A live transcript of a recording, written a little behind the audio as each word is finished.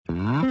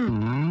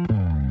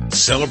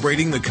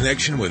Celebrating the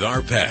connection with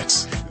our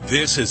pets.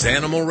 This is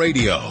Animal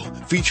Radio,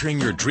 featuring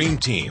your dream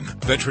team,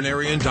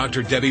 veterinarian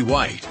Dr. Debbie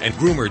White and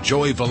groomer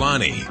Joey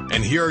Villani.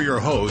 And here are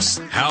your hosts,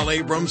 Hal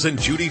Abrams and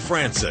Judy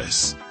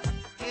Francis.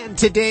 And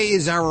today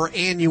is our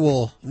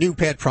annual New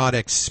Pet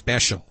Products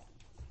Special.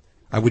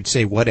 I would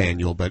say what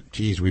annual, but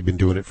geez, we've been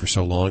doing it for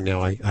so long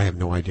now, I have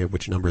no idea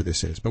which number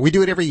this is. But we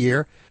do it every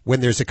year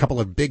when there's a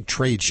couple of big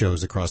trade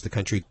shows across the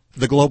country,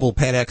 the Global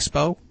Pet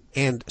Expo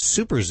and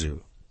Super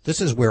Zoo. This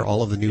is where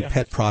all of the new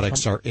pet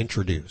products are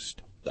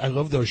introduced. I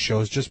love those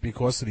shows just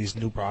because of these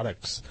new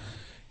products.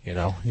 You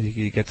know,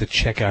 you get to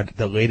check out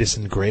the latest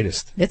and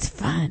greatest. It's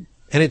fun.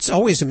 And it's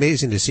always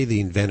amazing to see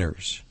the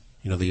inventors,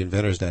 the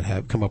inventors that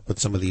have come up with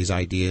some of these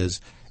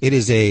ideas. It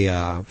is a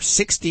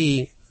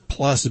 $60+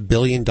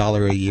 billion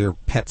a year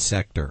pet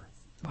sector.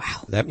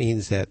 Wow. That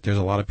means that there's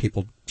a lot of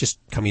people just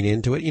coming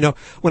into it.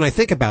 When I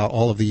think about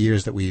all of the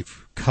years that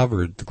we've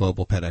covered the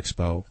Global Pet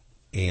Expo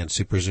and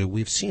Super Zoo,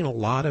 we've seen a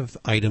lot of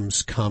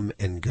items come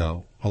and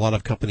go. A lot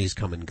of companies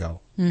come and go,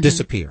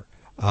 disappear.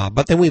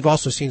 But then we've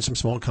also seen some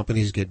small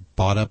companies get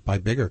bought up by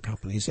bigger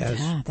companies.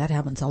 Yeah, that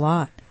happens a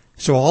lot.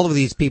 So all of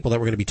these people that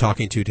we're going to be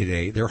talking to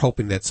today, they're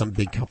hoping that some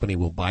big company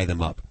will buy them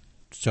up.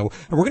 So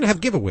and we're going to have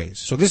giveaways.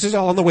 So this is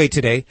all on the way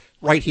today,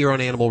 right here on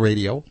Animal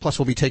Radio. Plus,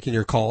 we'll be taking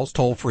your calls,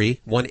 toll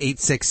free,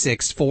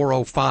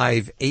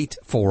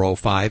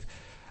 1-866-405-8405.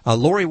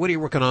 Lori, what are you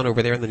working on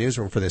over there in the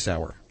newsroom for this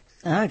hour?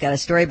 I got a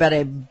story about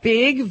a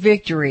big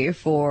victory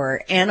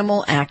for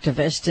animal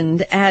activists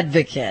and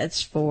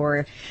advocates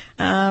for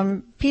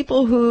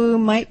people who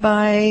might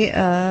buy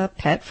a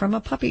pet from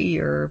a puppy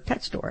or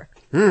pet store.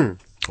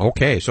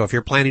 Okay, so if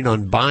you're planning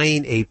on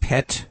buying a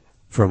pet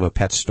from a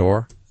pet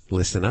store,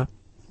 listen up.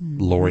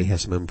 Lori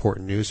has some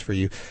important news for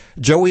you.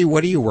 Joey,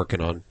 what are you working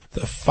on?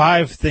 The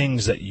 5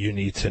 things that you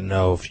need to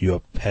know if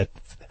your pet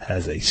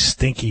has a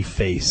stinky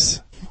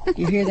face.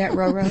 You hear that,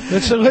 Roro?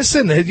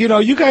 Listen,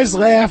 you guys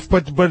laugh,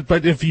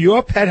 but if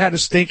your pet had a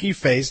stinky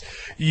face,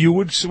 you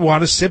would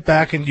want to sit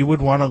back and you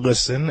would want to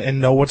listen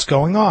and know what's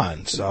going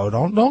on. So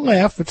don't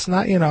laugh. It's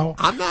not,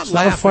 I'm not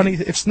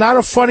laughing. It's not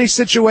a funny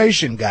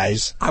situation,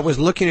 guys. I was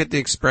looking at the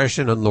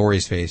expression on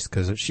Lori's face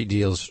because she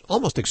deals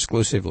almost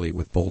exclusively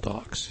with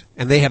bulldogs,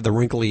 and they have the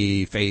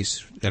wrinkly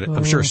face that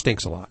I'm sure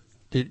stinks a lot.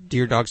 Do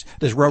your dogs?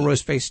 Does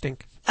Roro's face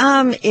stink?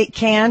 It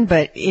can,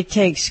 but it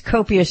takes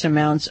copious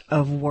amounts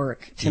of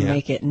work to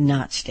make it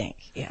not stink.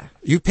 Yeah.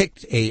 You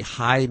picked a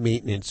high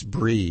maintenance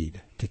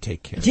breed to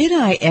take care of. Did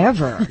I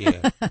ever?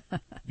 Yeah.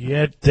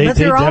 Yeah, but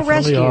they're all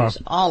definitely rescues,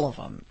 are. all of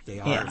them. They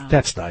are. Yeah.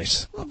 That's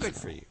nice. Well, good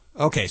for you.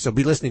 Okay, so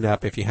be listening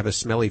up if you have a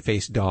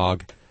smelly-faced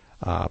dog,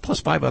 plus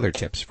 5 other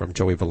tips from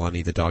Joey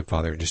Villani, the dog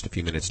father, in just a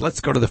few minutes.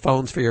 Let's go to the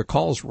phones for your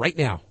calls right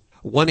now.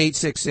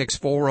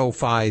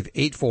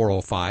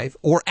 1-866-405-8405,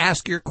 or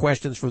ask your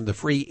questions from the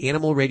free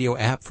Animal Radio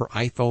app for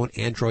iPhone,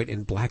 Android,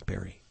 and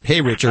BlackBerry.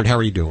 Hey, Richard, how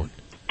are you doing?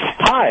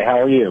 Hi, how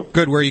are you?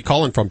 Good. Where are you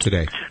calling from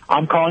today?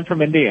 I'm calling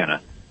from Indiana.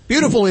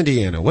 Beautiful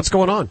Indiana. What's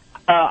going on?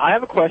 I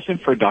have a question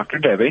for Dr.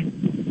 Debbie.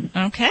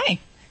 Okay.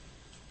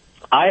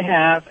 I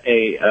have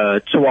a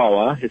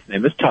Chihuahua. His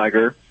name is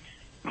Tiger.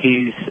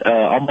 He's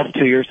almost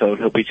 2 years old.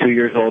 He'll be 2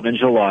 years old in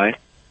July.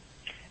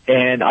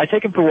 And I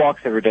take him for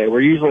walks every day. We're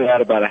usually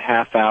at about a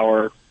half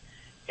hour,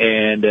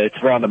 and it's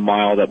around a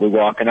mile that we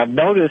walk. And I've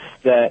noticed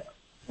that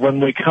when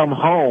we come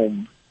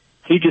home,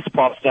 he just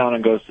pops down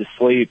and goes to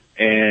sleep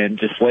and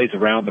just lays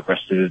around the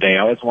rest of the day.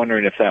 I was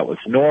wondering if that was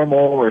normal,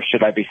 or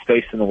should I be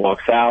spacing the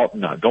walks out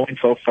and not going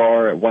so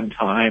far at one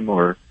time,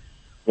 or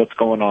what's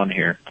going on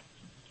here?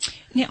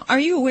 Now, are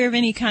you aware of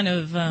any kind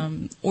of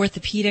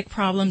orthopedic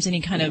problems,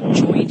 any kind of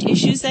joint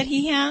issues that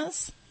he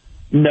has?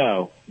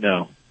 No.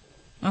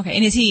 Okay,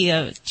 and is he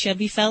a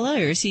chubby fella,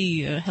 or is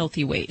he a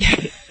healthy weight?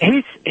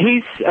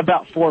 He's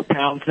about 4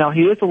 pounds. Now,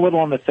 he is a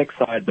little on the thick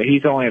side, but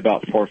he's only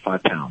about 4 or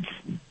 5 pounds.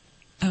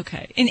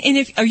 Okay. And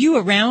are you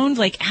around,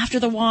 like, after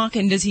the walk,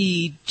 and does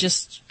he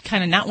just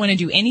kind of not want to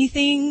do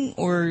anything,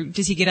 or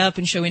does he get up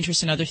and show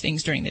interest in other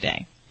things during the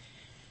day?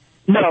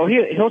 No,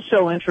 he'll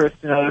show interest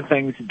in other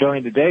things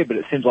during the day, but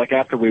it seems like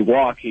after we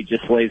walk, he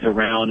just lays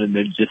around and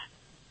then just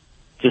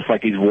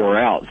like he's wore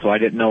out. So I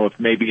didn't know if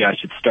maybe I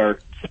should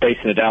start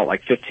spacing it out,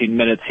 like 15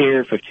 minutes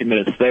here, 15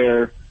 minutes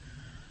there.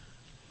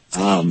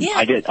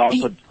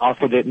 I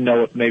also didn't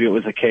know if maybe it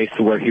was a case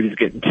where he was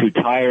getting too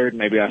tired.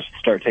 Maybe I should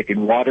start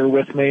taking water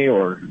with me,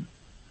 or...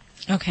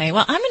 Okay,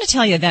 well, I'm going to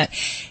tell you that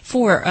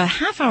for a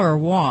half-hour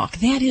walk,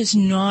 that is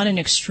not an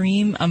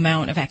extreme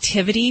amount of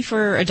activity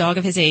for a dog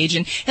of his age.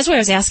 And that's why I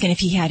was asking if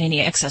he had any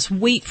excess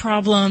weight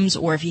problems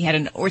or if he had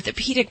an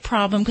orthopedic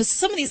problem, because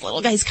some of these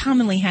little guys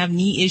commonly have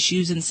knee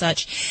issues and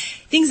such,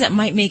 things that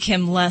might make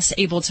him less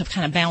able to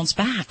kind of bounce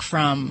back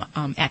from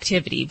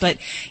activity. But,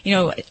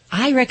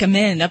 I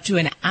recommend up to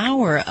an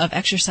hour of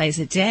exercise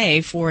a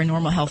day for a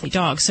normal, healthy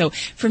dog. So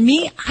for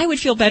me, I would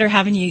feel better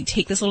having you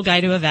take this little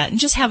guy to a vet and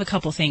just have a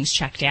couple things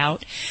checked out.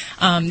 out.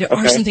 There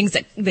are some things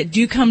that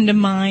do come to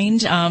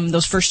mind.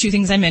 Those first two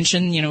things I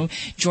mentioned,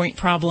 joint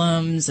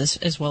problems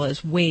as well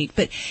as weight.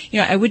 But,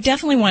 I would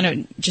definitely want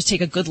to just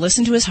take a good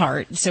listen to his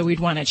heart. So we'd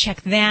want to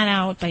check that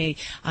out by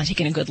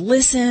taking a good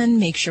listen,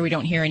 make sure we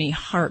don't hear any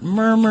heart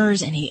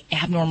murmurs, any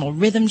abnormal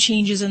rhythm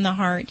changes in the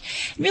heart,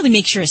 and really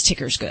make sure his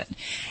ticker's good.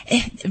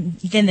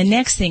 Then the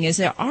next thing is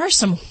there are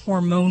some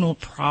hormonal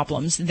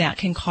problems that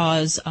can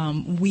cause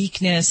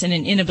weakness and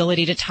an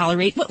inability to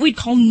tolerate what we'd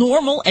call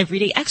normal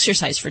everyday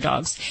exercise for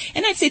dogs.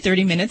 And I'd say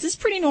 30 minutes is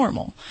pretty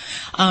normal.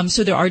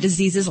 So there are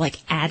diseases like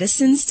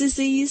Addison's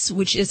disease,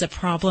 which is a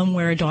problem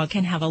where a dog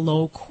can have a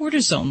low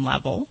cortisone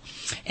level,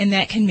 and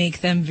that can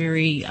make them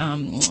very,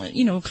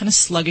 kind of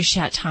sluggish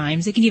at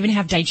times. They can even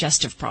have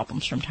digestive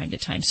problems from time to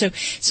time. So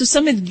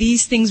some of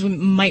these things we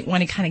might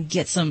want to kind of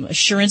get some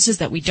assurances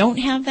that we don't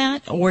have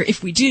that, or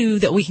if we do,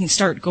 that we can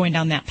start going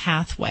down that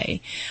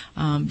pathway.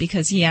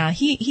 Because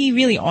he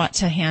really ought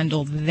to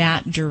handle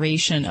that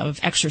duration of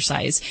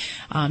exercise.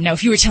 Now,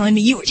 if you were telling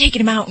me you were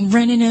taking him out and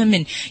running him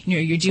and,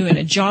 you're doing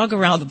a jog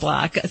around the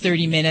block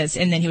 30 minutes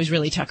and then he was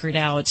really tuckered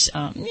out,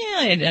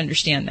 I'd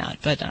understand that.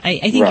 But I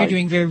think you're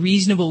doing very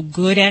reasonable,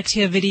 good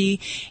activity.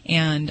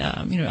 And,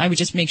 I would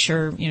just make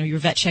sure, your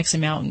vet checks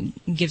him out and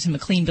gives him a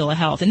clean bill of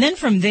health. And then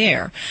from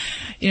there,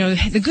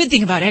 the good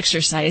thing about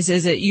exercise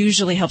is it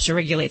usually helps to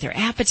regulate their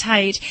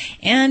appetite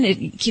and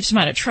it keeps them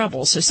out of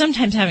trouble. So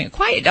sometimes having a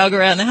quiet dog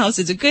around the house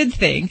is a good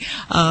thing.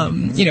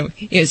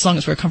 As long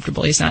as we're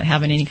comfortable, he's not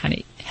having any kind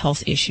of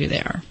health issue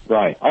there.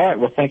 Right. All right.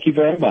 Well, thank you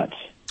very much.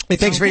 Hey,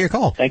 thanks for your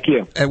call. Thank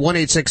you. At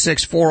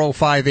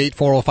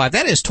 1-866-405-8405.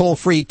 That is toll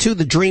free to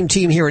the Dream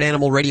Team here at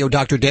Animal Radio.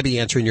 Dr. Debbie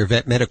answering your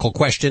vet medical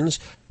questions.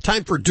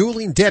 Time for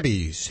Dueling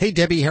Debbies. Hey,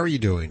 Debbie, how are you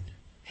doing?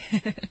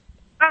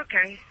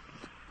 Okay.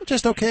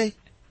 Just okay.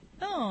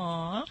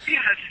 Aww.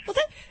 Yes. Well,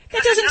 that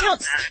doesn't tell.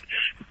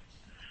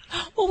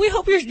 Well, we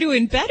hope you're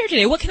doing better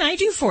today. What can I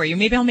do for you?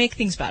 Maybe I'll make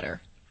things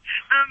better.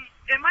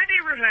 In my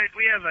neighborhood,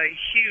 we have a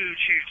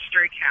huge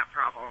stray cat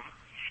problem.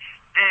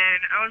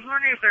 And I was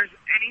wondering if there's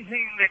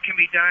anything that can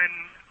be done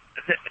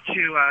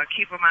to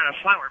keep them out of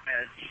flower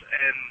beds.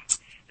 And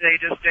they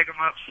just dig them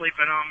up, sleep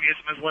in them, use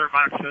them as litter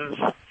boxes.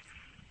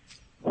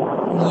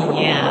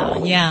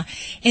 Yeah.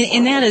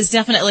 And that is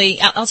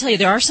definitely, I'll tell you,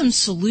 there are some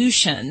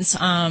solutions.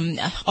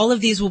 All of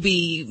these will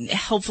be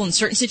helpful in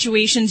certain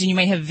situations, and you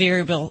might have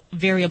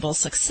variable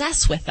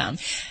success with them.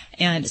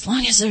 And as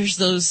long as there's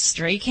those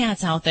stray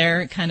cats out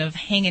there kind of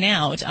hanging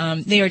out,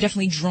 they are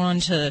definitely drawn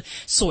to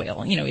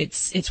soil.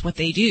 It's what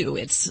they do.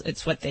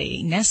 It's what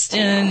they nest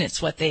in.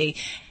 It's what they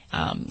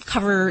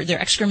cover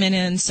their excrement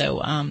in.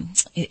 So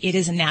it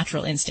is a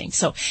natural instinct.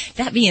 So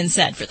that being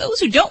said, for those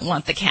who don't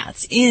want the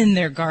cats in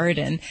their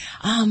garden,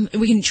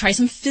 we can try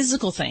some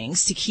physical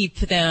things to keep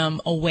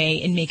them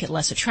away and make it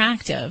less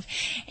attractive.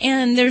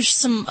 And there's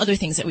some other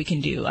things that we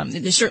can do.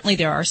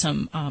 There are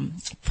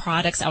some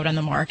products out on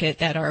the market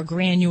that are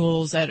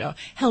granules that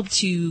help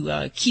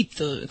to keep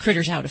the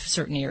critters out of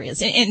certain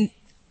areas. And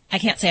I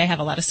can't say I have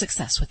a lot of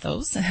success with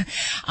those.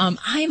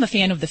 I am a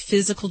fan of the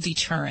physical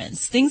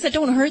deterrents, things that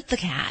don't hurt the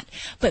cat,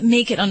 but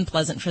make it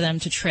unpleasant for them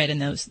to tread in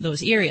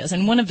those areas.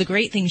 And one of the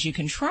great things you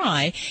can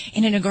try,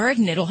 and in a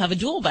garden it'll have a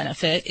dual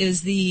benefit,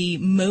 is the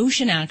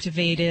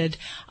motion-activated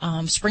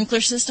sprinkler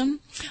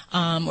system.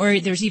 Or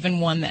there's even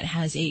one that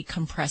has a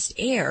compressed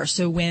air.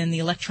 So when the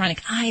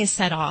electronic eye is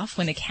set off,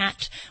 when the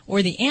cat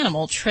or the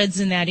animal treads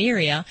in that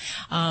area,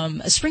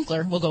 a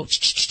sprinkler will go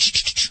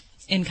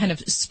and kind of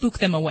spook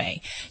them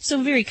away.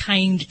 So a very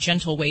kind,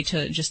 gentle way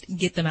to just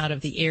get them out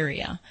of the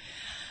area.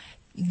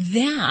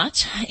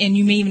 That, and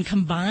you may even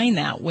combine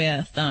that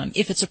with,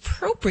 if it's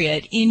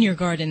appropriate in your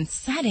garden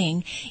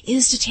setting,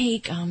 is to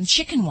take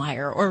chicken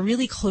wire or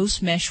really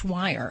close mesh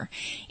wire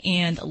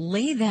and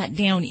lay that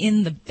down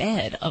in the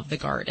bed of the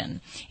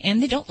garden.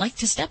 And they don't like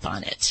to step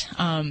on it.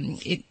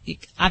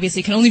 It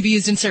obviously can only be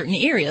used in certain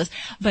areas,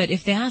 but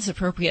if that's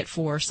appropriate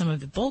for some of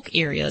the bulk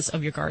areas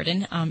of your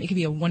garden, it can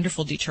be a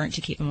wonderful deterrent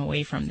to keep them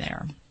away from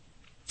there.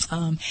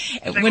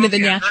 One of the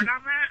natural.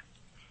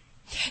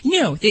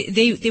 No,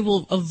 they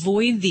will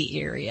avoid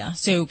the area.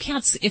 So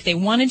cats, if they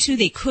wanted to,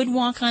 they could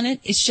walk on it.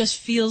 It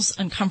just feels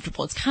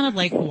uncomfortable. It's kind of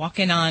like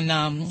walking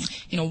on,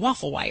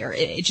 waffle wire.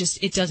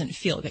 It doesn't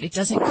feel good. It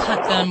doesn't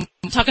cut them.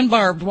 I'm talking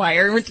barbed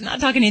wire. We're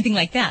not talking anything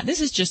like that. This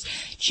is just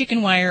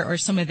chicken wire or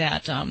some of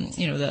that,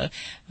 the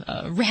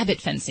rabbit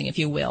fencing, if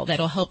you will,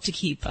 that'll help to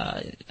keep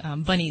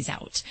bunnies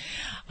out.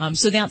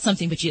 So that's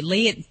something, but you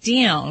lay it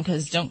down,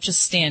 because don't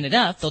just stand it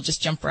up. They'll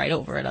just jump right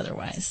over it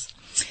otherwise.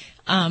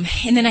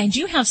 And then I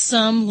do have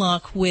some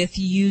luck with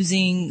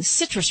using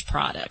citrus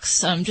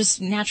products. Just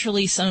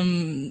naturally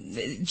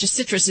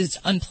citrus is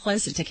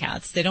unpleasant to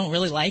cats. They don't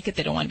really like it.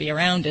 They don't want to be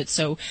around it.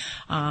 So,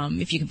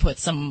 if you can put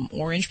some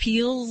orange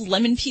peels,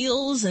 lemon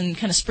peels, and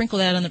kind of sprinkle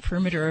that on the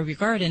perimeter of your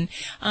garden,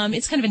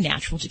 it's kind of a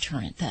natural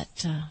deterrent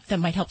that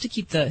might help to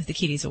keep the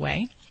kitties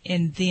away.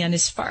 And then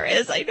as far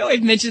as, I know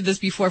I've mentioned this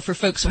before for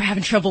folks who are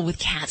having trouble with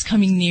cats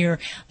coming near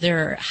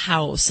their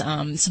house,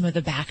 some of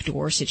the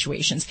backdoor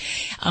situations,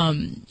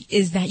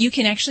 is that you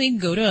can actually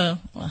go to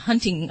a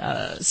hunting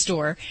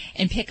store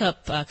and pick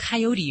up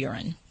coyote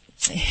urine.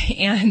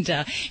 And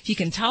if you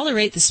can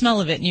tolerate the smell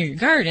of it near your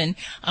garden,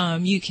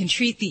 you can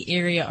treat the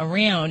area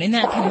around, and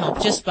that can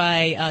help just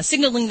by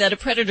signaling that a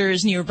predator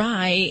is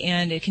nearby,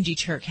 and it can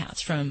deter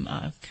cats from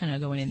kind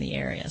of going in the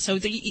area. So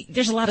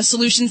there's a lot of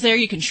solutions there.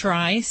 You can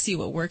try, see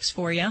what works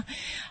for you.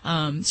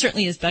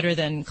 Certainly is better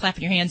than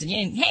clapping your hands and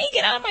yelling, "Hey,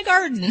 get out of my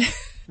garden!" Yeah,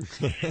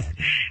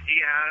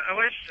 I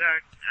wish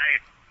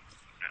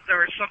there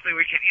was something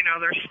we could.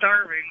 They're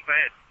starving,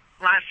 but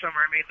last summer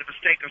I made the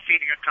mistake of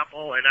feeding a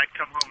couple, and I'd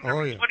come home and there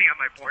was 20 on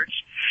my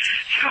porch.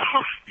 So I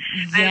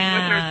wish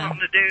there was something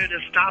to do to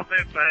stop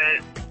it,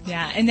 but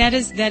yeah, and that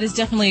is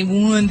definitely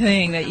one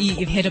thing that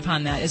you've hit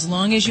upon. That as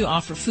long as you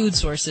offer food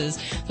sources,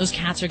 those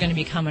cats are going to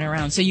be coming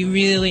around. So you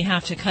really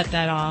have to cut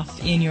that off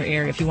in your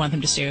area if you want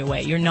them to stay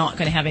away. You're not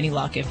going to have any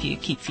luck if you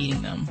keep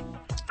feeding them.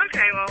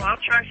 Okay, well, I'll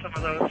try some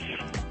of those.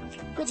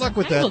 Good luck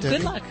with that, well, Debbie.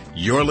 good luck.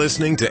 You're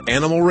listening to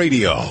Animal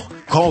Radio.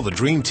 Call the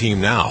Dream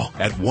Team now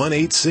at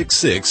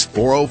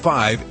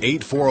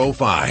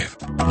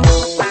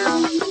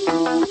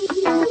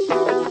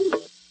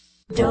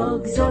 1-866-405-8405.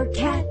 Dogs or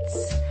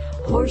cats,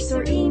 horse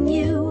or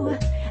emu,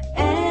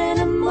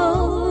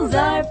 animals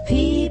are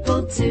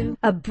people too.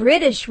 A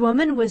British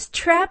woman was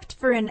trapped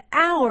for an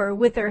hour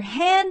with her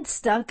hand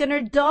stuck in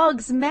her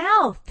dog's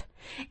mouth.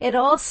 It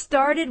all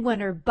started when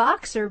her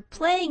boxer,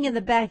 playing in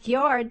the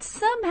backyard,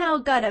 somehow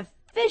got a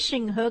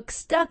fishing hook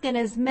stuck in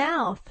his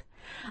mouth.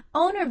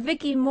 Owner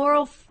Vicky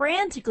Morrill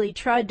frantically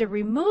tried to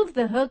remove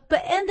the hook,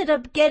 but ended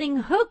up getting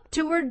hooked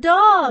to her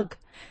dog.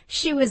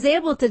 She was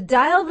able to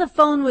dial the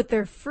phone with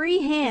her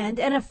free hand,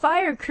 and a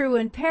fire crew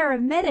and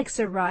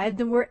paramedics arrived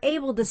and were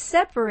able to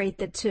separate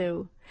the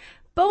two.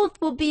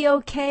 Both will be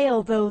okay,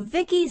 although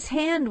Vicky's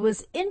hand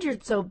was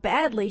injured so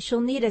badly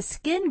she'll need a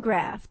skin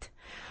graft.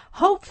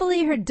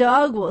 Hopefully her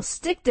dog will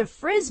stick to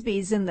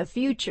frisbees in the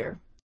future.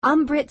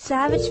 I'm Britt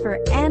Savage for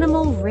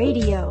Animal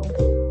Radio.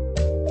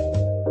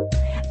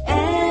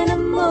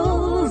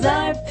 Animals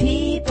are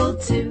people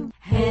too.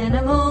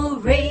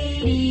 Animal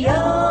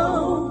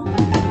Radio.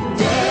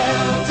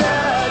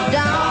 Delta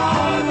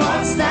Dawn,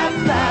 what's that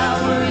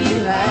flower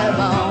you have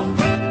on?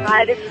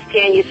 Hi, this is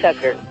Tanya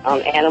Tucker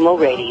on Animal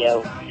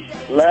Radio.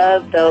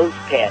 Love those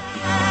pets.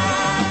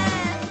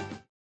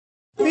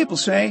 People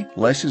say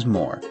less is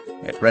more.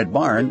 At Red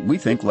Barn, we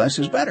think less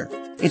is better.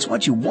 It's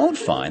what you won't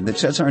find that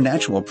sets our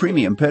natural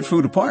premium pet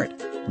food apart.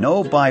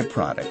 No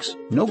byproducts,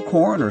 no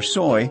corn or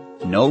soy,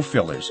 no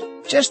fillers.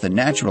 Just the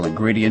natural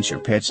ingredients your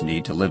pets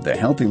need to live the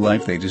healthy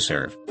life they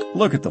deserve.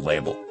 Look at the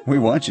label. We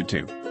want you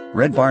to.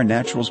 Red Barn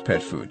Naturals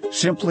Pet Food.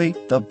 Simply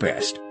the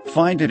best.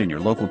 Find it in your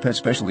local pet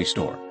specialty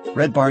store.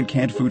 Red Barn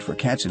canned food for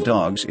cats and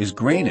dogs is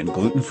grain and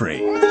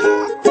gluten-free.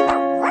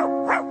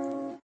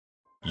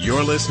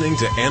 You're listening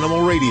to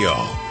Animal Radio.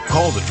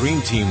 Call the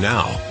Dream Team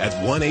now at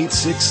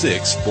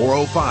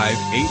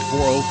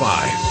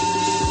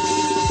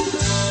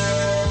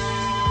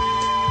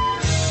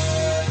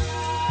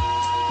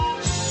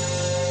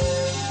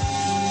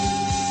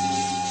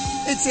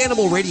It's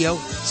Animal Radio,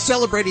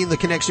 celebrating the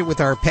connection with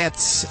our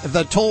pets.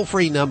 The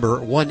toll-free number,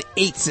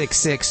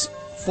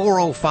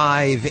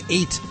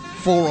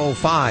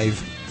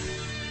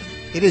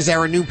 1-866-405-8405. It is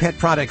our new pet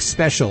products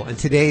special, and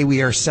today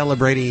we are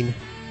celebrating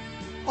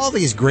all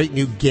these great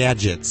new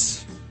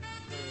gadgets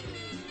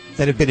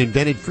that have been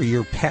invented for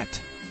your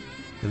pet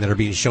and that are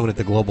being shown at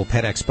the Global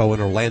Pet Expo in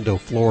Orlando,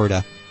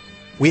 Florida.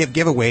 We have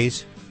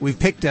giveaways. We've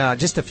picked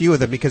just a few of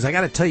them because I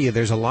got to tell you,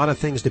 there's a lot of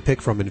things to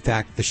pick from. In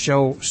fact, the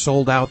show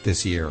sold out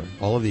this year.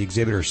 All of the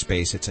exhibitor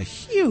space. It's a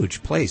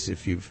huge place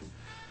if you've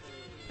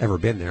ever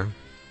been there.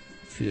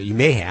 You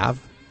may have.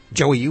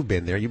 Joey, you've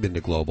been there. You've been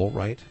to Global,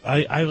 right?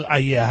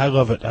 Yeah, I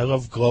love it. I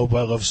love Global.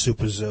 I love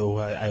Super Zoo.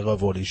 I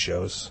love all these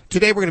shows.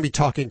 Today we're going to be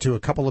talking to a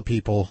couple of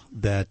people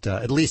that,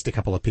 at least a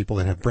couple of people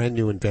that have brand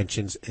new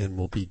inventions and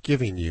will be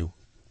giving you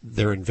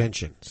their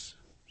inventions.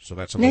 So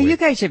that's now you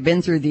guys have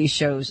been through these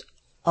shows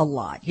a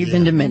lot. You've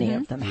been to many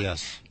of them.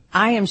 Yes.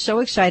 I am so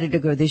excited to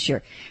go this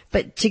year.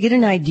 But to get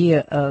an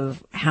idea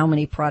of how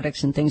many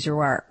products and things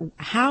there are,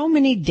 how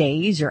many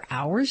days or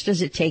hours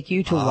does it take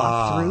you to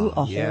walk through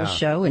a whole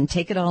show and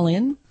take it all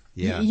in?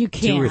 Yeah. You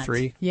can't. 2 or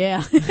 3.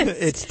 Yeah.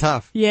 It's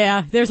tough.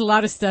 Yeah. There's a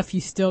lot of stuff you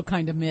still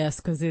kind of miss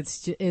because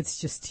it's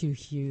just too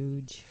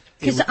huge.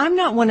 Because I'm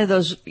not one of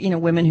those,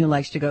 women who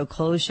likes to go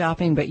clothes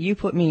shopping, but you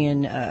put me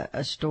in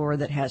a store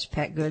that has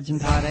pet goods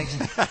and products.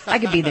 I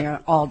could be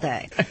there all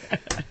day.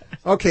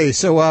 Okay,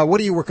 so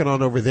what are you working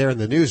on over there in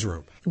the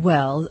newsroom?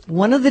 Well,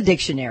 one of the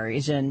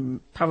dictionaries,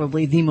 and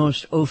probably the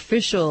most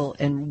official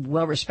and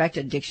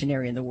well-respected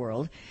dictionary in the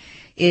world,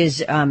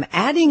 is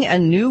adding a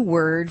new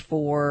word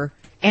for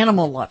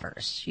animal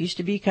lovers. Used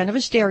to be kind of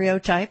a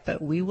stereotype,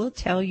 but we will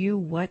tell you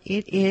what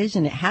it is,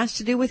 and it has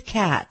to do with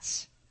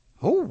cats.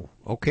 Oh,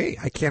 okay.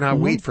 I cannot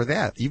wait for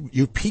that.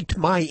 You piqued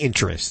my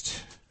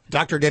interest.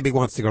 Dr. Debbie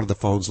wants to go to the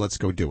phones. Let's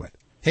go do it.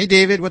 Hey,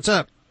 David, what's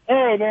up?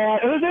 Hey, Hey, man,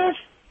 who's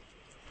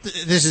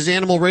this? This is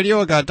Animal Radio.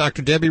 I got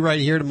Dr. Debbie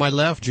right here to my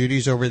left.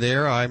 Judy's over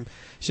there. I'm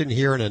sitting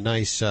here in a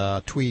nice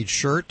tweed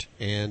shirt,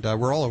 and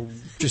we're all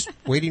just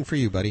waiting for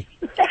you, buddy.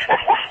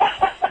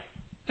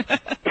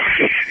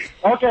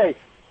 Okay,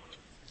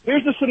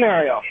 here's the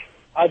scenario.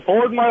 I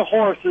board my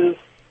horses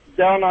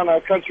down on a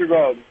country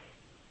road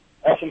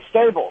at some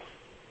stables.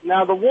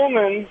 Now, the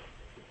woman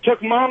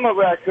took Mama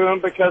Raccoon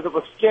because it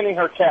was skinning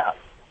her calf.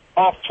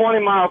 Off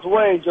 20 miles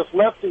away, just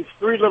left these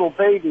 3 little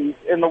babies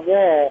in the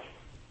wall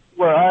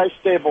where I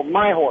stabled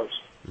my horse.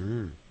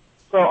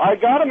 So I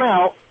got them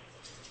out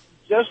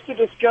just to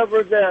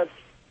discover that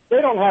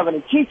they don't have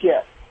any teeth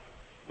yet.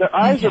 Their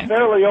eyes are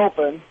barely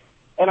open,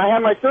 and I had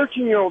my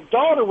 13-year-old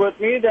daughter with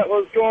me that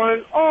was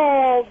going,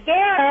 "Oh,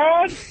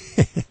 Dad!"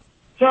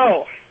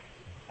 So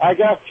I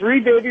got 3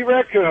 baby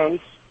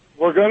raccoons.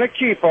 We're going to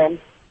keep them.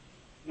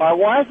 My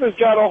wife has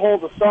got a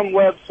hold of some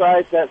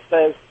website that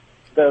says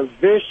they're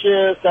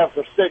vicious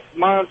after 6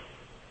 months,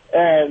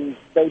 and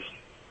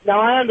now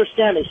I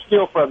understand they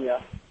steal from you.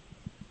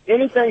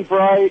 Anything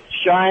bright,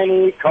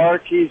 shiny, car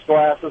keys,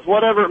 glasses,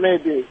 whatever it may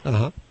be.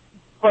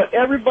 But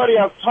everybody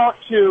I've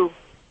talked to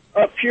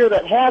up here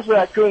that has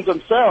raccoons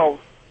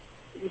themselves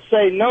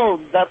say, no,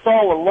 that's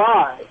all a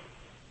lie.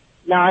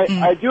 Now,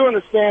 I do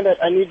understand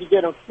that I need to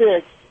get them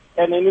fixed,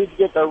 and they need to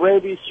get their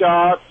rabies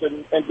shots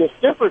and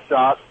distemper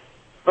shots.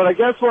 But I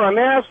guess what I'm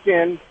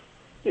asking,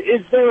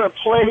 is there a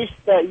place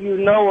that you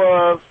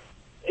know of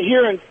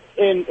here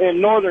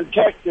in northern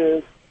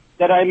Texas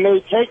that I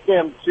may take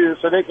them to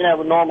so they can have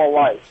a normal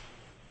life?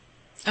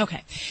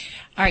 Okay.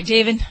 All right,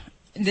 David,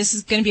 this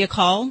is going to be a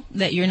call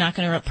that you're not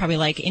going to probably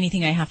like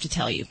anything I have to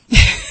tell you.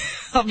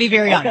 I'll be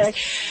very honest.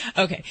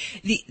 Okay.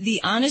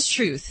 The honest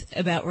truth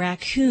about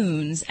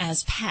raccoons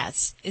as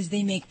pets is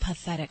they make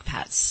pathetic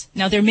pets.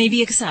 Now, there may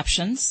be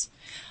exceptions,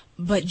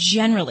 but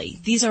generally,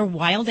 these are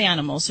wild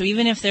animals, so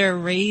even if they're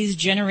raised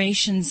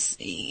generations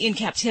in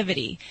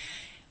captivity,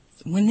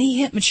 when they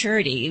hit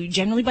maturity,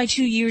 generally by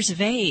 2 years of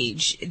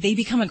age, they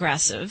become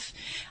aggressive,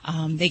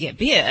 they get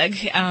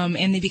big,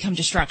 and they become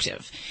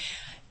destructive.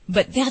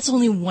 But that's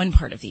only one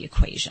part of the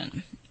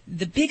equation.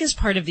 The biggest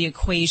part of the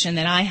equation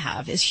that I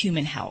have is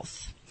human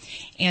health.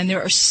 And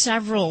there are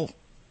several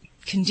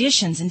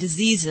conditions and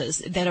diseases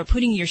that are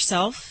putting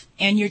yourself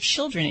and your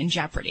children in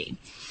jeopardy.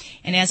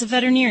 And as a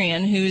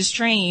veterinarian who's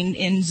trained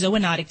in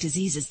zoonotic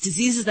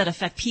diseases that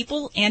affect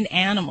people and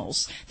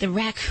animals, the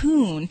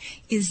raccoon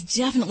is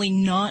definitely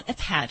not a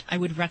pet I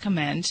would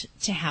recommend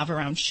to have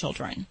around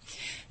children.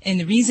 And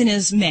the reason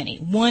is many.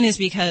 One is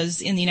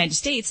because in the United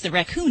States, the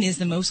raccoon is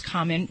the most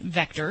common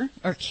vector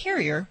or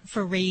carrier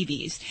for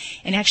rabies.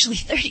 And actually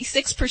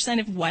 36%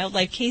 of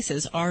wildlife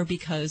cases are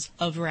because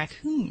of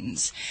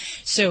raccoons.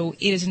 So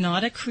it is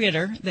not a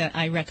critter that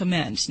I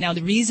recommend. Now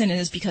the reason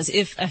is because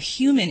if a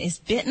human is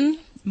bitten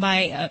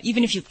by,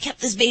 even if you've kept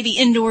this baby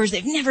indoors,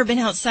 they've never been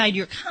outside,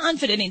 you're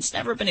confident it's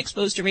never been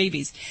exposed to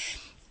rabies.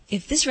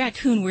 If this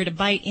raccoon were to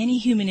bite any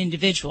human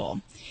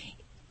individual,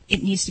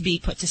 it needs to be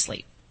put to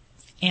sleep.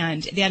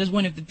 And that is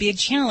one of the big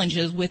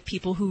challenges with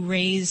people who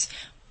raise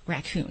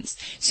raccoons.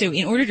 So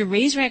in order to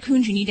raise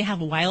raccoons, you need to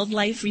have a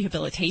wildlife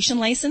rehabilitation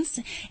license,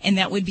 and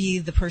that would be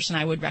the person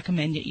I would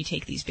recommend that you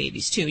take these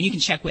babies to. And you can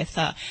check with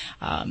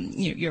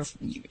your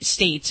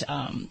state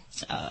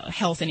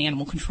health and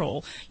animal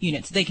control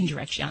units. They can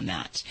direct you on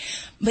that.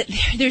 But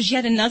there's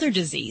yet another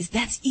disease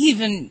that's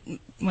even,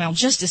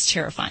 just as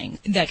terrifying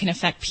that can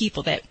affect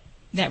people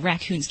that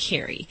raccoons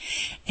carry.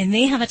 And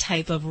they have a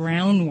type of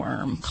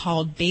roundworm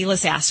called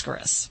Balis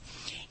ascaris.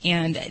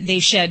 And they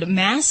shed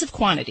massive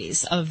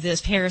quantities of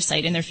this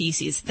parasite in their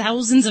feces,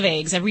 thousands of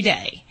eggs every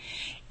day,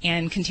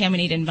 and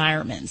contaminate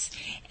environments.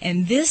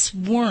 And this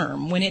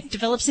worm, when it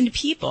develops into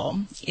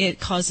people, it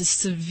causes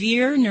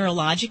severe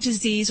neurologic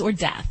disease or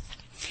death.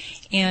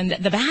 And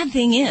the bad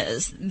thing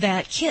is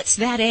that kids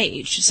that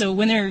age, so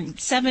when they're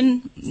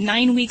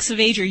 7-9 weeks of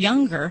age or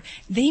younger,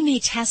 they may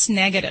test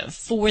negative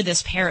for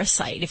this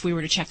parasite if we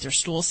were to check their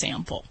stool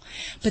sample.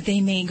 But they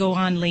may go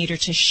on later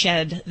to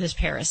shed this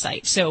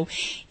parasite. So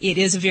it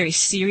is a very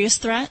serious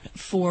threat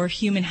for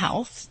human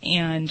health.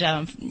 And,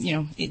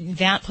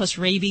 that plus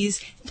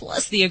rabies,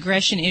 plus the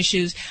aggression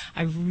issues,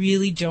 I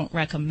really don't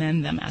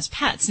recommend them as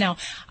pets. Now,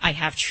 I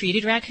have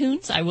treated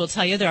raccoons. I will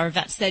tell you there are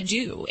vets that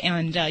do.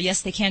 And,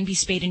 yes, they can be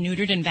spayed and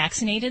neutered and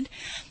vaccinated.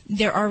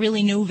 There are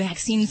really no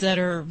vaccines that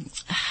are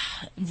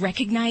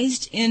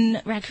recognized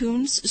in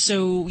raccoons,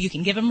 so you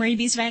can give them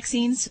rabies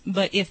vaccines,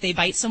 but if they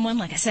bite someone,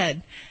 like I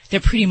said, they're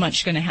pretty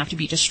much going to have to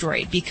be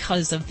destroyed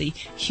because of the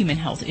human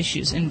health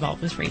issues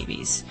involved with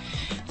rabies.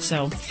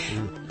 So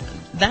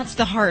that's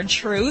the hard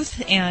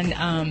truth. And,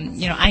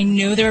 I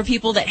know there are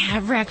people that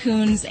have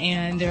raccoons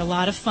and they're a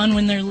lot of fun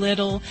when they're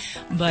little,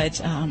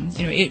 but,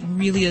 it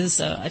really is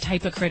a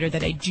type of critter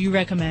that I do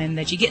recommend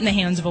that you get in the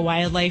hands of a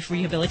wildlife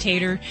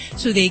rehabilitator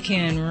so they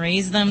can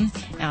raise them,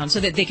 so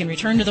that they can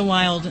return to the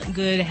wild,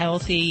 good,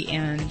 healthy,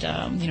 and,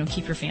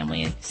 keep your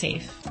family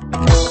safe.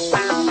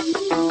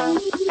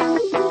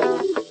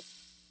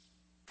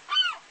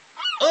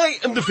 I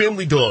am the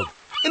family dog,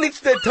 and it's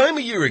that time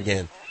of year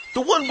again. The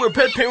one where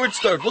pet parents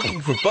start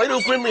looking for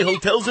Fido-friendly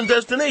hotels and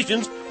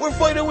destinations where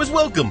Fido is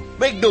welcome.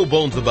 Make no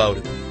bones about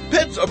it.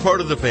 Pets are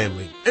part of the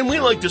family, and we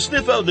like to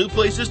sniff out new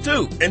places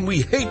too, and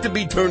we hate to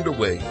be turned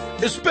away,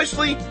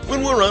 especially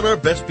when we're on our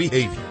best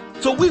behavior.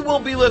 So we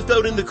won't be left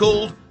out in the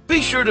cold. Be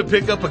sure to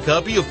pick up a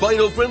copy of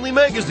Fido Friendly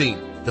Magazine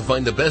to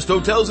find the best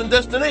hotels and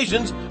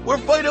destinations where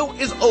Fido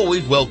is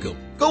always welcome.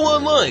 Go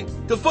online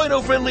to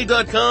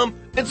FidoFriendly.com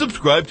and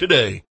subscribe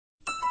today.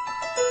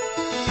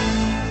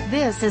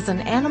 This is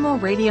an Animal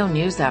Radio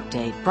News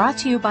Update brought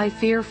to you by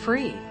Fear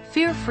Free.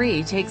 Fear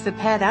Free takes the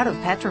pet out of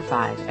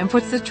petrified and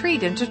puts the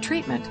treat into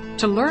treatment.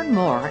 To learn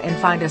more and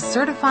find a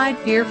certified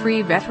Fear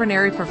Free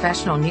veterinary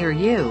professional near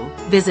you,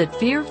 visit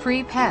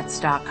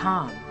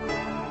fearfreepets.com.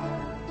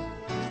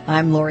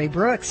 I'm Lori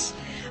Brooks.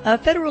 A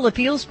federal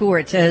appeals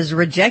court has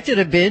rejected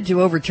a bid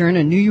to overturn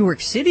a New York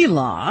City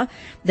law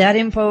that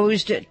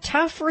imposed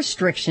tough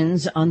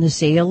restrictions on the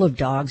sale of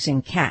dogs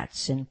and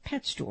cats in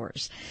pet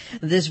stores.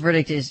 This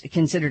verdict is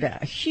considered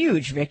a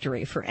huge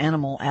victory for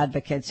animal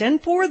advocates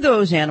and for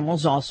those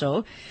animals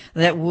also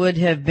that would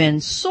have been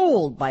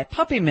sold by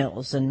puppy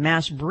mills and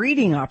mass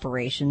breeding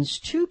operations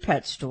to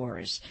pet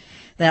stores.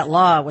 That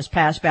law was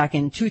passed back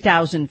in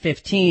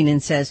 2015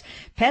 and says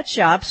pet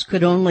shops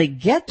could only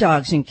get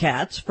dogs and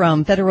cats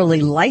from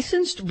federally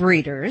licensed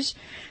breeders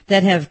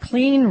that have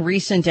clean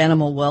recent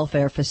animal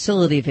welfare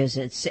facility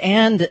visits,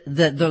 and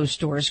that those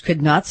stores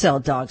could not sell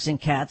dogs and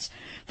cats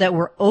that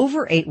were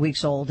over 8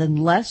 weeks old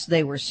unless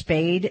they were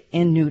spayed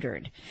and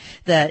neutered.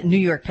 The New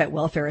York Pet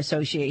Welfare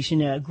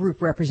Association, a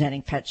group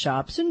representing pet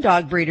shops and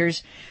dog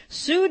breeders,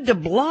 sued to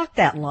block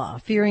that law,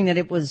 fearing that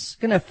it was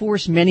going to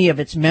force many of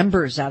its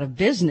members out of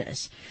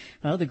business.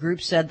 Well, the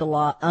group said the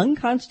law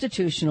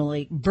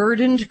unconstitutionally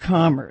burdened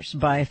commerce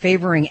by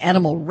favoring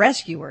animal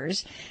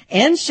rescuers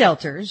and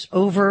shelters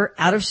over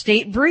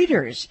out-of-state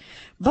breeders.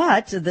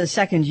 But the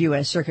Second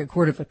U.S. Circuit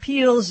Court of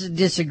Appeals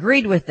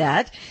disagreed with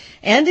that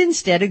and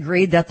instead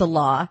agreed that the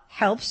law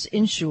helps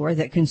ensure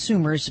that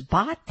consumers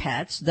bought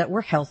pets that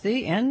were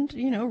healthy and,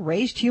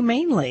 raised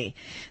humanely.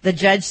 The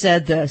judge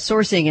said the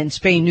sourcing and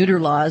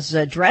spay-neuter laws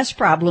address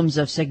problems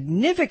of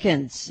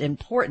significant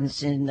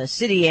importance in the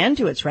city and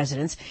to its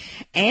residents,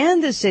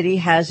 and the city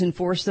has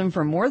enforced them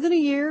for more than a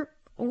year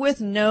with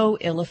no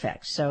ill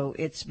effects. So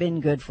it's been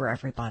good for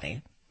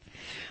everybody.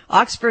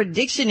 Oxford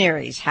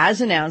Dictionaries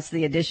has announced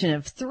the addition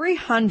of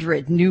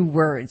 300 new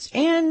words,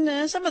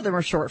 and some of them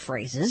are short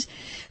phrases,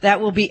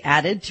 that will be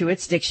added to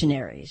its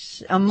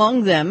dictionaries.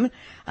 Among them,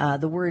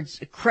 the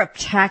words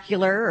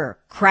craptacular or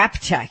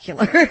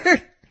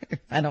craptacular.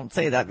 I don't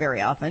say that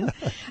very often.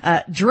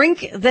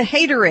 Drink the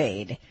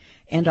haterade,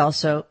 and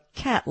also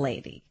cat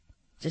lady.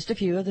 Just a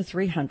few of the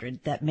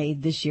 300 that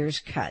made this year's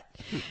cut.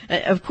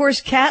 Of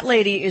course, Cat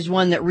Lady is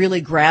one that really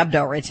grabbed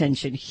our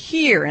attention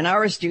here in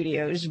our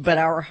studios, but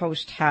our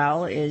host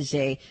Hal is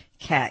a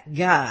cat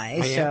guy,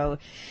 so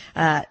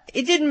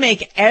it didn't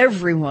make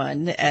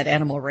everyone at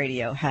Animal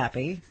Radio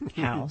happy.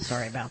 Hal,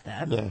 sorry about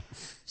that. Yeah.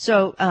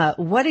 So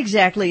what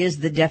exactly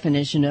is the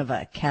definition of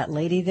a cat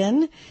lady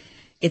then?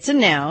 It's a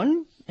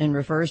noun and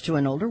refers to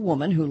an older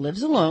woman who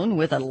lives alone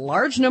with a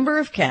large number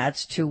of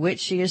cats to which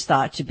she is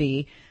thought to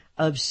be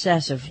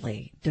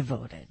obsessively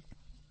devoted.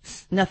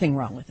 Nothing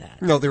wrong with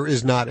that. No, there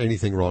is not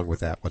anything wrong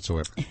with that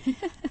whatsoever.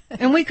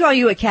 And we call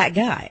you a cat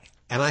guy.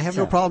 And I have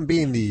no problem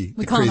being the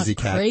crazy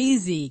cat.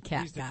 Crazy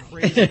cat guy.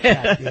 Crazy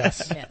cat,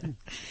 yes.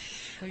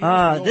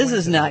 This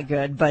is not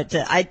good, but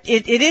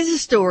it is a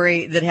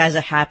story that has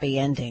a happy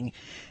ending.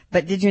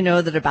 But did you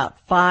know that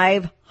about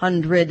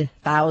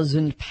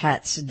 500,000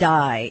 pets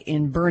die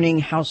in burning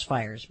house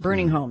fires,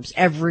 burning homes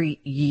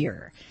every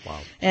year? Wow.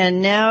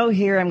 And now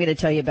here I'm going to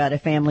tell you about a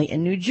family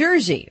in New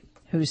Jersey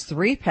whose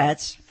 3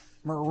 pets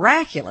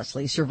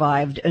miraculously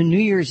survived a New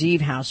Year's Eve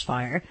house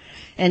fire.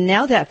 And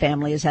now that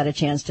family has had a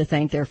chance to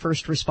thank their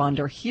first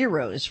responder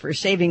heroes for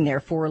saving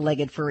their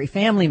 4-legged furry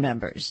family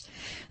members.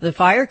 The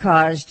fire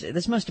caused,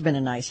 this must have been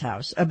a nice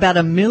house, about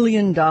 $1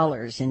 million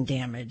in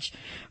damage.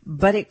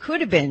 But it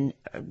could have been,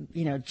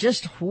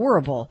 just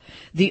horrible.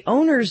 The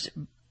owners,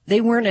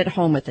 they weren't at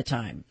home at the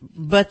time,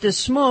 but the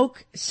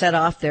smoke set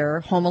off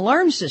their home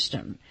alarm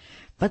system.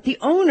 But the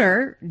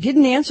owner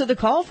didn't answer the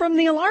call from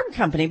the alarm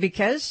company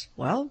because,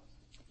 well,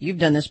 you've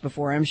done this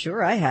before, I'm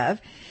sure. I have.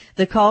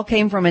 The call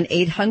came from an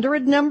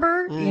 800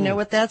 number. You know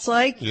what that's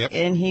like? Yep.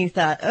 And he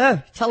thought,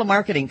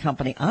 telemarketing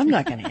company, I'm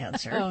not going to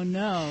answer. Oh,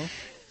 no.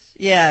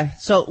 Yeah.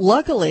 So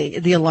luckily,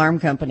 the alarm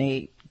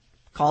company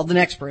called the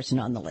next person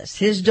on the list,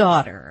 his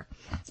daughter,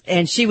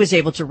 and she was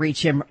able to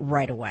reach him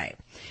right away.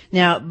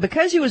 Now,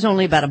 because he was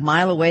only about a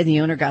mile away,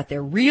 the owner got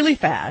there really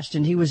fast,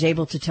 and he was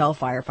able to tell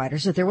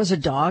firefighters that there was a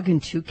dog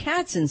and 2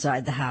 cats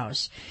inside the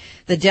house.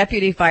 The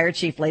deputy fire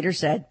chief later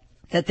said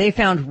that they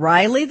found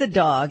Riley the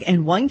dog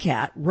and 1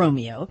 cat,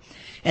 Romeo,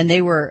 and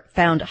they were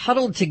found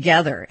huddled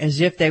together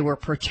as if they were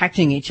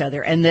protecting each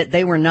other and that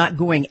they were not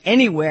going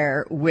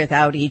anywhere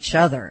without each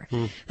other.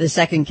 The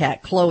second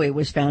cat, Chloe,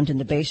 was found in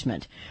the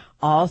basement.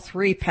 All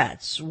 3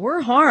 pets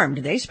were harmed.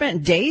 They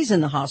spent days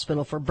in the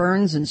hospital for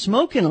burns and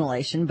smoke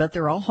inhalation, but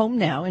they're all home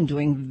now and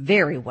doing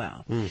very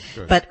well.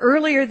 But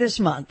earlier this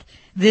month,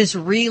 this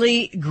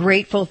really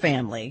grateful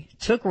family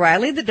took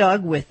Riley the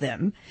dog with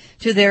them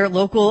to their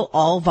local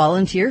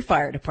all-volunteer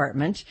fire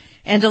department,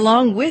 and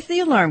along with the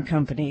alarm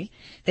company,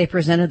 they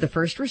presented the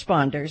first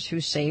responders who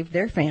saved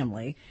their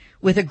family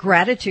with a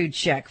gratitude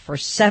check for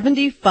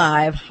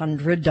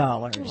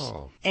 $7,500.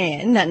 Oh.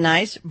 And isn't that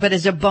nice? But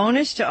as a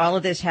bonus to all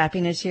of this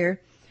happiness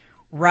here,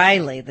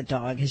 Riley, the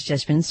dog, has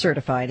just been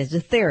certified as a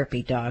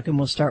therapy dog and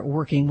will start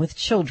working with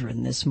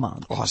children this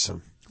month.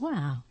 Awesome.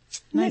 Wow.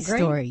 Isn't that Nice great?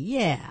 story.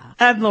 Yeah.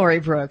 I'm Lori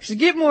Brooks.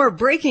 Get more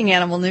breaking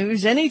animal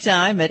news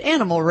anytime at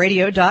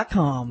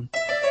animalradio.com.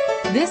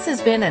 This has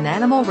been an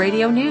Animal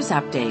Radio News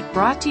Update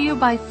brought to you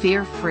by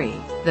Fear Free.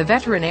 The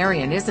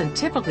veterinarian isn't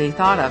typically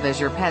thought of as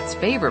your pet's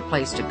favorite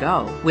place to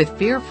go. With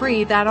Fear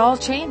Free, that all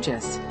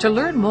changes. To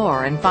learn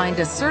more and find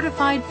a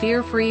certified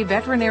Fear Free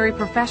veterinary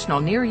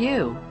professional near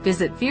you,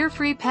 visit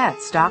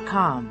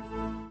fearfreepets.com.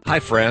 Hi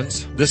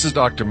friends, this is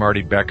Dr.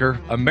 Marty Becker,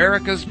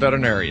 America's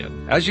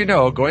veterinarian. As you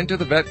know, going to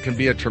the vet can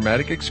be a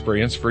traumatic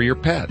experience for your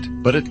pet,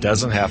 but it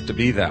doesn't have to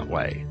be that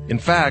way. In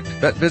fact,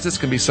 vet visits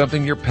can be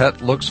something your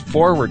pet looks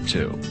forward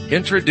to.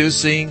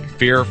 Introducing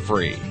Fear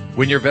Free.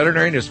 When your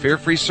veterinarian is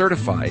fear-free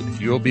certified,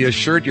 you will be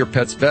assured your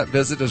pet's vet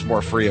visit is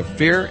more free of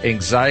fear,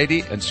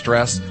 anxiety, and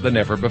stress than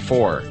ever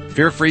before.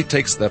 Fear-free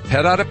takes the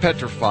pet out of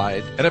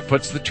petrified, and it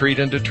puts the treat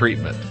into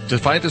treatment. To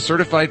find a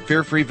certified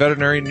fear-free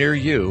veterinarian near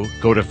you,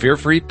 go to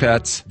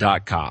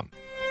fearfreepets.com.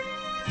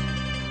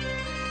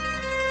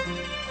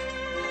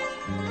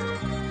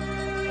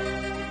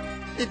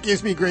 It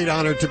gives me great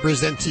honor to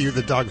present to you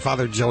the dog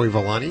father, Joey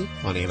Villani,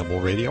 on Animal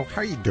Radio.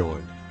 How you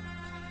doing?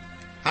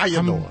 How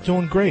you doing? I'm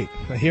doing great.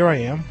 Here I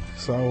am.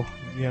 So,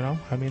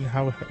 I mean,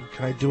 how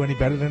can I do any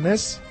better than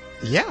this?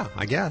 Yeah,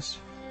 I guess.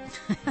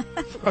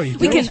 Oh, you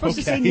We do? can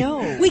Okay. say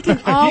no. We can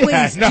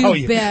always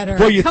do better.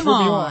 Well, you Come threw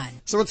me on. off.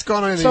 So what's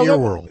going on in your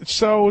world?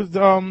 So,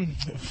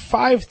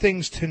 5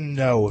 things to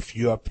know if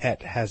your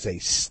pet has a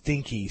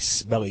stinky,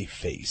 smelly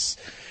face.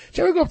 Did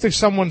you ever go up to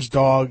someone's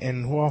dog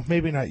and, well,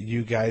 maybe not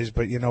you guys,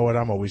 but you know what?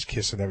 I'm always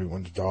kissing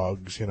everyone's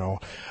dogs,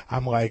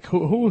 I'm like,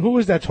 who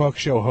is that talk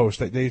show host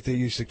that they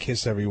used to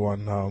kiss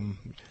everyone?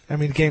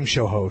 Game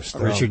show host.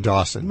 Richard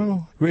Dawson.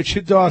 No,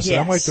 Richard Dawson.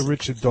 I'm like Yes. the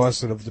Richard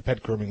Dawson of the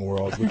pet grooming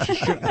world, which you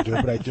shouldn't do,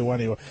 but I do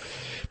anyway.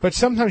 But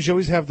sometimes you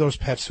always have those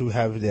pets who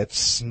have that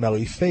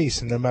smelly face,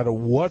 and no matter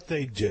what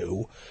they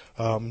do,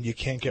 you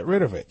can't get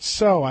rid of it.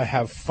 So I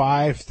have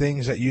 5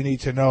 things that you need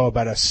to know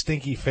about a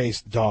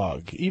stinky-faced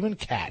dog, even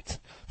cat.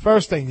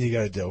 First thing you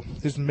got to do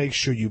is make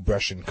sure you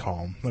brush and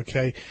comb,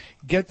 okay?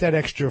 Get that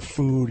extra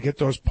food, get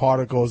those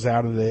particles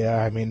out of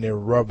there. They're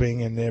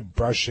rubbing and they're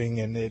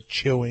brushing and they're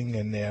chewing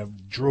and they're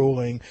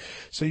drooling.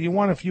 So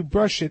if you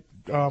brush it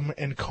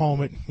and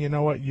comb it, you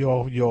know what?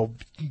 You'll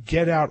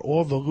get out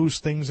all the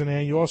loose things in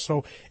there. You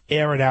also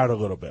air it out a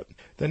little bit.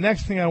 The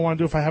next thing I want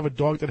to do, if I have a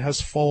dog that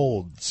has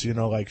folds,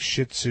 like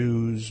Shih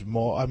Tzus,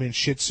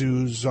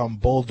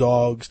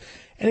 Bulldogs,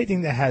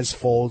 anything that has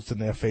folds in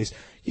their face,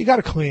 you got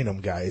to clean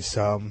them, guys.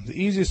 The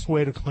easiest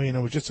way to clean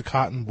them is just a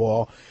cotton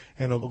ball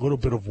and a little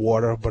bit of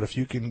water. But if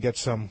you can get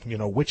some,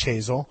 witch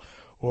hazel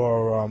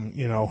or,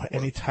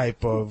 any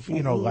type of,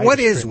 light What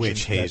is astringent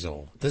witch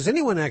hazel? Does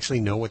anyone actually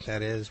know what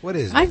that is? What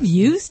is it? I've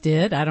used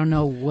it. I don't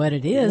know what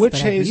it is. Witch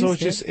but hazel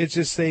I've used it's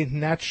just a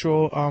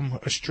natural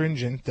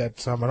astringent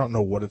that I don't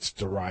know what it's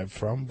derived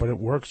from, but it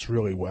works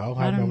really well.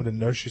 I remember the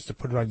nurse used to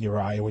put it on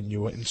your eye when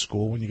you were in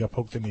school when you got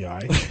poked in the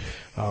eye.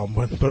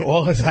 But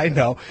all as I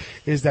know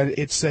is that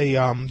it's a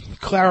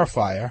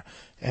clarifier.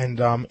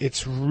 And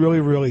it's really,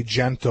 really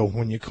gentle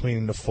when you're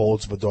cleaning the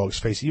folds of a dog's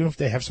face. Even if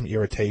they have some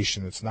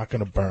irritation, it's not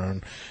going to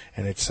burn,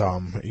 and it's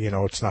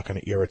it's not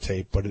going to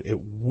irritate, but it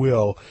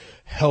will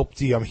help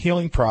the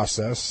healing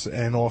process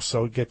and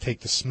also take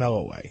the smell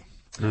away.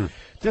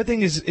 The other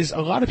thing is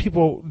a lot of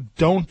people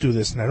don't do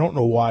this, and I don't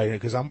know why,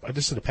 because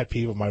this is a pet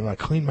peeve of mine. When I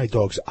clean my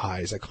dog's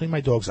eyes, I clean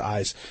my dog's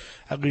eyes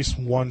at least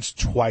once,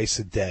 twice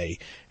a day,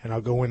 and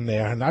I'll go in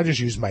there, and I just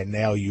use my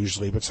nail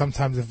usually, but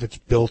sometimes if it's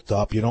built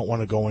up, you don't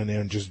want to go in there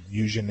and just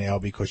use your nail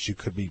because you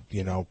could be,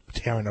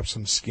 tearing up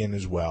some skin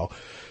as well.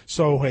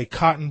 So a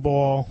cotton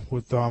ball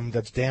with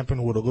that's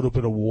dampened with a little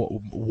bit of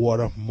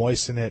water,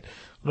 moisten it,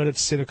 let it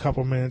sit a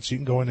couple minutes. You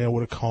can go in there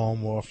with a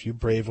comb, or if you're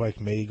brave like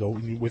me, go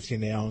with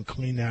your nail and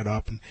clean that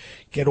up and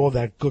get all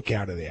that gook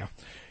out of there.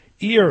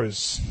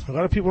 Ears. A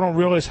lot of people don't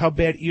realize how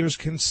bad ears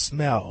can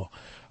smell.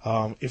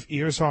 If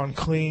ears aren't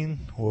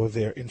clean or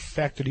they're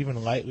infected,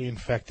 even lightly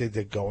infected,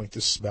 they're going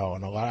to smell.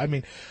 And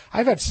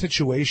I've had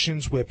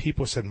situations where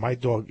people said, my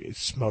dog, it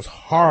smells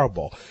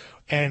horrible.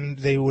 And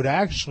they would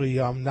actually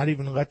not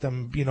even let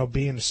them,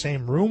 be in the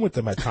same room with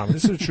them at times.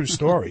 This is a true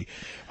story.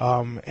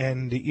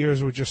 And the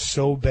ears were just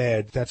so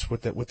bad. That's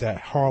what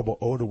that horrible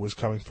odor was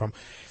coming from.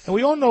 And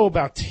we all know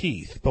about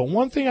teeth. But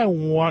one thing I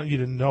want you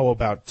to know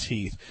about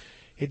teeth,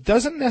 it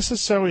doesn't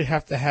necessarily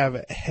have to have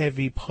a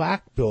heavy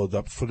plaque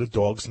buildup for the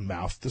dog's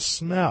mouth to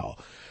smell.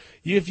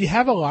 if you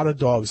have a lot of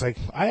dogs, like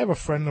I have a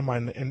friend of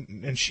mine,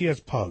 and she has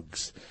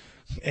pugs.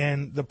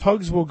 And the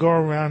pugs will go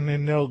around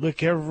and they'll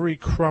lick every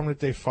crumb that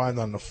they find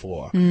on the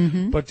floor.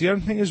 Mm-hmm. But the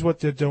other thing is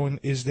what they're doing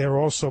is they're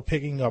also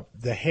picking up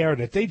the hair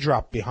that they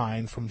drop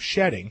behind from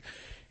shedding,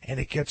 and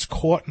it gets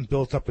caught and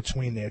built up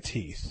between their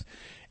teeth.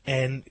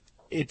 And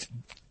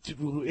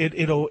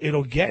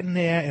it'll get in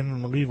there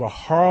and leave a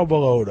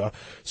horrible odor.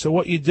 So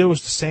what you do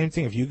is the same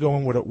thing. If you go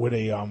in with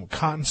a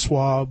cotton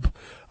swab,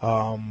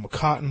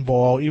 cotton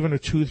ball, even a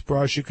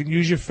toothbrush, you can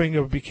use your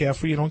finger, but be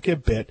careful you don't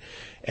get bit.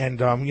 And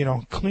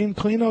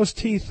clean those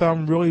teeth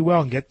really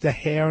well and get the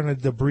hair and the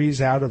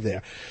debris out of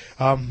there.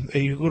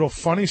 A little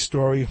funny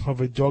story of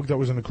a dog that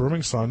was in a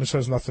grooming salon. This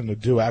has nothing to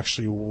do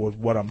actually with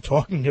what I'm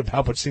talking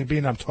about, but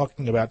being I'm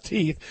talking about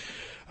teeth.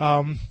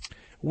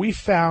 We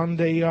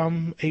found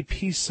a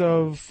piece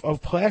of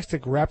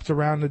plastic wrapped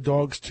around the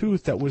dog's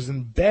tooth that was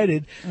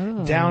embedded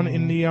down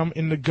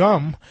in the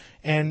gum,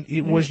 and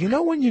it was,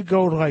 when you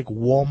go to like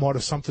Walmart or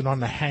something, on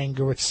the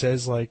hanger it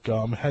says like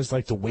it has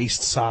like the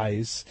waist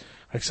size,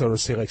 like so to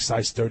say like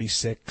size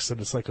 36,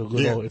 and it's like a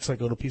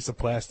little piece of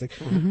plastic.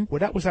 Mm-hmm. Well,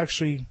 that was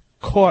actually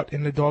caught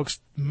in the dog's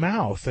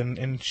mouth,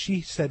 and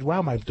she said,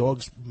 "Wow, my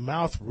dog's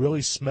mouth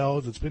really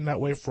smells. It's been that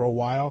way for a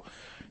while."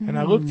 And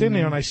I looked in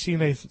there and I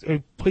seen a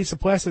piece of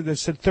plastic that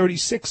said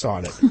 36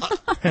 on it.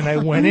 And I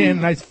went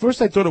in, and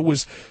first I thought it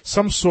was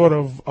some sort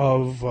of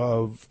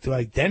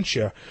like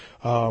denture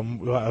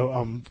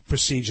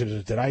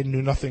procedure that I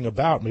knew nothing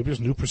about. Maybe it was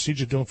a new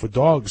procedure doing for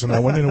dogs. And I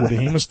went in with a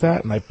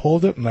hemostat and I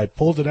pulled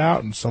it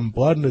out, and some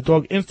blood, and the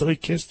dog instantly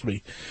kissed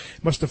me.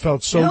 It must have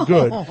felt so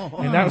good.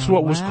 And that's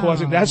what was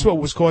causing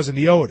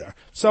the odor.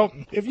 So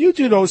if you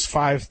do those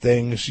 5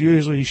 things,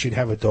 usually you should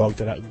have a dog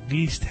that at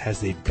least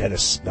has a better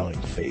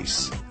smelling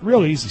face.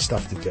 Real easy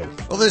stuff to do.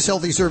 Well, this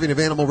healthy serving of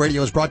Animal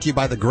Radio is brought to you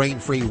by the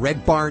grain-free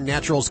Red Barn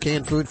Naturals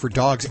canned food for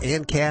dogs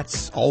and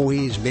cats.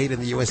 Always made in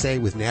the USA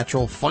with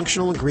natural,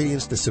 functional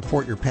ingredients to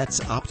support your pet's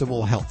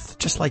optimal health.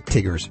 Just like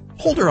Tigger's.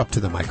 Hold her up to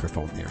the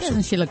microphone there.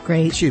 Doesn't she look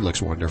great? She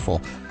looks wonderful.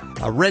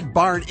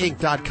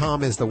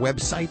 RedBarnInc.com is the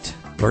website.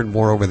 Learn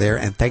more over there.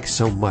 And thanks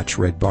so much,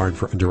 Red Barn,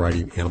 for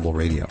underwriting Animal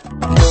Radio.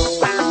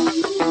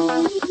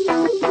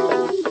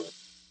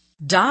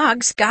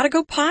 Dogs gotta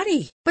go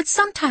potty, but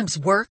sometimes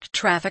work,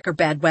 traffic, or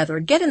bad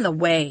weather get in the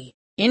way.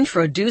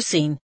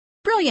 Introducing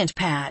Brilliant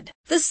Pad,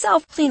 the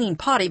self-cleaning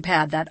potty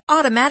pad that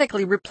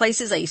automatically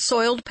replaces a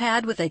soiled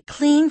pad with a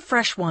clean,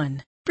 fresh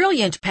one.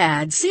 Brilliant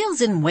Pad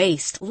seals in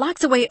waste,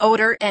 locks away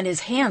odor, and is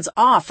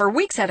hands-off for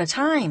weeks at a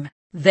time.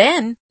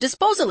 Then,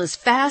 disposal is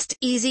fast,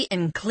 easy,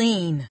 and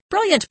clean.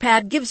 Brilliant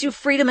Pad gives you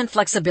freedom and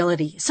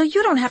flexibility, so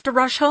you don't have to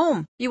rush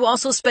home. You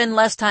also spend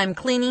less time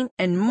cleaning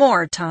and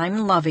more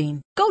time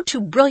loving. Go to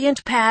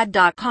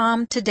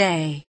BrilliantPad.com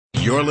today.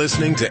 You're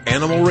listening to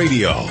Animal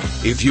Radio.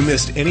 If you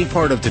missed any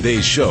part of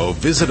today's show,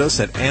 visit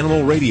us at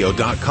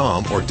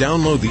animalradio.com or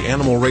download the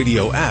Animal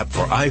Radio app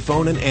for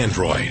iPhone and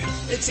Android.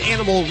 It's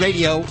Animal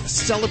Radio,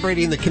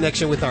 celebrating the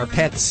connection with our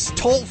pets.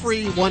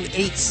 Toll-free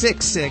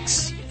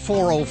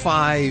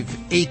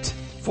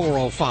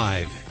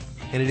 1-866-405-8405.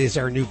 And it is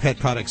our new pet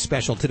product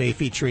special today,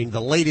 featuring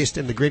the latest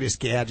and the greatest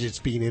gadgets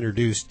being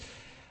introduced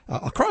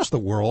across the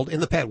world, in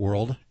the pet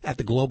world, at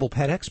the Global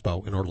Pet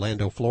Expo in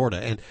Orlando, Florida.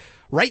 And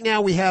right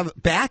now we have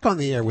back on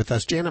the air with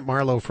us Janet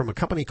Marlowe from a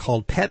company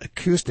called Pet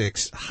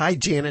Acoustics. Hi,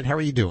 Janet. How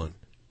are you doing?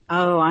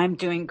 Oh, I'm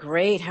doing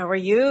great. How are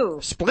you?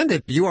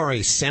 Splendid. You are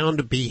a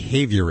sound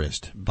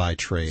behaviorist by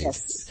trade.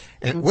 Yes.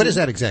 And what does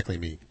that exactly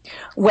mean?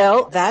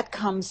 Well, that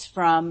comes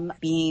from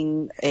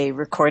being a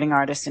recording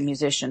artist and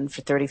musician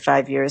for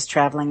 35 years,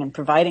 traveling and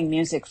providing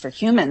music for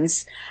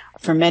humans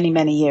for many,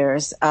 many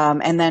years,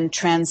 and then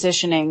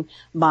transitioning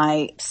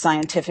my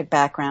scientific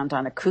background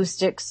on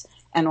acoustics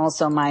and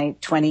also my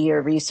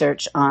 20-year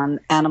research on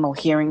animal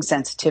hearing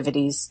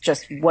sensitivities,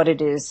 just what it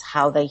is,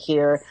 how they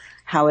hear,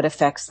 how it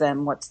affects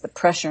them, what's the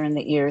pressure in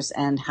the ears,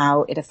 and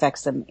how it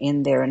affects them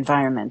in their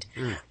environment.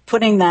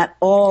 Putting that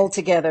all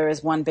together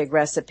as one big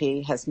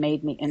recipe has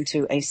made me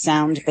into a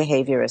sound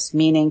behaviorist,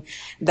 meaning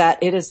that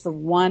it is the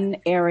one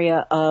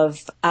area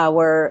of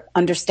our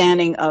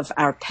understanding of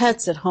our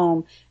pets at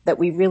home that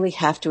we really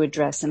have to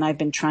address. And I've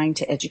been trying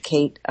to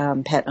educate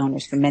pet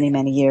owners for many,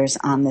 many years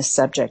on this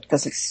subject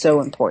because it's so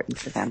important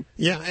for them.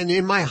 Yeah, and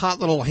in my hot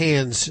little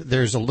hands,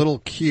 there's a little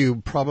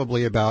cube,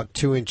 probably about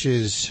 2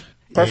 inches.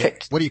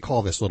 Perfect. What do you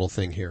call this little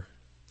thing here?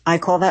 I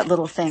call that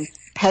little thing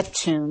Pet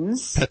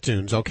Tunes. Pet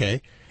Tunes,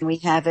 okay. We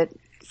have it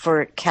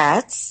for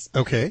cats,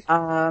 okay,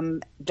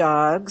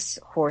 dogs,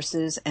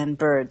 horses, and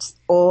birds,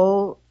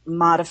 all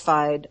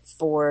modified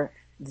for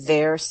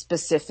their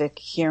specific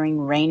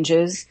hearing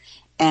ranges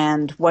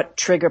and what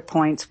trigger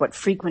points, what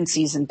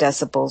frequencies and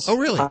decibels. Oh,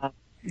 really?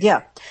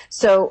 Yeah.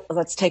 So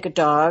let's take a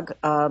dog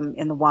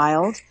in the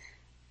wild.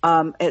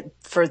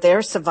 For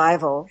their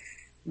survival,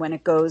 when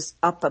it goes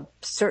up a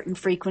certain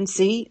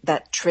frequency,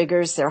 that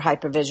triggers their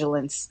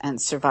hypervigilance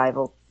and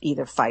survival,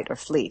 either fight or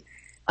flee.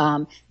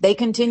 They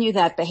continue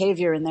that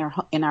behavior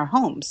in our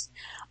homes.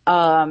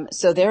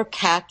 So they're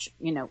dogs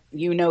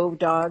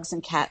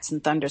and cats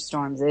and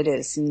thunderstorms. It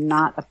is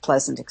not a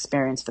pleasant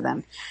experience for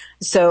them.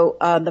 So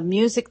the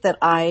music that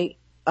I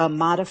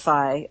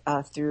modify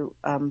through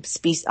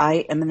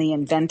I am the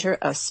inventor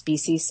of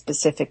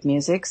species-specific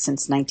music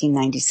since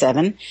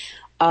 1997,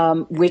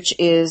 which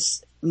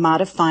is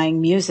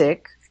modifying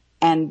music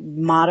and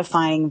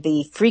modifying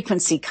the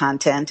frequency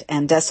content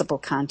and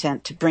decibel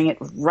content to bring it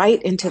right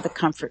into the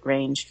comfort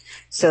range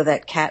so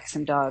that cats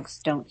and dogs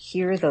don't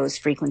hear those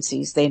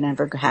frequencies. They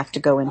never have to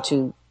go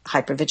into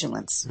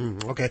hypervigilance.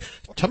 Okay.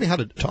 Tell me how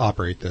to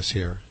operate this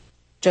here.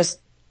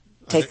 Just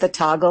take the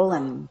toggle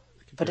and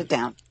put it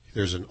down.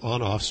 There's an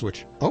on-off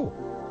switch. Oh,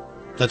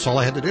 that's all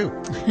I had to do.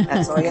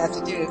 That's all you have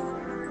to do.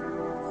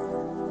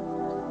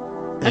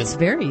 That's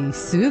very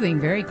soothing,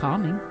 very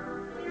calming.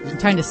 I'm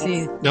trying to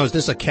see. Now, is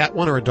this a cat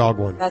one or a dog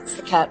one? That's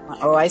the cat one.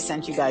 Oh, I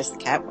sent you guys the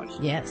cat one.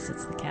 Yes,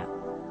 it's the cat.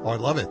 Oh, I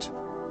love it.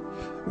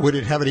 Would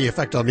it have any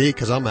effect on me?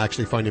 Because I'm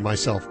actually finding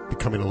myself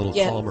becoming a little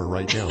calmer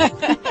right now.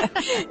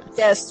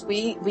 Yes,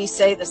 we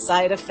say the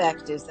side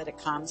effect is that it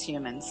calms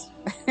humans.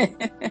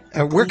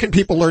 Where can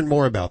people learn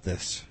more about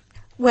this?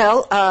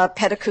 Well,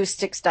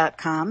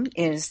 petacoustics.com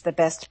is the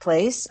best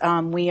place.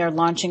 We are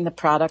launching the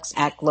products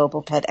at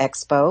Global Pet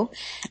Expo,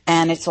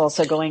 and it's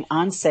also going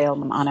on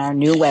sale on our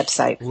new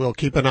website. We'll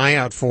keep an eye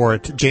out for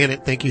it.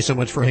 Janet, thank you so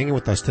much for hanging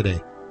with us today.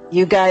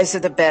 You guys are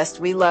the best.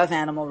 We love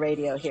Animal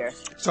Radio here.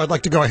 So I'd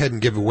like to go ahead and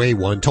give away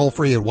one. Toll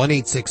free at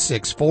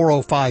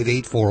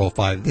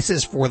 1-866-405-8405. This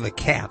is for the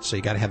cat, so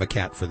you got to have a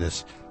cat for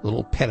this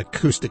little Pet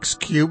Acoustics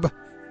Cube.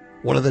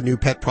 One of the new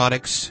pet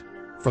products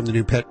from the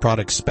new Pet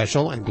Products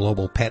Special and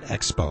Global Pet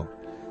Expo.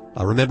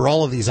 Remember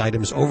all of these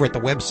items over at the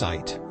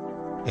website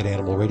at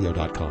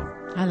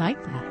animalradio.com. I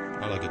like that.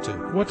 I like it too.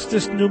 What's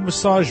this new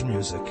massage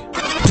music?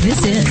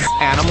 This is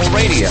Animal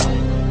Radio.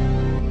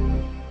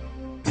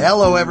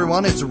 Hello,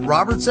 everyone. It's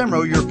Robert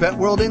Semro, your Pet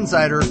World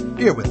Insider,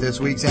 here with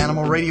this week's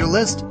Animal Radio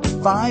list,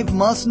 5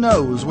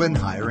 must-knows when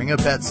hiring a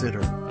pet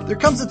sitter. There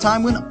comes a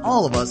time when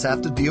all of us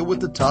have to deal with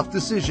the tough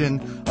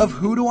decision of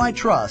who do I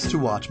trust to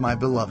watch my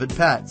beloved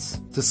pets.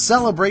 To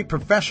celebrate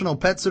professional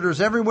pet sitters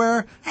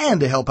everywhere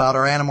and to help out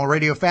our Animal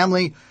Radio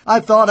family, I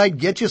thought I'd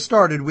get you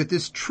started with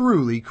this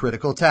truly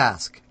critical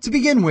task. To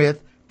begin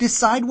with,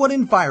 decide what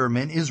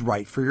environment is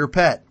right for your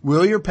pet.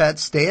 Will your pet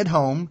stay at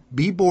home,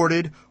 be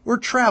boarded, or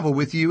travel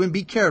with you and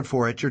be cared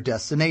for at your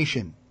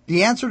destination?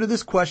 The answer to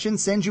this question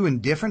sends you in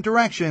different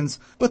directions,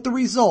 but the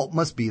result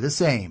must be the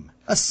same.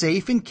 A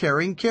safe and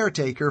caring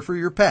caretaker for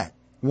your pet.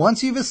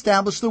 Once you've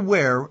established the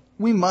where,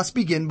 we must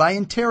begin by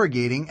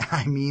interviewing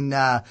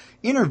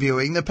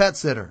the pet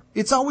sitter.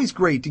 It's always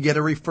great to get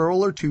a referral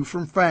or two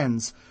from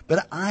friends,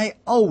 but I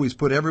always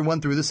put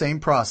everyone through the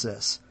same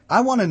process. I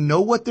want to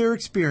know what their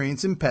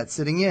experience in pet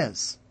sitting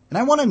is. And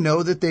I want to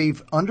know that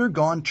they've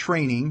undergone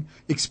training,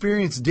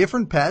 experienced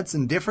different pets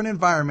in different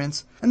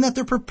environments, and that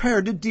they're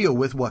prepared to deal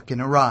with what can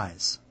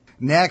arise.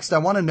 Next, I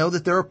want to know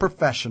that they're a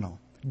professional.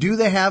 Do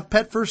they have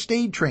pet first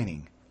aid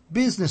training,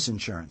 business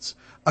insurance,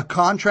 a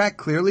contract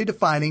clearly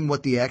defining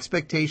what the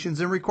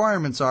expectations and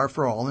requirements are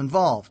for all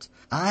involved?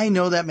 I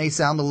know that may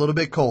sound a little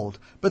bit cold,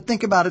 but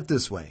think about it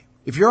this way.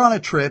 If you're on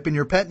a trip and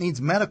your pet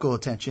needs medical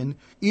attention,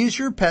 is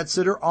your pet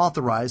sitter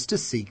authorized to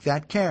seek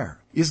that care?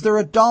 Is there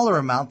a dollar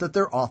amount that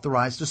they're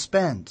authorized to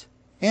spend?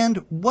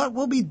 And what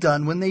will be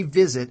done when they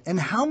visit, and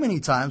how many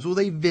times will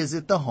they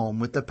visit the home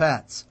with the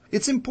pets?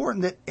 It's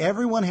important that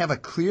everyone have a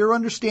clear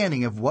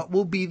understanding of what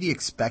will be the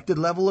expected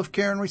level of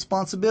care and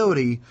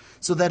responsibility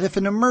so that if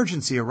an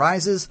emergency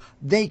arises,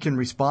 they can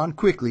respond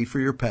quickly for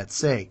your pet's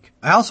sake.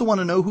 I also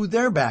want to know who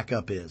their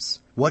backup is,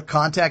 what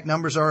contact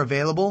numbers are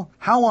available,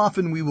 how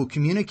often we will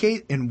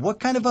communicate, and what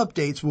kind of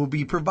updates will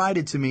be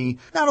provided to me,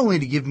 not only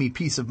to give me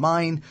peace of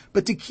mind,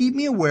 but to keep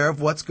me aware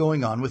of what's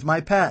going on with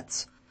my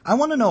pets. I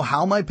want to know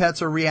how my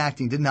pets are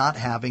reacting to not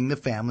having the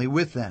family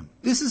with them.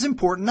 This is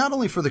important not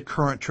only for the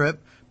current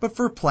trip, but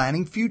for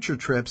planning future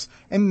trips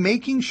and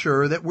making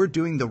sure that we're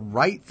doing the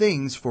right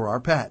things for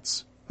our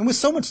pets. And with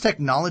so much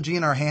technology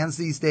in our hands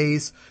these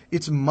days,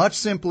 it's much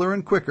simpler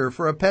and quicker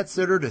for a pet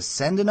sitter to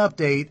send an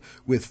update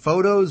with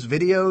photos,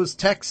 videos,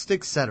 text,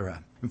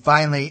 etc. And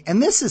finally,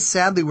 and this is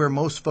sadly where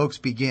most folks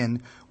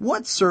begin,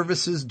 what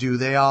services do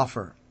they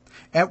offer?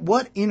 At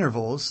what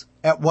intervals?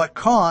 At what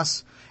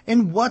costs?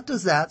 And what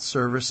does that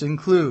service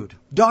include?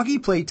 Doggy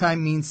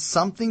playtime means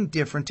something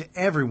different to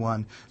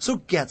everyone, so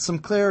get some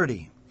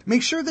clarity.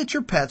 Make sure that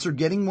your pets are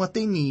getting what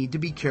they need to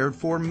be cared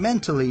for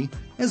mentally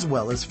as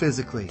well as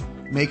physically.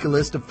 Make a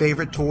list of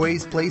favorite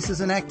toys,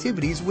 places, and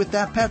activities with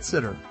that pet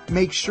sitter.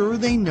 Make sure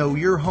they know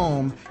your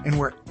home and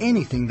where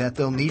anything that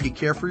they'll need to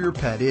care for your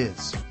pet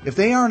is. If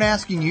they aren't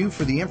asking you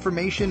for the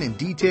information and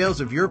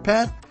details of your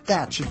pet,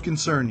 that should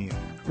concern you.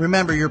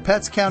 Remember, your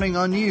pet's counting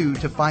on you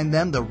to find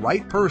them the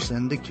right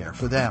person to care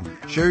for them.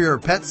 Share your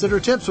pet sitter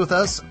tips with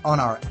us on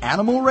our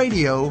Animal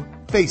Radio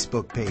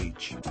Facebook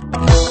page.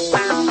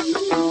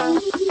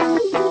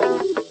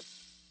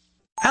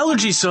 Allergy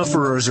Allergy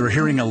sufferers are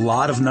hearing a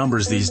lot of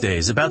numbers these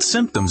days about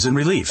symptoms and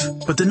relief.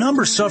 But the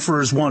number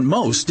sufferers want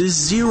most is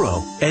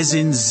 0, as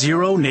in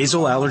 0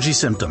 nasal allergy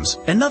symptoms.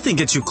 And nothing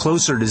gets you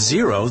closer to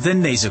 0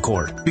 than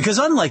Nasacort. Because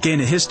unlike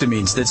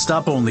antihistamines that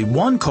stop only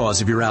one cause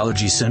of your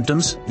allergy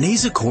symptoms,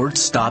 Nasacort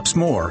stops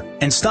more.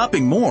 And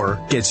stopping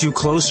more gets you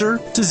closer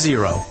to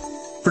 0.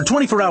 For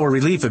 24-hour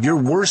relief of your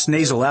worst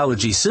nasal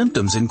allergy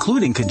symptoms,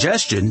 including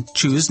congestion,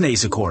 choose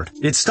Nasacort.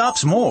 It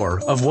stops more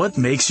of what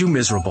makes you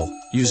miserable.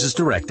 Use as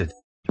directed.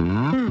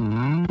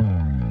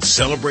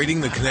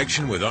 Celebrating the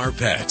connection with our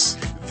pets.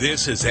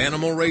 This is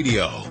Animal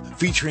Radio,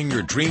 featuring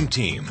your dream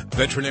team,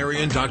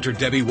 veterinarian Dr.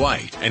 Debbie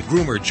White and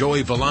groomer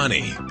Joey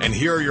Villani. And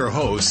here are your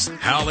hosts,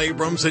 Hal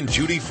Abrams and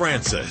Judy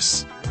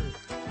Francis.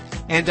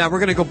 And we're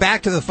going to go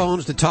back to the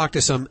phones to talk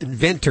to some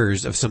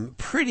inventors of some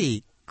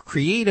pretty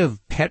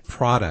creative pet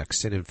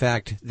products. And in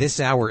fact, this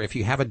hour, if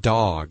you have a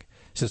dog,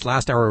 since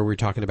last hour we were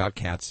talking about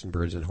cats and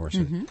birds and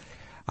horses,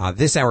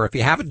 this hour, if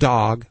you have a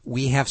dog,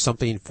 we have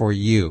something for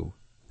you.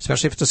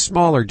 Especially if it's a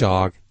smaller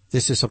dog,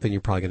 this is something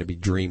you're probably going to be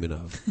dreaming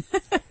of.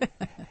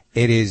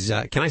 It is,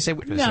 can I say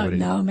what it is?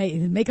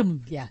 Make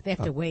them, they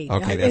have to wait.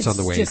 Okay, that's on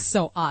the way. It's just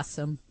so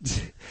awesome.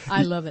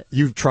 I love it.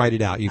 You've tried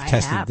it out. You've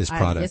tested this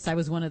product. Yes, I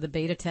was one of the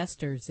beta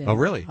testers. Oh,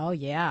 really? Oh,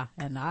 yeah.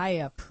 And I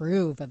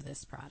approve of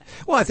this product.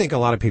 Well, I think a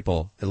lot of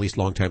people, at least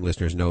longtime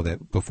listeners, know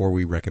that before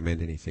we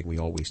recommend anything, we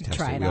always test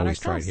it. We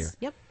always try it here.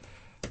 Yep.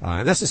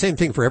 And that's the same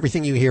thing for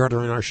everything you hear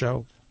during our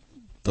show.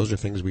 Those are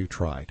things we've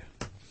tried.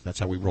 That's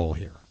how we roll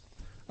here.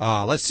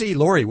 Let's see,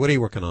 Lori, what are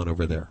you working on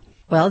over there?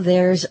 Well,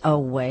 there's a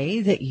way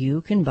that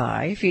you can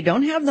buy, if you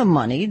don't have the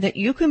money, that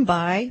you can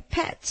buy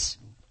pets.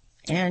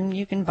 And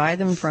you can buy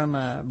them from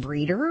a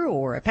breeder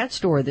or a pet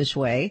store this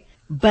way.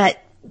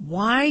 But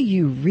why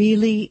you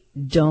really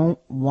don't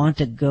want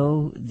to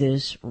go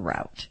this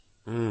route.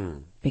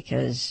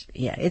 Because,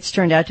 it's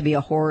turned out to be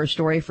a horror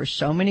story for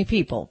so many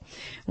people.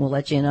 We'll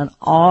let you in on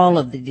all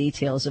of the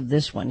details of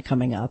this one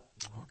coming up.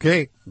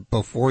 Okay,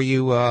 before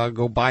you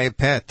go buy a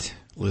pet,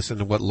 listen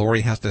to what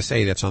Lori has to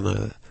say. That's on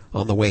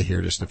the way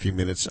here, just in a few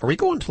minutes. Are we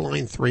going to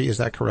line 3? Is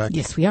that correct?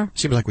 Yes, we are.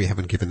 Seems like we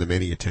haven't given them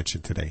any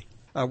attention today.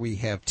 We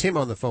have Tim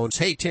on the phone.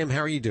 Hey, Tim,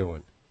 how are you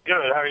doing?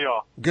 Good. How are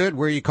y'all? Good.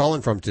 Where are you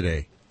calling from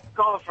today?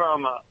 Calling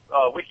from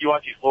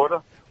Weeki-Wachee,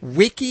 Florida.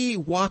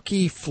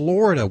 Weeki-Wachee,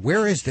 Florida.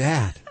 Where is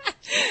that?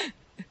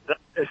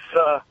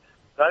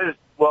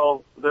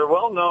 They're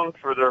well known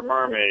for their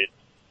mermaids.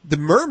 The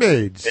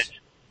mermaids?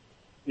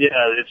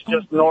 It's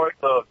just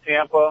north of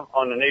Tampa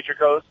on the Nature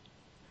Coast.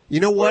 You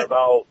know what?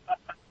 We're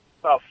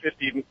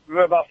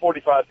about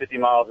 45, 50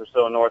 miles or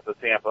so north of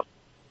Tampa.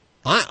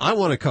 I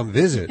want to come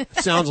visit.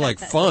 Sounds like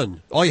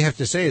fun. All you have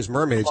to say is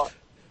mermaids.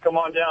 Come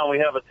on down. We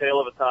have a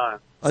tale of a time.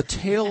 A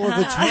tale of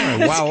a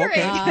time. Wow,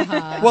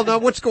 okay. Well, now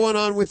what's going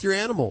on with your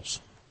animals?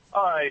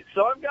 All right.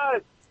 So I've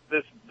got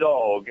this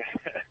dog.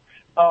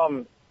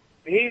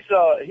 He's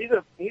a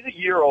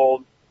year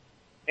old,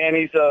 and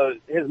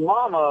his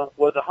mama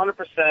was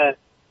 100%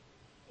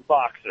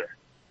 boxer.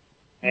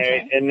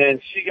 Okay. And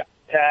then she got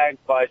tagged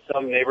by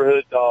some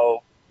neighborhood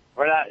dog.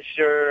 We're not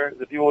sure.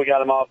 The people we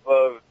got him off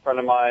of, a friend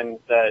of mine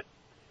that,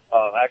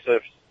 actually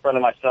a friend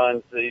of my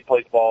son's that he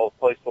plays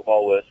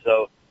football with.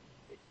 So,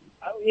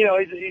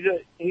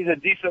 he's a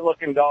decent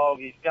looking dog.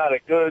 He's got a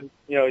good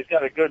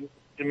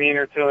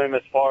demeanor to him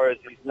as far as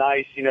he's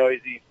nice. He's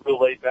real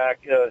laid back.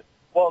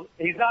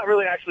 He's not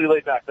really actually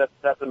laid back.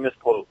 That's a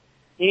misquote.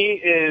 He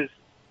is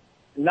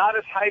not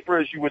as hyper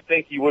as you would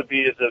think he would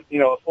be as a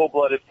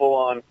full-blooded,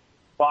 full-on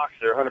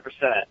boxer,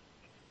 100%.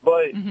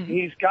 But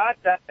he's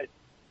got that,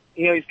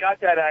 he's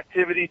got that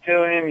activity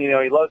to him.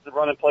 He loves to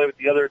run and play with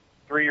the other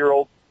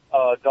 3-year-old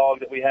dog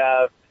that we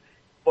have.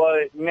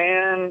 But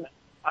man,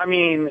 I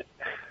mean,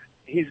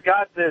 he's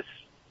got this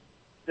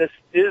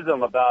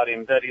ism about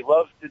him that he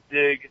loves to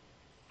dig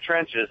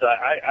trenches.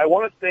 I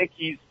want to think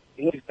he's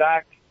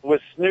back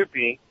with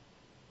Snoopy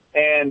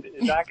and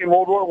back in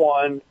World War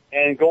I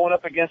and going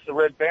up against the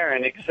Red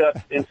Baron,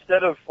 except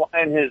instead of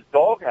flying his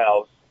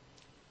doghouse,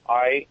 all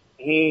right,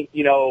 he's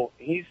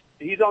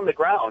on the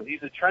ground.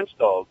 He's a trench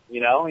dog,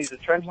 he's a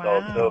trench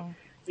dog. So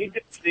he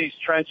digs these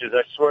trenches,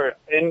 I swear.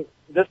 And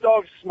this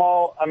dog's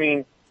small. I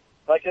mean,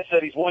 like I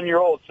said, he's 1 year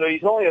old, so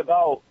he's only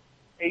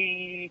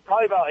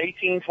probably about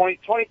 18, 20,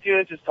 22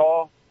 inches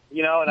tall,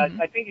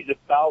 and I think he's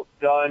about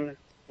done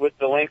with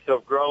the length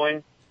of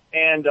growing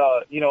and,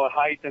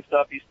 height and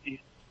stuff. He's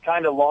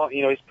kind of long,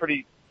 he's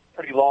pretty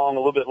long, a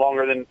little bit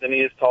longer than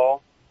he is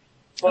tall.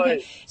 But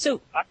okay,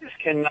 so I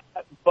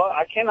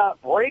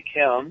cannot break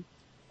him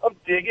of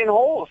digging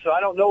holes. So I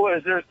don't know,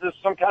 is there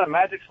some kind of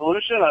magic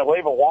solution? I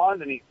wave a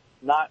wand and he's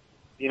not,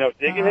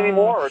 digging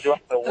anymore, or do I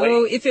have to wait?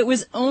 Oh, if it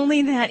was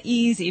only that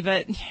easy.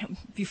 But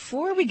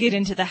before we get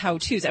into the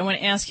how-tos, I want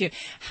to ask you,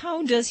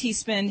 how does he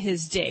spend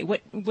his day?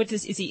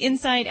 Is he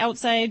inside,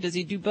 outside? Does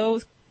he do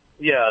both?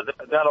 Yeah,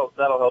 that'll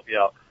help you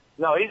out.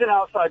 No, he's an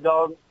outside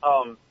dog.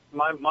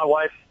 My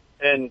wife,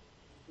 and,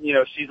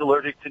 she's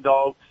allergic to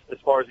dogs as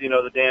far as,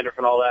 the dandruff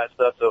and all that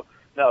stuff. So,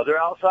 no,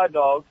 they're outside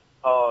dogs.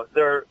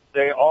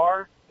 They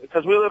are,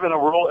 because we live in a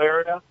rural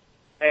area,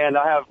 and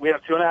we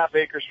have 2.5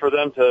 acres for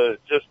them to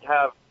just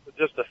have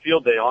just a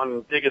field day on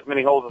and dig as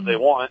many holes as they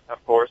want.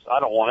 Of course, I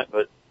don't want it,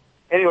 but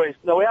anyways,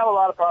 no, we have a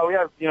lot of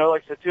problems. We have,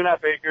 like I said,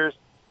 2.5 acres,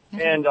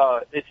 and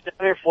it's down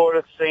here in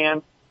Florida,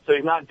 sand, so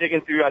he's not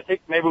digging through. I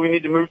think maybe we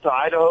need to move to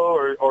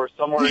Idaho or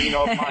somewhere,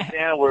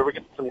 Montana, where we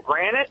get some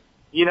granite,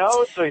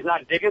 so he's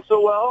not digging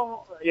so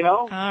well,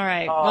 All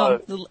right.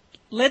 Well,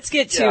 let's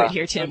get to it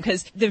here, Tim,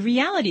 because the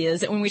reality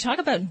is that when we talk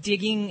about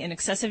digging and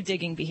excessive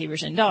digging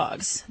behaviors in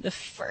dogs, the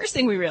first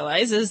thing we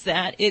realize is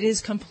that it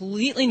is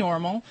completely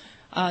normal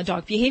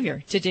dog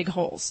behavior to dig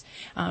holes.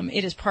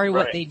 It is part of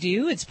what they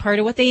do. It's part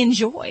of what they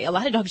enjoy. A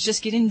lot of dogs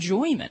just get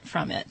enjoyment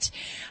from it.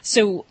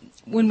 So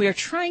when we're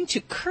trying to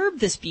curb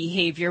this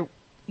behavior,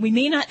 we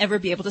may not ever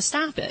be able to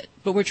stop it,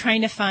 but we're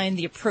trying to find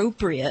the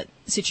appropriate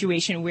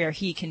situation where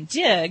he can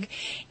dig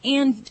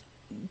and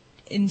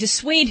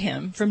dissuade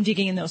him from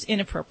digging in those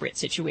inappropriate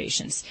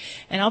situations.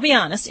 And I'll be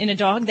honest, in a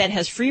dog that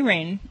has free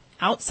rein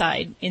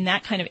outside in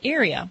that kind of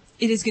area,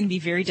 it is going to be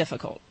very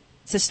difficult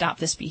to stop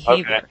this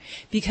behavior,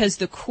 because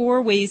the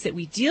core ways that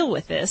we deal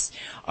with this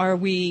are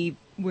we're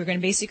going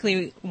to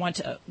basically want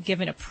to give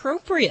an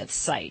appropriate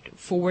site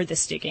for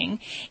this digging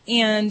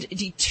and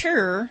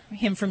deter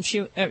him from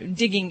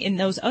digging in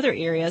those other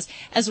areas,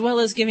 as well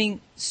as giving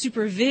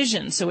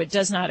supervision so it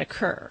does not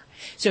occur.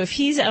 So if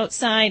he's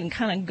outside and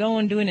kind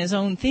of doing his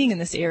own thing in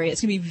this area,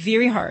 it's going to be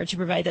very hard to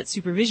provide that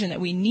supervision that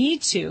we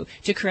need to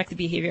correct the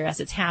behavior as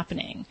it's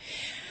happening.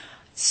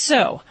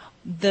 So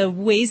the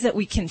ways that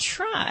we can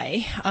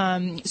try,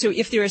 so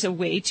if there is a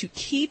way to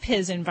keep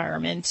his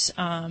environment,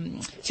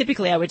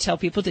 typically I would tell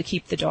people to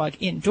keep the dog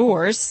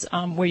indoors,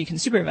 where you can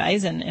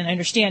supervise, and I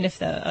understand if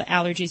the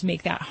allergies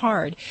make that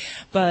hard,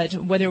 but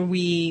whether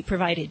we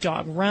provide a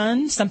dog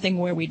run, something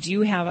where we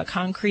do have a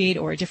concrete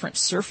or a different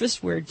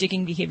surface where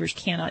digging behaviors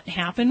cannot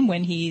happen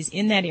when he's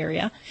in that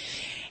area,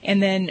 and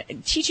then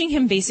teaching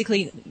him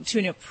basically to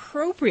an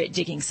appropriate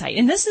digging site.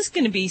 And this is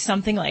going to be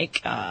something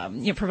like,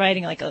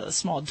 providing like a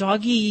small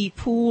doggy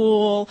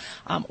pool,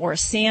 or a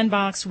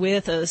sandbox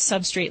with a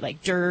substrate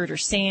like dirt or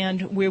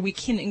sand, where we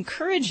can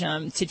encourage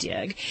him to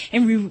dig,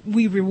 and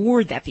we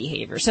reward that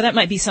behavior. So that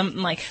might be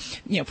something like,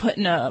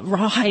 putting a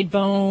rawhide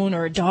bone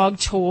or a dog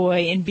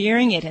toy and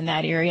burying it in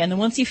that area. And then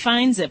once he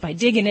finds it, by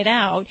digging it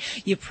out,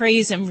 you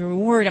praise him,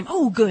 reward him.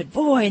 Oh, good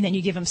boy. And then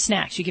you give him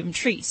snacks, you give him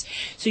treats.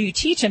 So you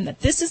teach him that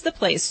this is the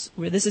place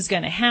where this is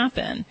going to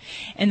happen,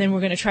 and then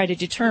we're going to try to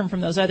deter him from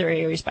those other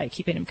areas by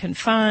keeping him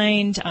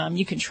confined.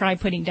 You can try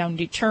putting down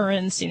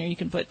deterrents. You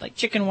can put like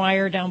chicken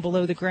wire down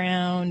below the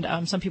ground.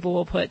 Some people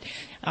will put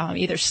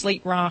either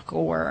slate rock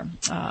or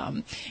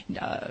some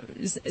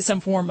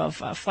form of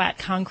flat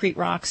concrete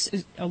rocks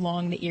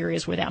along the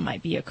areas where that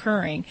might be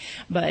occurring.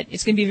 But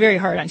it's going to be very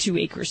hard on 2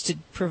 acres to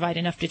provide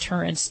enough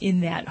deterrence in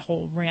that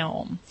whole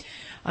realm.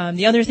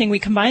 The other thing we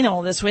combine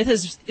all this with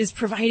is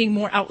providing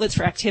more outlets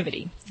for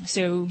activity.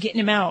 So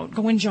getting him out,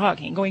 going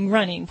jogging, going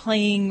running,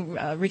 playing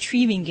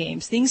retrieving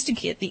games, things to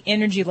get the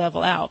energy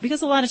level out.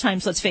 Because a lot of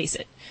times, let's face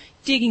it,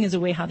 digging is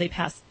a way how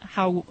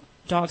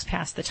dogs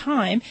pass the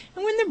time.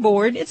 And when they're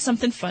bored, it's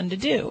something fun to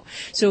do.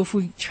 So if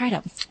we try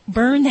to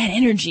burn that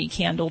energy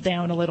candle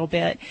down a little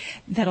bit,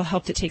 that'll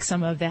help to take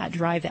some of that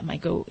drive that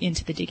might go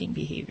into the digging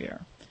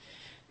behavior.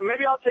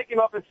 Maybe I'll take him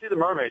up and see the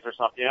mermaids or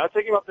something. I'll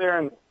take him up there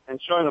and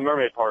show him the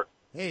mermaid park.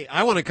 Hey,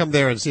 I want to come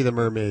there and see the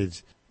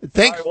mermaids.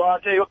 Thanks. All right, well, I'll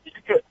tell you what,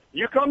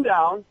 you come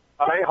down.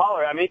 All right,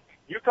 holler at me.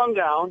 You come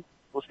down.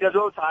 We'll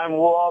schedule a time.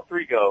 We'll all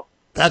 3 go.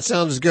 That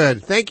sounds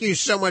good. Thank you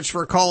so much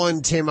for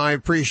calling, Tim. I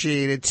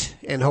appreciate it,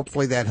 and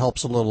hopefully that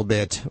helps a little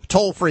bit.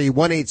 Toll free,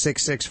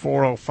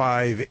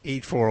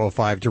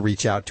 1-866-405-8405 to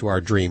reach out to our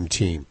dream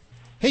team.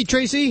 Hey,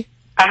 Tracy.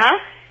 Uh-huh.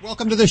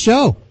 Welcome to the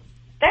show.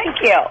 Thank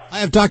you. I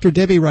have Dr.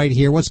 Debbie right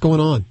here. What's going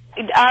on?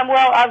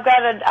 Well, I've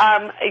got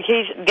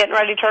he's getting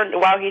ready to turn,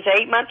 he's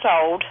 8 months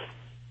old,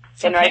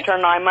 getting ready to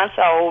turn 9 months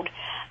old.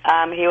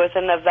 He was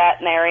in the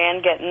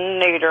veterinarian getting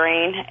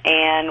neutering,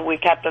 and we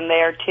kept him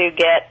there to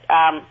get,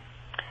 kind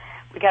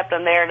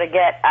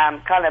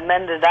of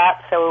mended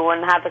up so we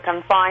wouldn't have to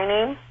confine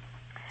him.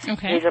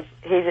 Okay. He's a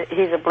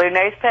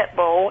blue-nosed pit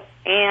bull,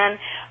 and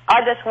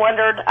I just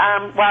wondered,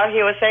 while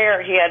he was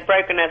there, he had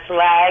broken his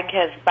leg,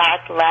 his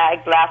back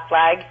leg, left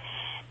leg,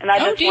 and I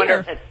just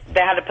wondered if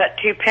they had to put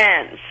 2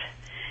 pins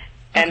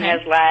in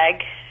his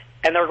leg,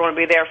 and they're going to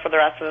be there for the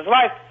rest of his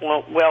life.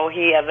 Will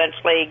he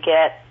eventually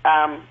get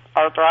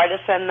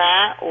arthritis in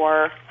that,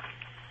 or?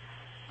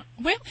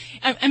 Well,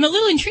 I'm a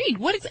little intrigued.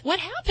 What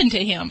happened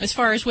to him as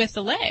far as with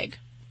the leg?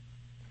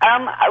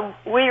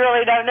 We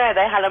really don't know.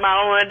 They had him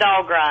out on a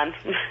dog run.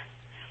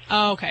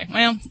 Oh, okay.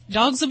 Well,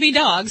 dogs will be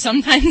dogs.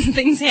 Sometimes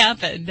things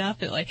happen,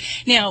 definitely.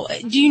 Now,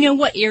 do you know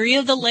what area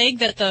of the leg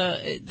that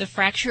the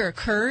fracture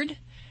occurred?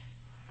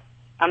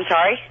 I'm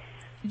sorry?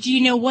 Do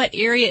you know what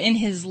area in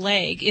his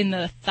leg? In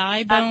the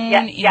thigh bone?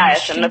 It's in the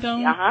shin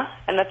bone?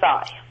 In the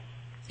thigh.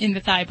 In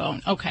the thigh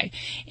bone, okay.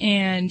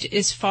 And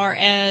as far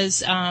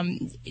as,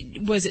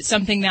 was it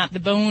something that the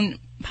bone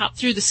pop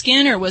through the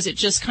skin, or was it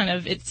just kind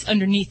of, it's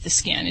underneath the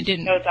skin? It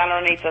didn't. It was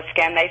underneath the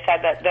skin. They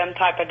said that them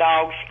type of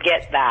dogs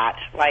get that.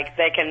 Like,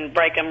 they can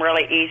break them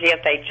really easy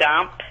if they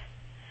jump.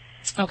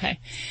 Okay.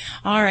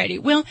 All righty.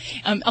 Well,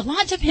 a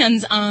lot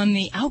depends on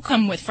the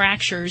outcome with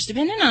fractures,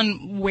 depending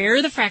on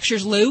where the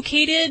fracture's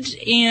located,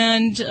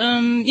 and,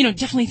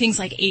 definitely things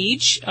like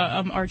age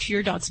are to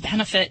your dog's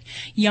benefit.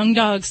 Young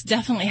dogs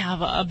definitely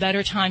have a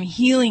better time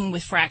healing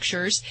with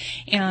fractures,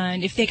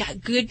 and if they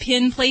got good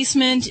pin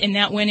placement and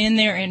that went in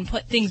there and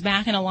put things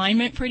back in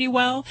alignment pretty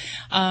well,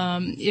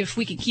 if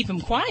we can keep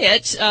them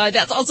quiet,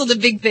 that's also the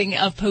big thing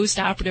of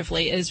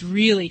post-operatively, is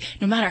really,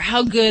 no matter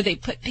how good they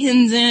put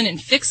pins in and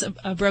fix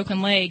a broken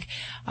leg,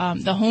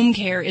 the home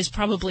care is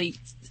probably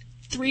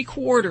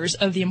 3/4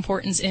 of the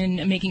importance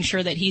in making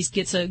sure that he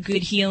gets a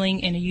good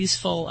healing and a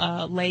useful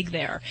leg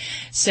there.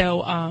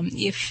 So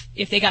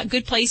if they got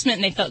good placement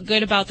and they felt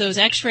good about those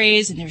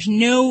x-rays and there's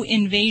no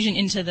invasion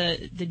into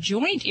the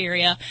joint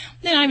area,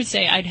 then I would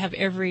say I'd have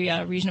every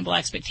reasonable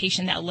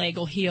expectation that leg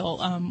will heal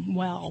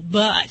well.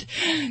 But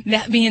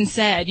that being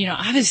said,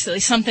 obviously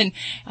something,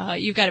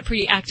 you've got a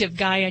pretty active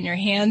guy on your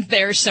hands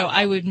there, so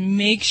I would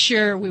make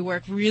sure we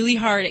work really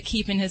hard at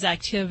keeping his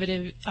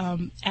activity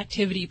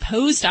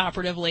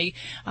post-operatively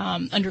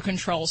under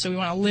control. So we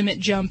want to limit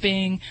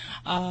jumping,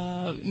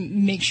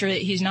 make sure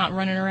that he's not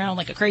running around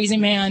like a crazy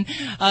man.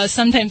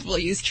 Sometimes we'll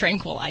use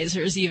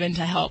tranquilizers even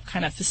to help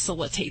kind of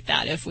facilitate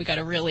that if we got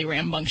a really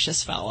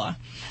rambunctious fella.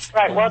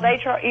 Right. Well, they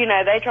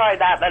tried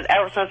that, but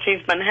ever since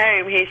he's been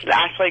home, he's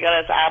actually got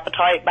his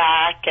appetite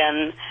back,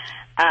 and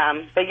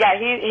but yeah,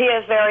 he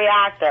is very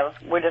active.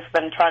 We've just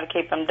been trying to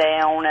keep him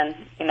down and,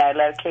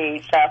 low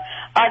key. So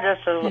I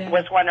just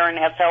was wondering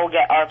if he'll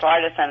get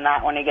arthritis in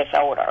that when he gets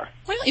older.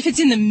 Well, if it's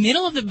in the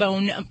middle of the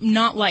bone,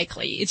 not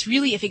likely. It's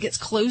really if it gets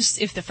close,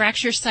 if the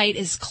fracture site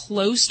is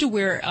close to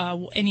where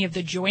any of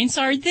the joints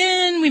are,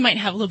 then we might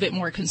have a little bit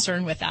more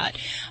concern with that.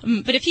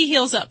 But if he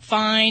heals up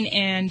fine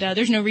and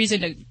there's no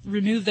reason to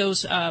remove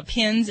those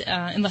pins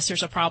unless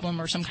there's a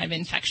problem or some kind of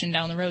infection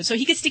down the road. So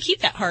he gets to keep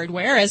that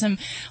hardware as a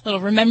little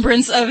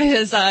remembrance of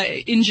his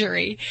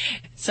injury.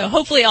 So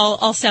hopefully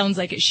all sounds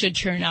like it should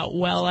turn out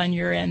well on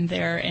your end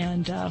there.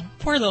 And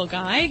poor little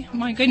guy,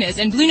 my goodness.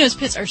 And Blue Nose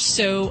Pits are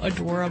so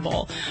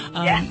adorable.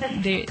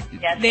 They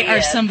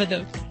are some of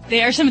the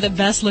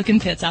best looking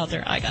pits out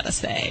there, I gotta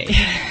say.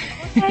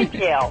 Thank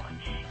you.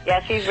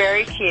 Yes, he's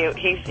very cute.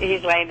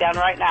 He's laying down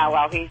right now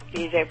while he's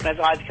opening his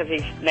eyes because he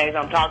knows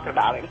I'm talking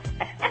about him.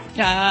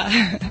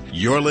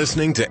 You're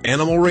listening to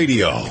Animal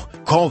Radio.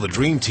 Call the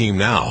Dream Team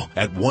now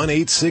at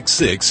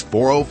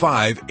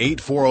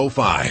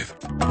 1-866-405-8405.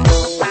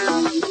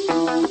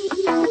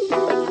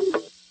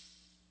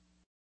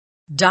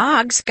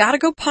 Dogs gotta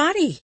go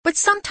potty, but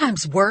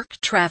sometimes work,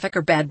 traffic,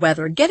 or bad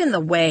weather get in the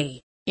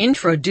way.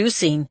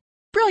 Introducing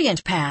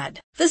Brilliant Pad,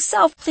 the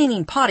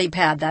self-cleaning potty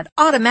pad that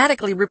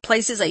automatically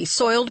replaces a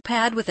soiled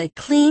pad with a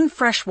clean,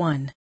 fresh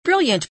one.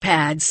 Brilliant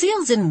Pad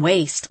seals in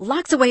waste,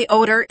 locks away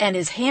odor, and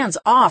is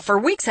hands-off for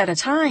weeks at a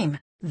time.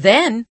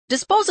 Then,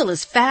 disposal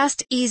is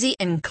fast, easy,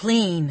 and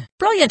clean.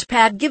 Brilliant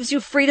Pad gives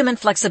you freedom and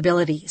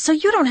flexibility, so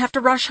you don't have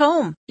to rush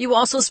home. You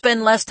also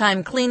spend less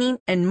time cleaning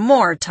and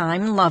more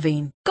time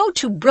loving. Go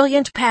to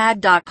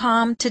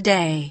BrilliantPad.com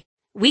today.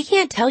 We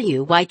can't tell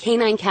you why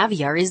Canine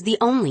Caviar is the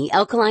only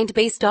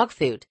alkaline-based dog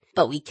food,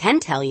 but we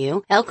can tell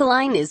you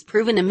alkaline is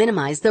proven to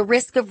minimize the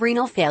risk of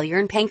renal failure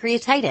and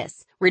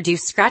pancreatitis,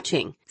 reduce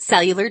scratching,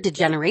 cellular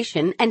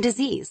degeneration, and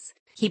disease,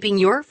 keeping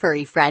your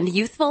furry friend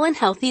youthful and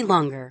healthy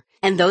longer.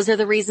 And those are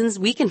the reasons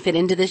we can fit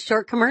into this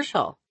short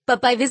commercial.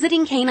 But by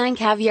visiting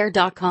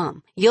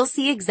caninecaviar.com, you'll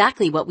see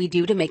exactly what we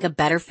do to make a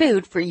better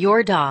food for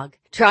your dog.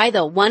 Try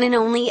the one and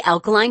only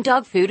alkaline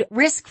dog food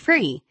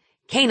risk-free.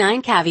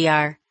 Canine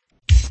Caviar.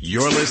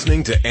 You're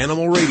listening to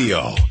Animal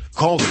Radio.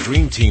 Call the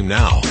Dream Team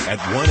now at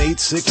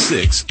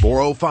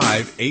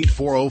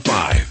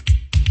 1-866-405-8405.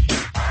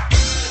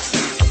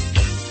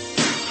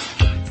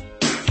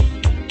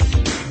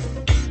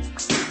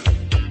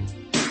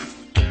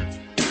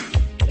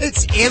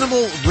 It's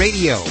Animal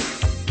Radio.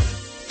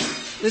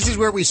 This is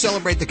where we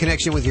celebrate the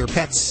connection with your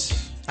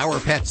pets, our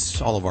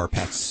pets, all of our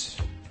pets.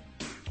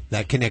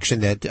 That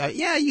connection that,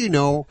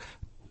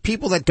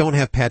 people that don't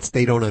have pets,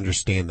 they don't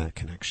understand that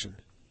connection.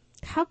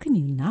 How can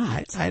you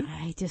not?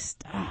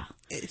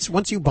 It's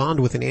once you bond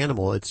with an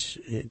animal, it's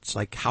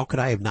like, how could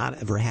I have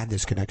not ever had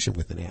this connection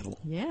with an animal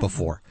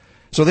before?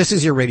 So this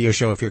is your radio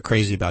show if you're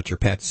crazy about your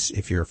pets.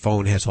 If your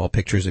phone has all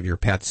pictures of your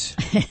pets,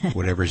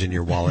 whatever's in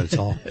your wallet, it's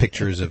all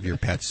pictures of your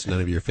pets, none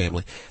of your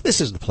family.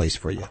 This is the place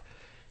for you.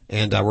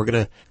 And we're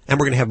gonna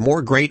have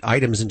more great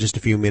items in just a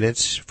few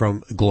minutes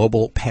from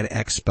Global Pet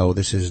Expo.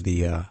 This is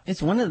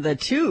it's one of the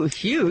two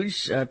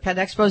huge pet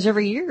expos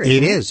every year.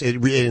 It is,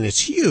 and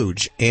it's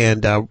huge.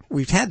 And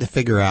we've had to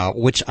figure out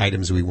which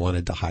items we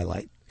wanted to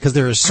highlight. Because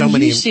there are so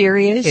many. Are you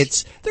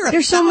serious?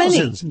 There's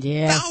thousands. So many.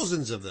 Yeah.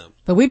 Thousands of them.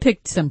 But we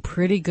picked some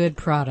pretty good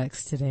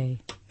products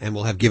today. And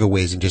we'll have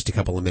giveaways in just a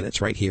couple of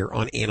minutes right here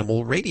on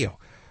Animal Radio.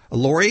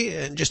 Lori,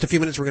 in just a few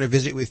minutes we're going to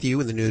visit with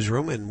you in the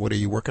newsroom. And what are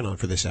you working on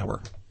for this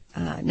hour?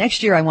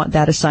 Next year, I want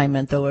that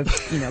assignment, though, of,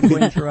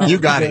 going through all You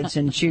the got it. goods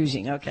and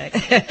choosing. Okay.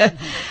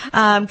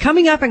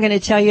 Coming up, I'm going to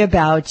tell you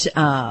about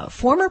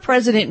former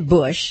President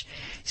Bush.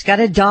 He's got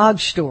a dog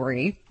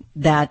story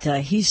that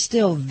he's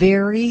still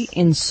very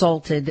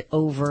insulted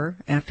over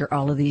after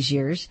all of these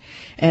years.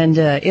 And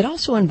it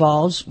also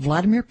involves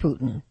Vladimir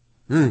Putin.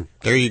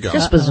 There you go.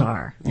 Just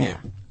bizarre. Yeah.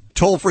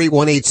 Toll free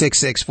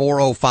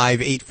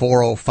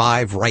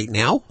 1-866-405-8405 right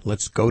now.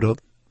 Let's go to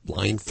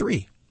line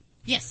 3.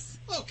 Yes.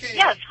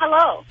 Yes,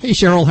 hello. Hey,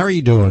 Cheryl, how are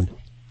you doing?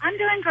 I'm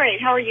doing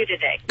great. How are you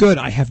today? Good.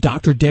 I have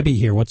Dr. Debbie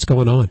here. What's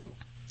going on?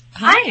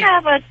 I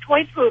have a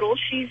toy poodle.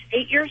 She's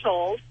 8 years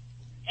old.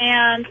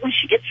 And when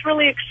she gets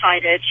really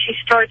excited, she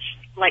starts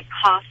like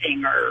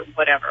coughing or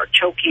whatever,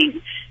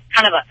 choking,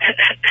 kind of a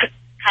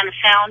kind of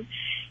sound.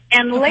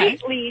 And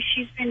lately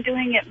she's been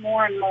doing it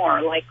more and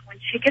more. Like when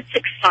she gets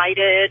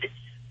excited,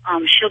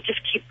 she'll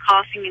just keep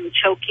coughing and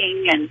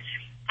choking. And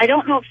I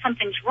don't know if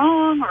something's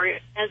wrong or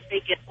as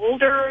they get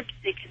older,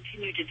 they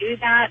continue to do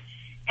that.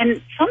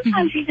 And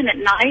sometimes even at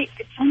night,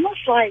 it's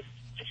almost like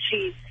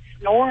she's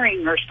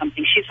snoring or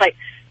something. She's like,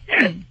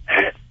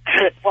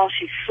 while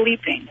she's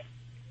sleeping.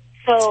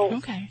 So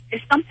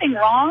is something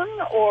wrong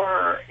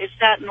or is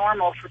that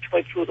normal for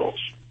toy poodles?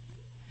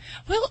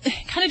 Well,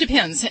 it kind of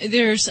depends.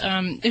 There's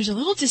a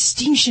little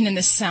distinction in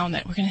this sound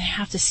that we're going to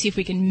have to see if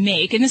we can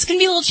make, and it's going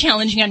to be a little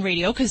challenging on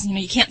radio because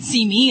you can't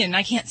see me and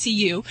I can't see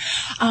you.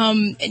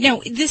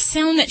 Now, this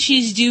sound that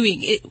she's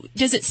doing,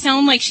 does it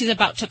sound like she's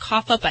about to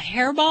cough up a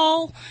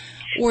hairball,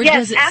 or yes,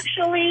 does it?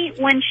 Actually,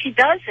 when she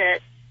does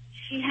it,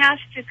 she has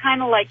to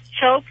kind of like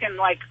choke and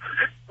like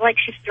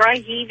she's dry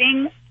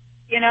heaving,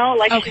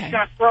 like she's going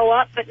to throw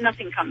up, but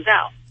nothing comes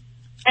out.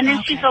 And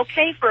then she's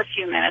okay for a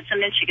few minutes, and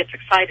then she gets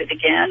excited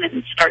again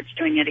and starts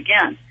doing it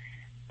again.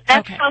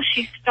 That's how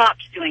she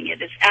stops doing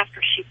it, is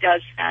after she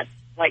does that,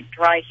 like,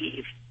 dry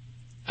heave.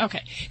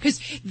 Okay,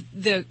 because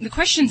the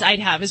questions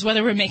I'd have is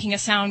whether we're making a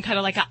sound kind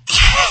of like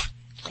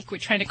like we're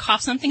trying to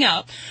cough something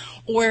up,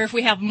 or if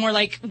we have more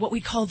like what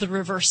we call the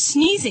reverse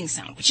sneezing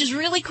sound, which is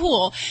really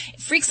cool. It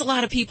freaks a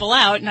lot of people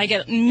out, and I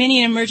get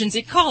many an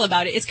emergency call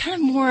about it. It's kind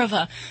of more of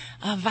a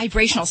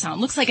vibrational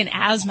sound. Looks like an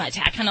asthma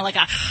attack, kind of like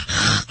a...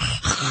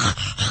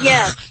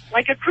 Yes,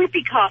 like a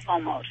croupy cough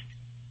almost.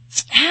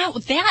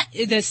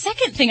 The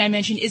second thing I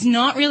mentioned is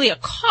not really a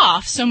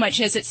cough so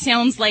much as it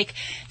sounds like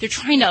they're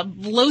trying to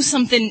blow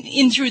something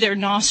in through their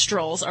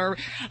nostrils, or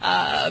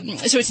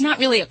so it's not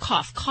really a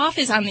cough. Cough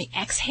is on the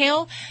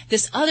exhale.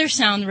 This other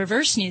sound, the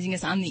reverse sneezing,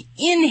 is on the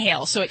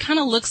inhale. So it kind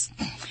of looks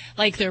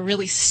like they're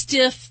really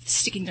stiff,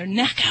 sticking their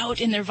neck out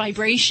in their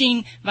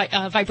vibrational.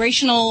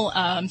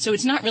 So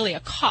it's not really a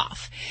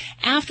cough.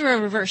 After a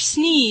reverse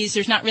sneeze,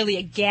 there's not really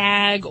a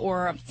gag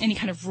or any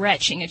kind of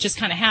retching. It just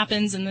kind of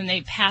happens, and then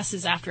it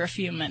passes after a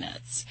few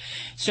minutes.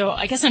 So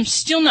I guess I'm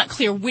still not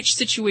clear which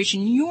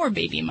situation your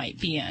baby might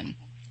be in.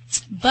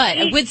 But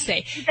I would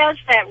say she does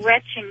that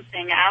retching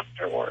thing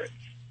afterwards.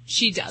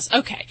 She does.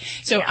 Okay.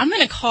 So I'm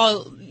going to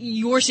call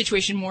your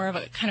situation more of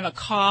a kind of a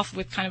cough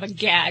with kind of a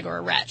gag or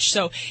a retch.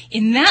 So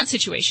in that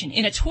situation,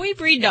 in a toy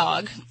breed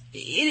dog,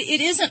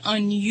 it isn't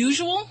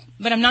unusual,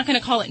 but I'm not going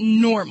to call it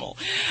normal.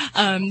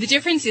 The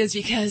difference is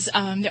because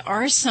there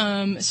are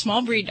some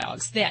small breed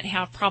dogs that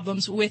have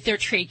problems with their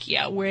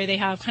trachea, where they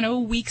have kind of a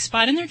weak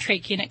spot in their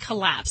trachea and it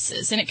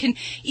collapses, and it can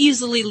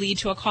easily lead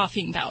to a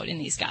coughing bout in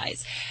these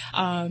guys.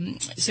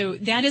 So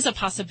that is a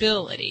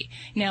possibility.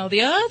 Now,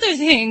 the other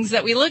things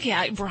that we look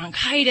at,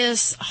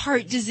 bronchitis,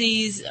 heart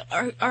disease,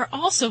 are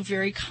also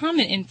very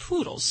common in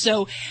poodles.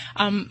 So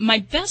my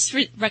best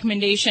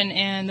recommendation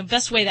and the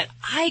best way that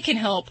I can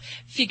help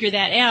figure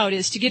that out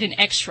is to get an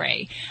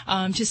x-ray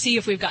to see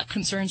if we've got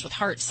concerns with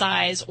heart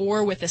size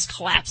or with this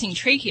collapsing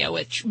trachea,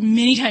 which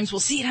many times we'll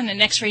see it on an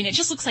x-ray and it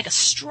just looks like a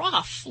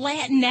straw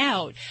flattened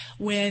out.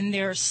 When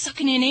they're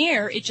sucking in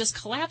air, it just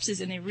collapses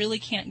and they really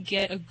can't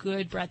get a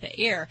good breath of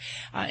air,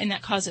 and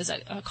that causes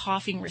a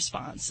coughing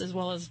response as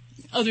well as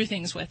other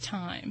things with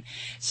time.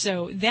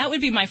 So that would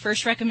be my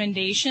first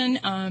recommendation.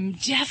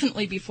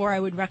 Definitely before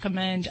I would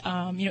recommend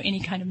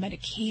any kind of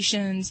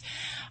medications.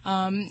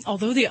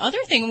 Although the other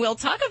thing we'll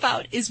talk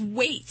about is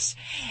weight.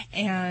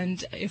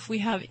 And if we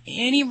have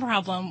any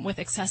problem with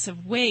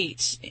excessive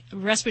weight,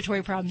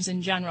 respiratory problems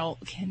in general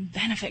can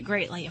benefit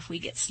greatly if we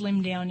get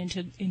slimmed down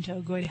into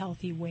a good,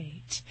 healthy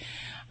weight.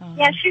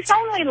 She's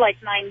only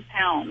like 9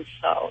 pounds,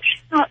 so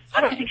she's not, I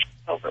don't think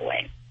she's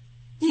overweight.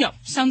 No,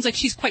 sounds like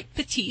she's quite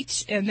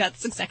petite, and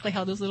that's exactly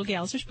how those little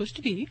gals are supposed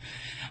to be.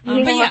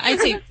 But yeah, I'd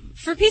say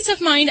for peace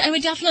of mind, I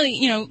would definitely,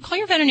 call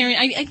your veterinarian.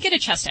 I'd get a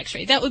chest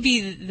x-ray. That would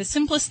be the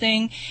simplest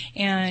thing.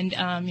 And,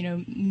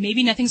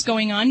 maybe nothing's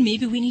going on.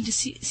 Maybe we need to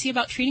see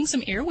about treating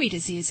some airway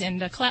disease.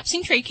 And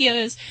collapsing trachea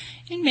is,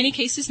 in many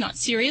cases, not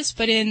serious,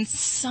 but in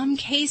some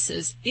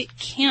cases, it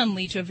can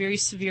lead to a very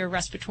severe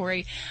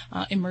respiratory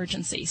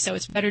emergency. So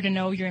it's better to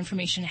know your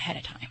information ahead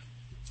of time.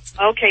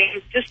 Okay,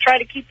 just try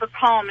to keep her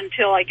calm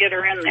until I get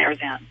her in there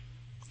then.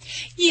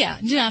 Yeah,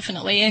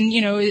 definitely. And,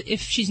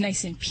 if she's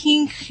nice and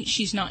pink,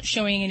 she's not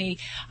showing any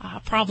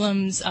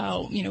problems,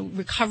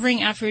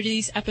 recovering after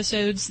these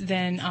episodes,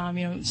 then,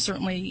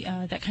 certainly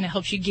that kind of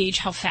helps you gauge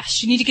how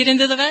fast you need to get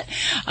into the vet.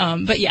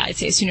 But yeah, I'd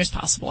say as soon as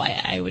possible.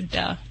 I would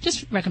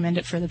just recommend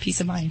it for the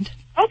peace of mind.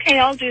 Okay,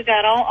 I'll do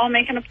that. I'll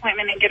make an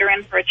appointment and get her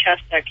in for a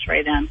chest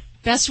x-ray then.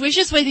 Best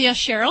wishes with you,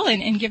 Cheryl,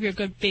 and give your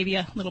good baby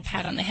a little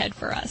pat on the head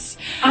for us.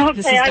 Okay,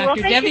 this is Dr. I will.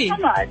 Thank Debbie. You so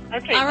much.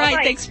 Okay, all right,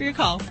 bye-bye. Thanks for your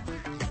call.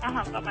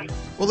 Bye-bye.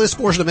 Well, this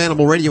portion of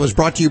Animal Radio is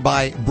brought to you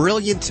by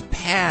Brilliant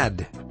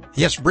Pad.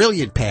 Yes,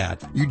 Brilliant Pad.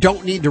 You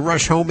don't need to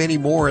rush home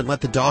anymore and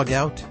let the dog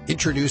out.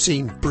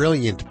 Introducing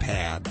Brilliant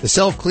Pad, the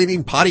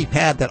self-cleaning potty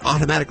pad that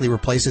automatically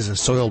replaces a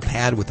soiled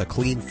pad with a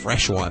clean,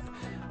 fresh one.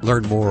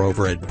 Learn more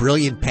over at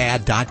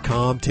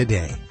brilliantpad.com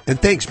today.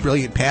 And thanks,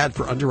 Brilliant Pad,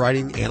 for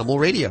underwriting Animal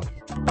Radio.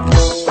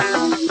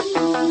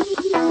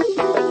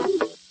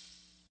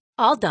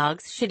 All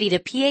dogs should eat a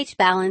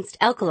pH-balanced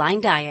alkaline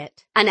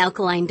diet. An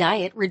alkaline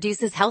diet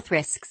reduces health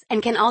risks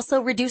and can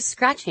also reduce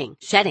scratching,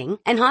 shedding,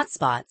 and hot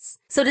spots.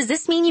 So does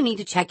this mean you need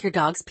to check your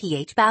dog's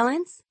pH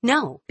balance?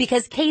 No,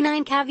 because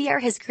Canine Caviar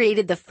has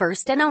created the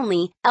first and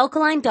only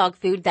alkaline dog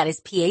food that is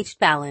pH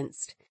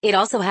balanced. It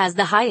also has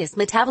the highest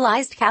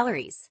metabolized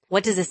calories.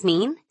 What does this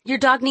mean? Your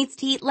dog needs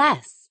to eat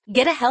less.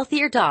 Get a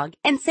healthier dog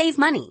and save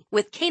money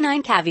with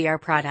Canine Caviar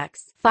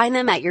products. Find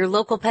them at your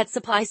local pet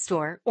supply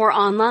store or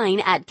online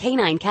at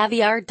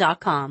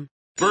caninecaviar.com.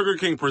 Burger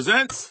King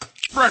presents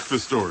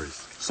Breakfast Stories.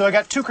 So I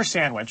got 2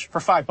 sandwich for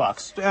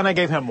 $5, and I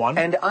gave him one.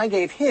 And I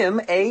gave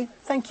him a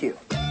thank you.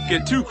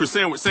 Get 2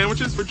 croissant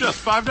sandwiches for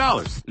just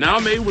 $5. Now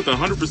made with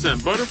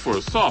 100% butter for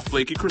a soft,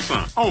 flaky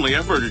croissant. Only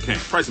at Burger King.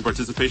 Price and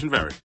participation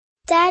vary.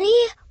 Daddy,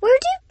 where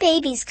do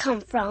babies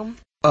come from?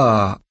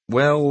 Honey?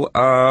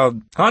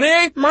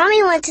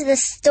 Mommy went to the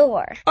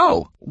store.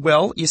 Oh,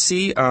 well, you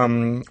see,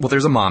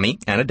 there's a mommy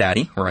and a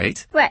daddy,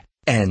 right? Right.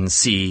 And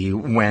see,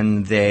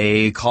 when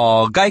they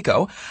call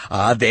Geico,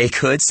 they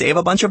could save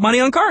a bunch of money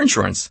on car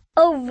insurance.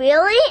 Oh,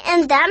 really?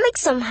 And that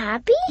makes them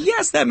happy?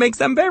 Yes, that makes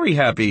them very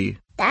happy.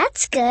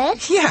 That's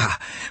good. Yeah.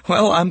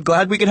 Well, I'm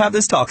glad we could have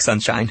this talk,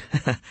 Sunshine.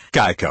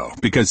 Geico,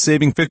 because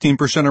saving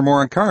 15% or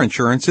more on car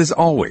insurance is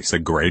always a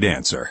great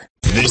answer.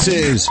 This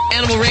is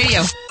Animal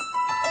Radio.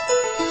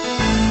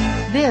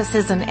 This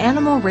is an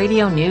Animal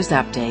Radio news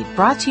update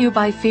brought to you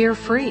by Fear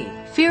Free.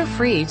 Fear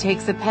Free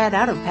takes the pet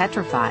out of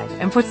petrified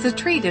and puts the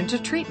treat into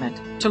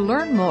treatment. To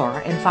learn more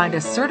and find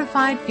a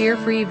certified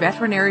fear-free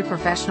veterinary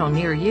professional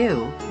near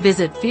you,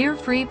 visit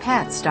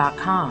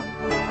fearfreepets.com.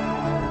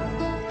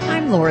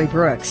 I'm Lori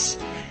Brooks.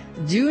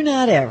 Do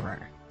not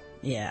ever.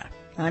 Yeah,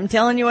 I'm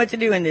telling you what to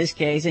do in this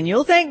case, and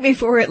you'll thank me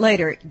for it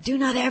later. Do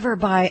not ever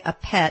buy a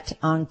pet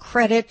on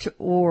credit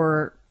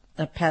or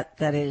a pet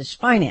that is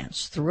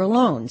financed through a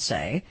loan,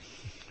 say.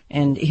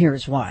 And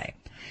here's why.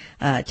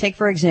 Take,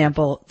 for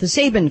example, the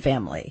Sabin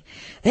family.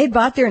 They'd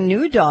bought their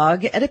new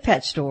dog at a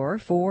pet store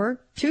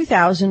for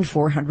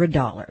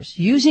 $2,400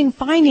 using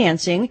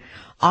financing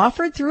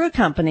offered through a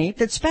company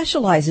that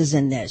specializes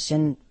in this,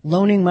 in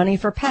loaning money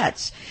for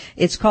pets.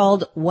 It's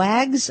called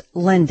Wags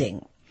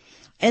Lending.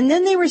 And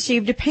then they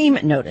received a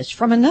payment notice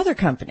from another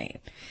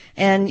company.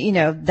 And,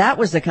 that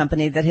was the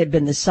company that had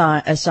been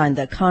assigned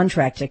the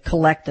contract to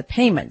collect the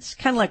payments,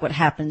 kind of like what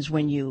happens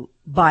when you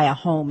buy a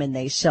home and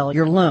they sell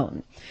your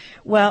loan.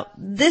 Well,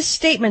 this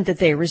statement that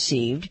they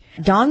received,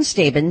 Dawn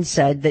Stabin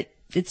said that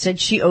it said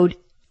she owed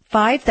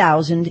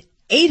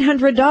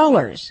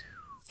 $5,800.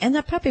 And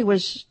that puppy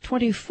was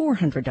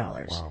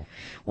 $2,400. Wow.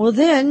 Well,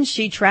 then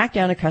she tracked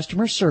down a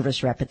customer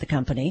service rep at the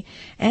company,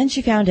 and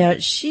she found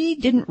out she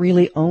didn't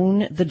really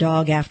own the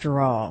dog after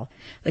all.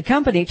 The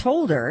company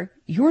told her,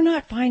 "You're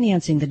not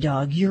financing the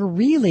dog. You're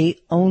really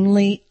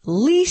only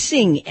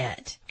leasing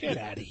it." Get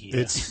out of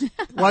here.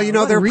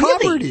 They're really?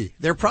 property.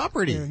 They're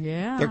property.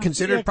 Yeah. They're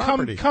considered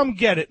property. Come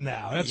get it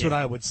now. That's what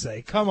I would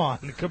say. Come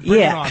on. Bring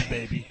it on,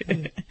 baby.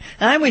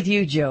 I'm with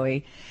you,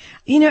 Joey.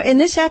 And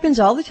this happens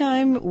all the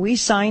time. We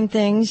sign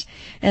things,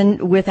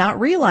 and without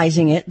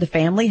realizing it, the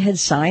family had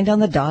signed on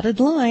the dotted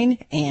line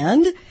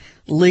and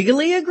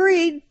legally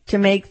agreed to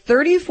make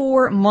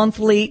 34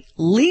 monthly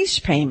lease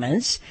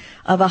payments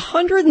of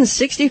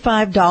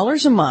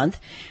 $165 a month,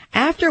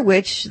 after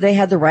which they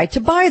had the right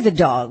to buy the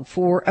dog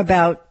for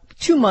about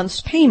 2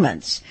 months'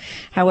 payments.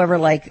 However,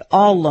 like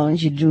all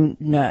loans, you do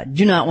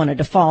not want to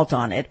default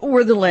on it,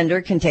 or the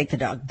lender can take the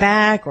dog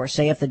back, or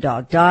say if the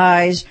dog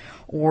dies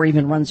or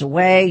even runs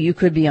away, you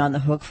could be on the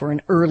hook for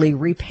an early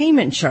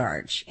repayment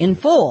charge in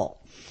full.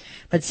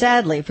 But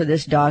sadly for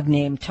this dog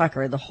named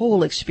Tucker, the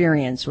whole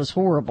experience was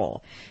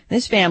horrible.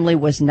 This family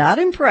was not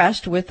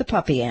impressed with the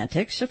puppy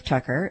antics of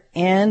Tucker,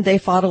 and they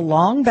fought a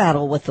long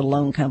battle with the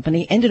loan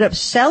company, ended up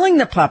selling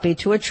the puppy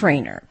to a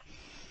trainer.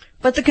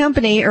 But the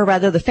company, or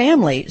rather the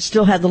family,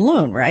 still had the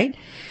loan, right?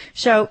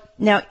 So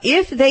now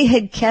if they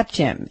had kept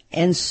him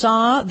and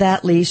saw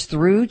that lease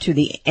through to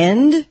the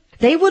end,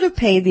 they would have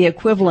paid the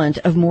equivalent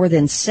of more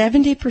than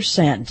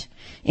 70%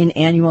 in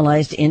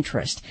annualized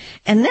interest.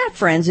 And that,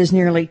 friends, is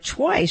nearly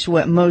twice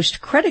what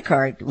most credit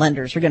card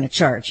lenders are going to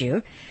charge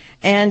you.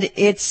 And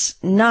it's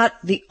not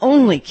the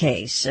only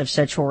case of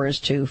such horrors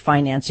to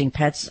financing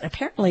pets.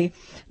 Apparently,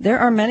 there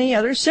are many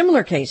other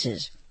similar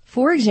cases.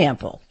 For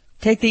example,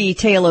 take the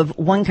tale of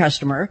one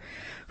customer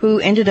who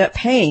ended up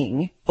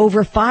paying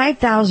over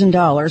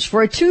 $5,000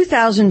 for a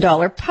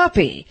 $2,000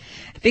 puppy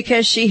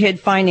because she had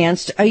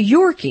financed a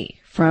Yorkie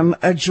from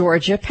a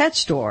Georgia pet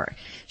store.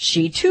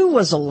 She, too,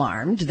 was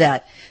alarmed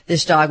that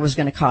this dog was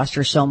going to cost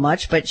her so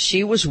much, but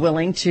she was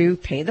willing to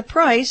pay the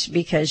price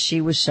because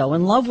she was so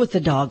in love with the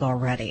dog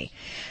already.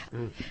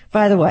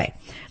 By the way,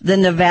 the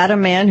Nevada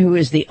man who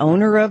is the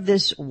owner of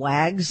this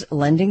Wags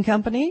lending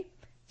company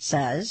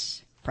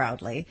says,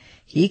 proudly,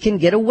 he can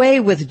get away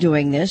with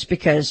doing this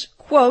because,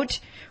 quote,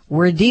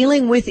 we're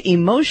dealing with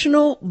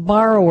emotional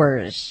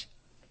borrowers.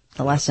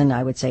 The lesson,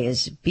 I would say,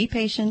 is be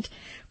patient.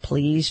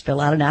 Please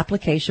fill out an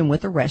application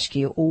with a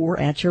rescue or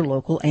at your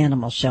local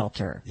animal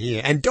shelter.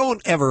 Yeah, and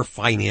don't ever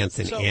finance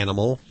an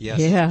animal. Yes,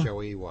 yeah.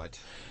 Joey, what?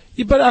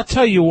 Yeah, but I'll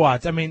tell you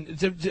what. I mean,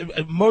 the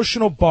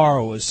emotional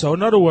borrowers. So,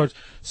 in other words,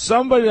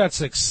 somebody that's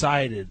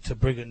excited to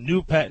bring a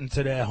new pet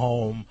into their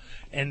home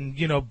and,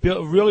 you know,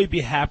 really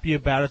be happy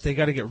about it, they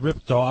got to get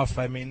ripped off.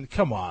 I mean,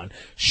 come on,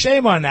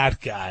 shame on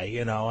that guy.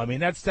 You know, I mean,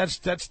 that's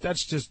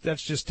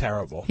just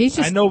terrible.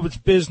 I know it's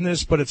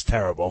business, but it's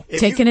terrible.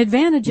 Taking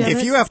advantage of it.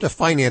 If you have to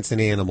finance an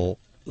animal,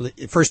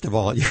 first of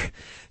all,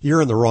 you're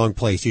in the wrong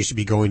place. You should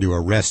be going to a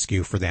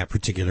rescue for that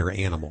particular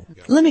animal.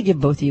 Let me give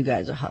both of you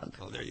guys a hug.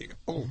 Oh, there you go.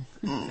 Oh.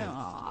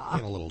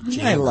 Get a little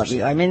I love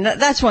you. I mean,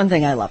 that's one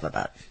thing I love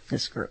about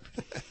this group.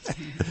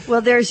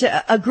 Well, there's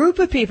a group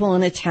of people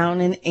in a town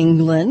in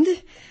England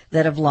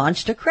that have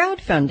launched a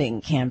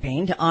crowdfunding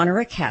campaign to honor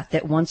a cat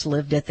that once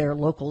lived at their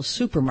local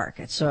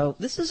supermarket. So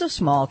this is a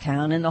small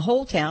town, and the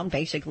whole town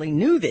basically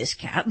knew this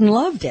cat and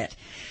loved it.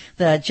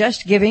 The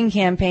Just Giving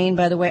campaign,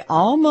 by the way,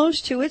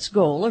 almost to its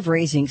goal of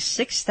raising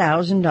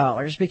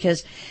 $6,000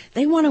 because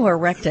they want to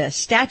erect a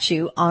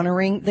statue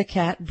honoring the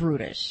cat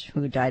Brutus,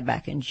 who died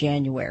back in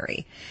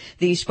January.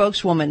 The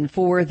spokeswoman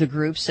for the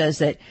group says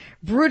that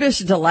Brutus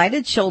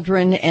delighted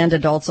children and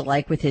adults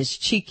alike with his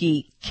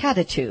cheeky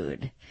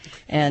catitude.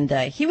 And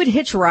he would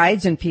hitch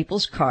rides in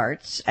people's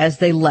carts as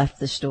they left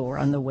the store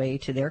on the way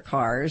to their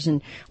cars,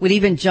 and would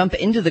even jump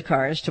into the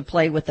cars to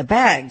play with the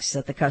bags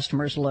that the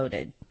customers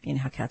loaded. You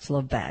know how cats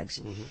love bags.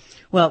 Mm-hmm.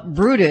 Well,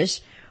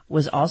 Brutus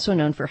was also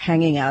known for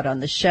hanging out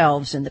on the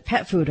shelves in the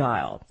pet food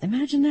aisle.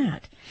 Imagine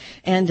that.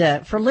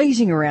 And for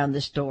lazing around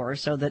the store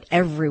so that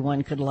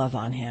everyone could love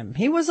on him.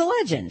 He was a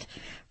legend.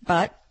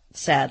 But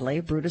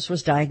sadly, Brutus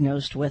was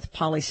diagnosed with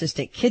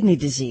polycystic kidney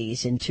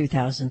disease in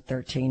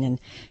 2013,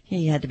 and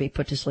he had to be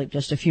put to sleep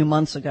just a few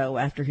months ago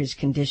after his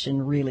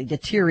condition really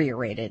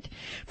deteriorated.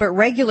 But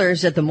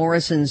regulars at the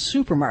Morrison's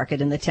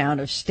supermarket in the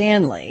town of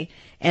Stanley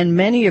and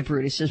many of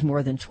Brutus's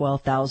more than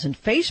 12,000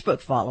 Facebook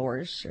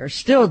followers are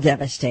still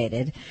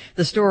devastated.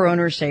 The store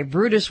owners say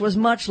Brutus was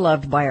much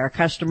loved by our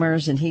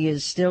customers, and he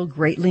is still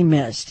greatly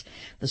missed.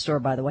 The store,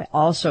 by the way,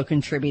 also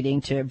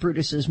contributing to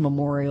Brutus's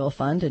memorial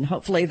fund, and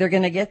hopefully they're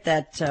going to get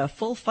that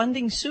full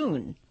funding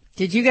soon.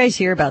 Did you guys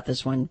hear about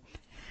this one? I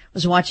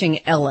was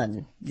watching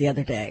Ellen the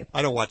other day.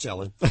 I don't watch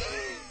Ellen.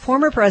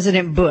 Former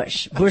President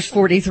Bush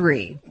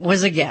 43,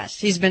 was a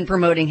guest. He's been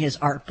promoting his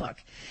art book.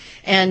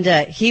 And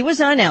he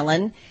was on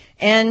Ellen,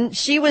 and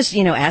she was,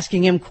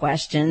 asking him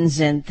questions,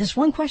 and this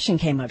one question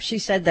came up. She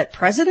said that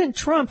President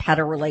Trump had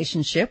a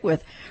relationship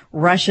with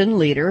Russian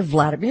leader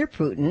Vladimir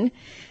Putin,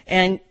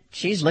 and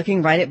she's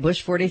looking right at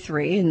Bush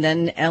 43, and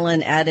then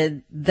Ellen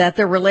added that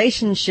the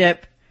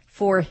relationship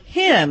for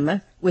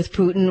him with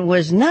Putin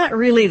was not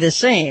really the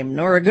same,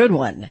 nor a good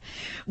one.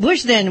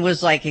 Bush then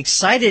was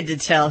excited to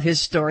tell his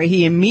story.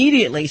 He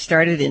immediately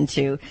started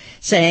into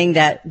saying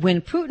that when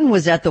Putin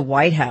was at the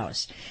White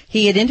House,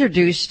 he had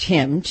introduced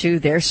him to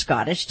their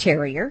Scottish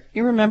Terrier.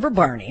 You remember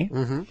Barney?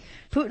 Mm-hmm.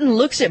 Putin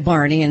looks at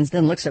Barney and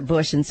then looks at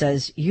Bush and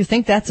says, "You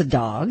think that's a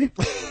dog?"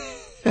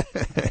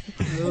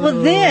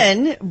 Well,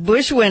 then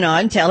Bush went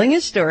on telling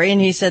his story,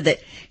 and he said that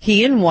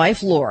he and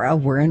wife Laura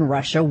were in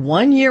Russia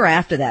 1 year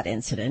after that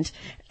incident,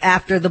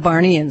 after the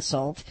Barney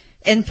insult,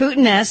 and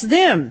Putin asked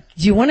them,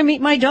 "Do you want to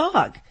meet my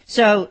dog?"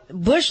 So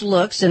Bush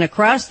looks, and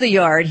across the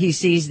yard he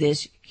sees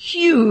this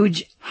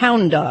huge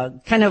hound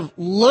dog kind of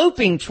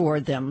loping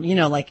toward them,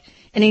 like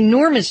an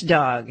enormous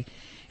dog.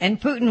 And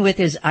Putin, with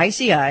his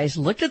icy eyes,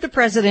 looked at the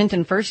president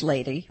and first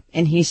lady,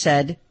 and he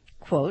said,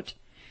 quote,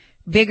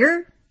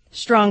 "Bigger,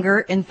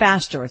 stronger, and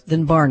faster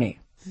than Barney."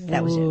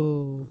 That was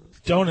it.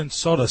 Don't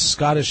insult a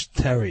Scottish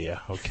Terrier,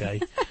 okay?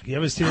 You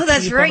ever see? Oh,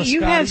 that's right.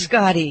 You have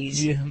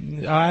Scotties. Yeah,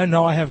 I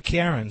know I have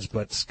Karens,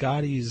 but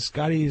Scotty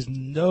is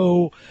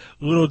no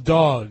little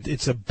dog.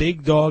 It's a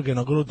big dog in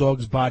a little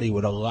dog's body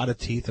with a lot of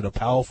teeth and a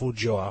powerful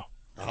jaw.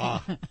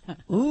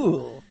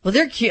 Ooh. Well,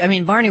 they're cute. I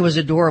mean, Barney was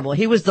adorable.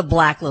 He was the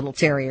black little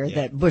terrier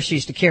that Bush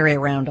used to carry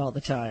around all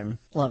the time.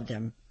 Loved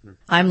him.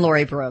 I'm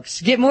Lori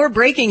Brooks. Get more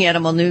breaking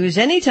animal news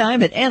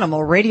anytime at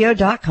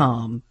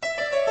animalradio.com.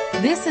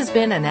 This has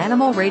been an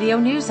Animal Radio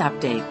News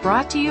Update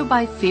brought to you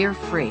by Fear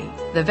Free.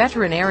 The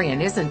veterinarian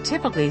isn't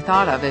typically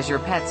thought of as your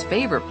pet's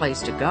favorite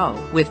place to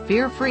go. With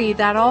Fear Free,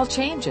 that all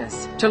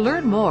changes. To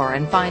learn more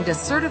and find a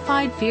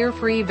certified Fear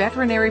Free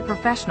veterinary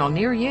professional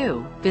near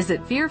you,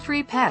 visit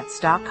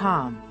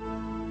fearfreepets.com.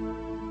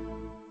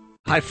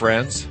 Hi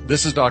friends,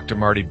 this is Dr.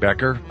 Marty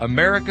Becker,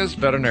 America's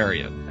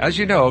veterinarian. As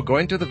you know,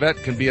 going to the vet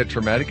can be a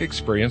traumatic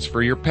experience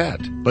for your pet,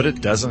 but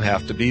it doesn't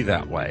have to be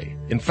that way.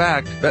 In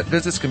fact, vet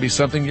visits can be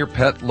something your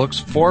pet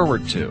looks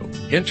forward to.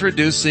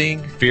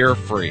 Introducing Fear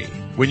Free.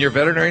 When your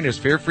veterinarian is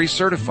Fear Free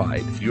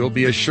certified, you will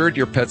be assured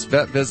your pet's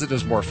vet visit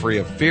is more free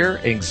of fear,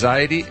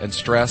 anxiety, and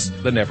stress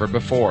than ever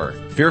before.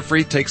 Fear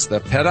Free takes the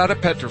pet out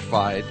of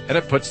petrified and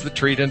it puts the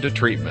treat into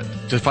treatment.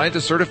 To find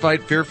a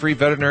certified Fear Free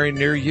veterinarian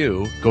near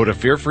you, go to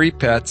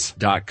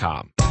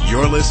fearfreepets.com.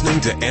 You're listening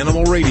to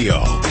Animal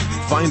Radio.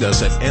 Find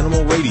us at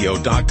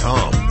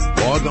animalradio.com.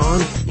 Log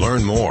on,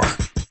 learn more.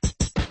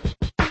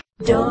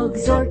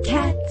 Dogs or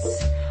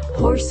cats,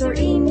 horse or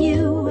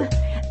emu,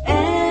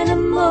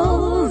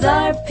 animals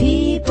are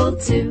people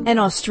too. An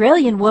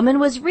Australian woman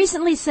was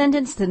recently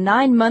sentenced to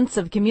 9 months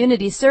of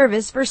community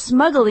service for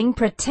smuggling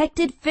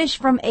protected fish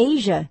from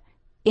Asia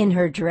in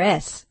her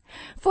dress.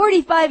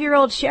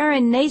 45-year-old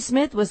Sharon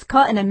Naismith was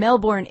caught in a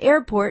Melbourne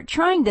airport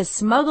trying to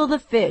smuggle the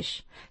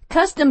fish.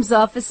 Customs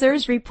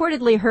officers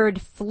reportedly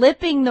heard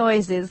flipping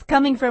noises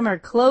coming from her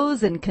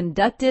clothes and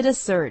conducted a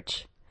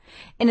search.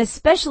 In a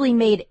specially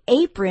made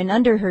apron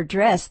under her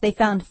dress, they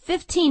found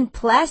 15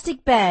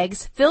 plastic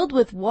bags filled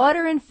with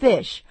water and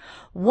fish,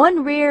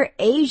 one rare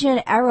Asian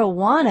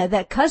arowana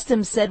that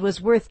Customs said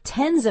was worth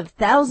tens of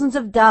thousands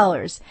of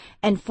dollars,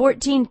 and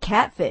 14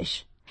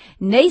 catfish.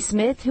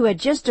 Naismith, who had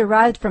just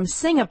arrived from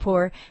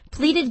Singapore,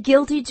 pleaded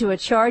guilty to a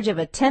charge of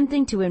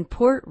attempting to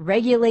import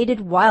regulated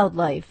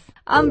wildlife.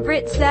 I'm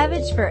Britt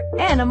Savage for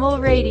Animal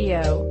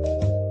Radio.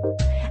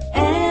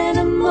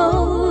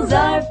 Animals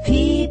are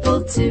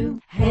people too.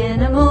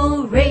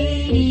 Animal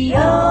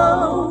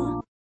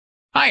Radio.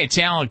 Hi, it's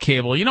Alan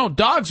Cable. You know,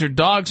 dogs are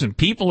dogs and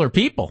people are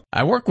people.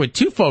 I work with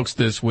two folks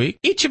this week.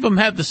 Each of them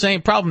had the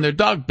same problem. Their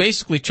dog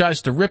basically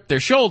tries to rip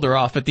their shoulder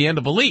off at the end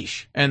of a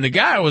leash. And the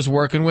guy I was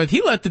working with,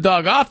 he let the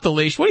dog off the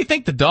leash. What do you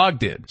think the dog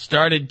did?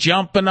 Started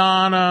jumping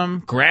on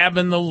him,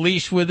 grabbing the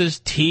leash with his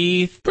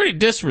teeth. Pretty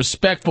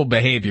disrespectful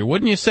behavior,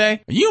 wouldn't you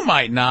say? You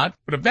might not,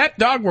 but if that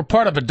dog were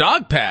part of a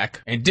dog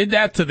pack and did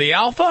that to the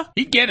alpha,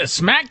 he'd get a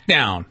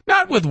smackdown.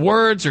 Not with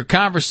words or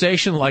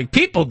conversation like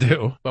people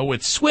do, but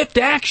with swift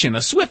action,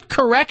 a swift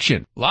correction.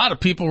 A lot of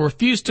people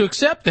refuse to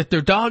accept that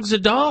their dog's a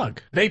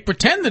dog. They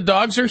pretend the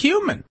dogs are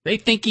human. They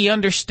think he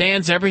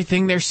understands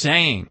everything they're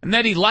saying and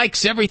that he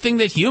likes everything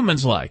that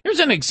humans like. Here's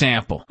an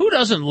example. Who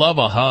doesn't love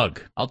a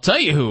hug? I'll tell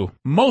you who.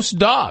 Most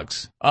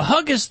dogs. A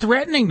hug is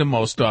threatening to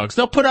most dogs.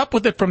 They'll put up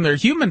with it from their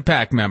human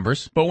pack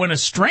members, but when a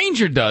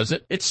stranger does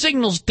it, it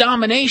signals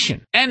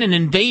domination and an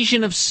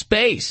invasion of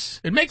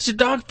space. It makes a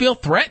dog feel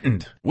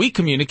threatened. We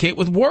communicate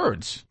with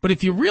words, but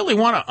if you really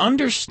want to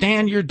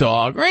understand your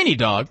dog, or any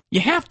dog, you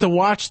have to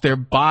watch their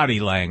body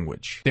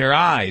language, their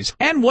eyes,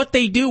 and what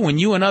they do when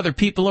you and other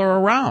people are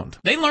around.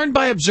 They learn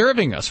by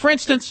observing us. For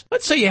instance,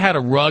 let's say you had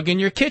a rug in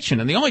your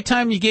kitchen, and the only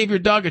time you gave your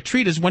dog a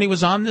treat is when he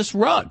was on this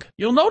rug.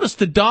 You'll notice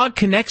the dog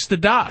connects the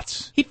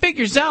dots. He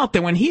figures out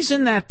that when he's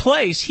in that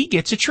place, he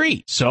gets a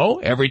treat. So,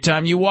 every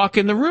time you walk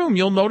in the room,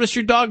 you'll notice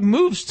your dog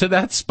moves to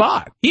that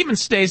spot. He even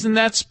stays in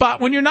that spot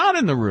when you're not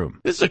in the room.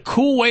 This is a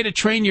cool way to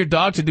train your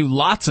dog to do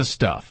lots of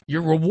stuff.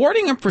 You're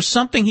rewarding him for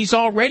something he's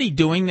already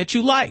doing that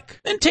you like.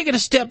 Then take it a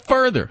step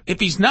further. If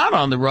he's not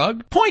on the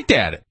rug, point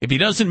at it. If he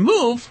doesn't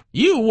move,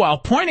 you, while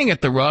pointing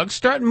at the rug,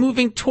 start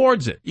moving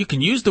towards it. You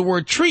can use the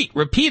word treat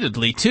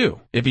repeatedly,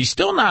 too. If he's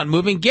still not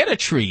moving, get a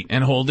treat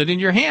and hold it in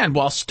your hand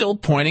while still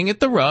pointing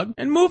at the rug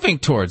and moving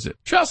towards it.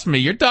 Trust me,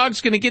 your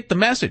dog's going to get the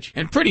message,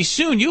 and pretty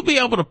soon you'll be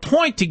able to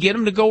point to get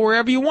him to go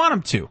wherever you want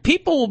him to.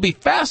 People will be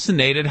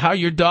fascinated how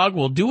your dog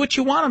will do what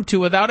you want him to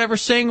without ever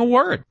saying a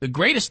word. The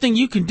greatest thing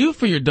you can do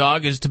for your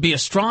dog is to be a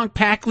strong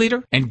pack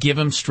leader and give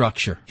him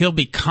structure. He'll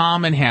be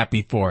calm and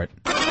happy for it.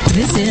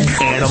 This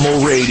is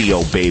Animal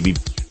Radio, baby.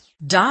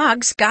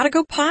 Dogs gotta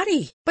go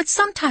potty, but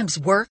sometimes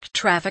work,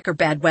 traffic, or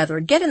bad weather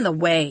get in the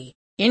way.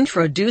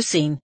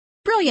 Introducing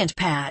Brilliant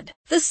Pad,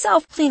 the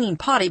self-cleaning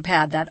potty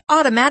pad that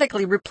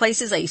automatically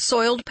replaces a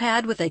soiled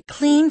pad with a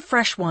clean,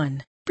 fresh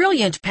one.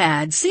 Brilliant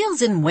Pad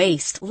seals in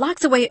waste,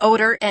 locks away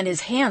odor, and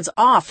is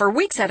hands-off for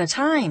weeks at a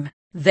time.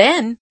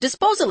 Then,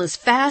 disposal is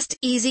fast,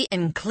 easy,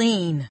 and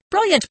clean.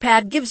 Brilliant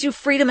Pad gives you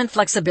freedom and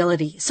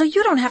flexibility, so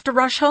you don't have to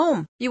rush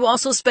home. You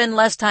also spend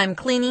less time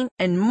cleaning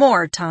and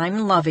more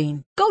time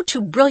loving. Go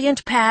to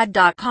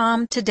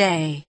BrilliantPad.com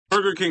today.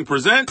 Burger King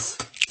presents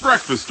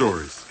Breakfast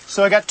Stories.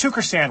 So I got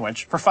Tucker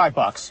sandwich for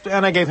 $5,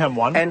 and I gave him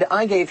one. And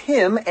I gave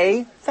him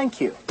a thank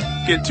you.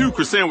 Get 2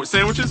 croissant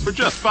sandwiches for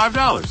just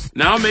 $5.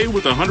 Now made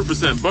with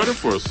 100% butter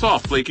for a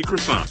soft, flaky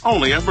croissant.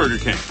 Only at Burger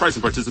King. Price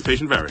and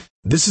participation vary.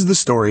 This is the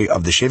story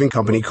of the shaving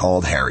company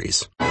called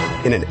Harry's.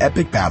 In an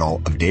epic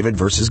battle of David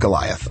versus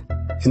Goliath.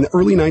 In the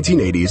early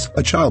 1980s,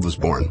 a child was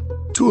born.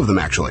 2 of them,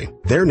 actually.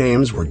 Their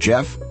names were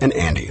Jeff and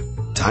Andy.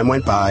 Time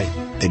went by,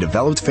 they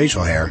developed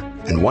facial hair,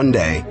 and one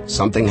day,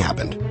 something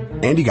happened.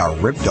 Andy got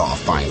ripped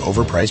off buying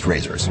overpriced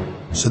razors.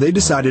 So they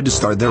decided to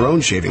start their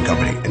own shaving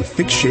company and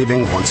fix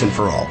shaving once and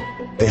for all.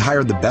 They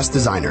hired the best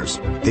designers.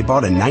 They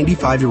bought a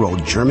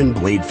 95-year-old German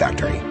blade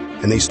factory.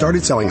 And they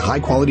started selling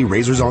high-quality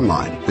razors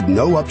online with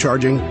no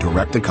upcharging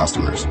direct to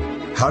customers.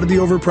 How did the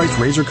overpriced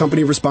razor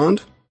company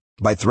respond?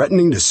 By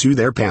threatening to sue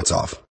their pants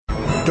off.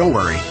 Don't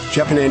worry,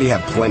 Jeff and Andy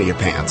have plenty of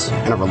pants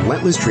and a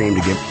relentless dream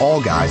to give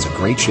all guys a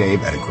great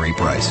shave at a great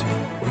price.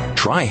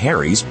 Try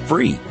Harry's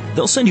free.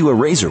 They'll send you a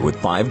razor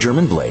with 5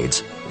 German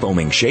blades,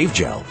 foaming shave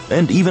gel,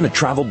 and even a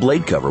travel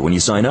blade cover when you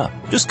sign up.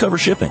 Just cover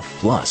shipping.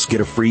 Plus,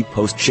 get a free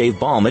post-shave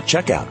balm at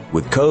checkout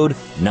with code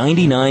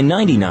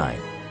 9999.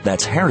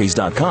 That's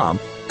harrys.com,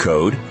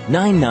 code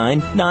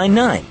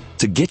 9999.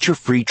 to get your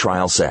free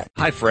trial set.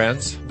 Hi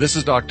friends, this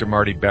is Dr.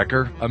 Marty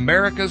Becker,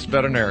 America's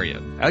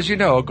veterinarian. As you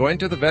know, going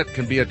to the vet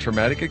can be a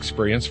traumatic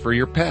experience for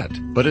your pet,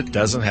 but it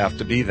doesn't have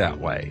to be that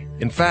way.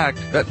 In fact,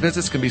 vet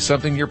visits can be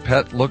something your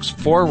pet looks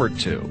forward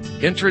to.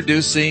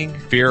 Introducing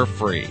Fear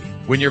Free.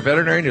 When your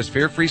veterinarian is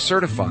fear-free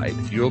certified,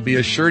 you will be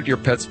assured your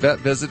pet's vet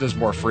visit is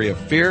more free of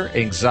fear,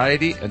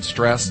 anxiety, and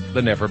stress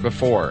than ever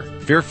before.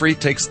 Fear-free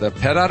takes the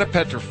pet out of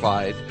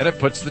petrified, and it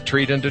puts the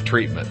treat into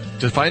treatment.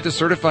 To find a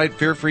certified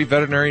fear-free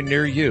veterinarian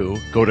near you,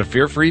 go to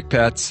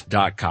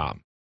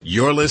fearfreepets.com.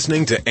 You're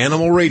listening to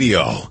Animal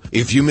Radio.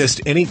 If you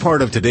missed any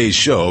part of today's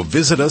show,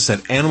 visit us at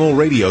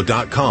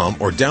animalradio.com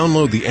or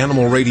download the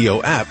Animal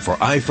Radio app for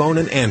iPhone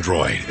and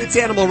Android. It's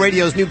Animal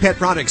Radio's new pet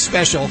products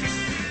special.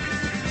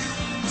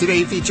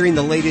 Today featuring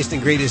the latest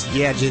and greatest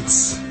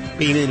gadgets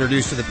being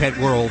introduced to the pet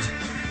world.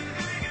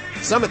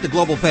 Some at the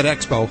Global Pet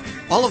Expo.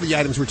 All of the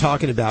items we're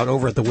talking about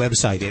over at the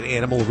website at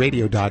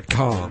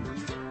animalradio.com.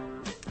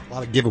 A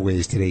lot of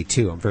giveaways today,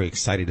 too. I'm very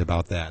excited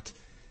about that.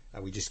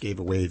 We just gave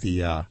away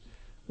the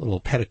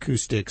little Pet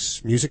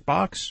Acoustics music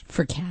box.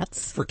 For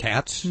cats. For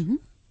cats. Mm-hmm.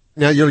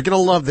 Now, you're going to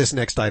love this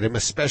next item,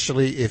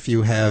 especially if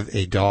you have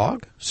a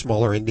dog,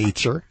 smaller in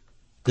nature.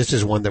 This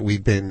is one that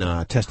we've been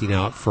testing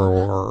out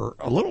for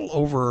a little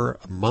over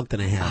a month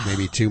and a half,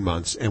 maybe 2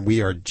 months, and we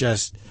are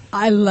just...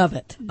 I love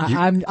it.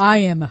 I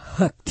am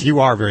hooked. You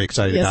are very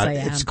excited yes, about I it.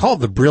 am. It's called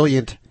the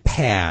Brilliant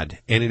Pad,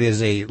 and it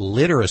is a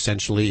litter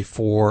essentially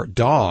for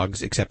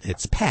dogs, except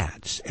it's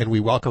pads. And we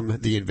welcome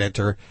the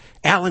inventor,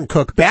 Alan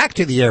Cook, back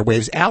to the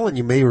airwaves. Alan,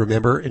 you may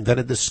remember,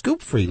 invented the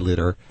Scoop-Free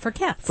litter. For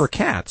cats. For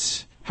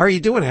cats. How are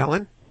you doing,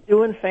 Alan?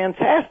 Doing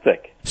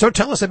fantastic. So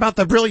tell us about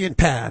the Brilliant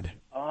Pad.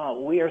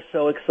 We are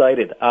so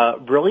excited.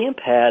 Brilliant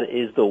Pad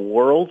is the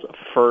world's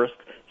first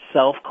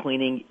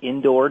self-cleaning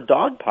indoor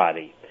dog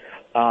potty.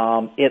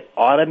 It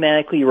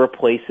automatically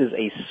replaces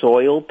a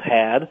soiled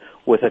pad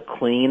with a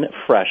clean,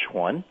 fresh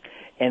one,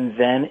 and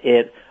then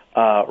it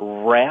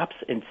wraps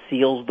and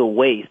seals the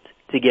waste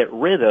to get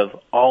rid of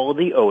all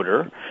the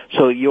odor,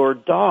 so your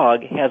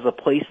dog has a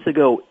place to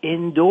go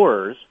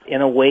indoors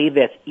in a way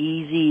that's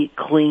easy,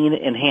 clean,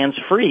 and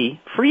hands-free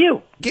for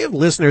you. Give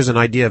listeners an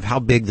idea of how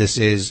big this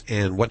is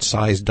and what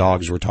size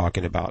dogs we're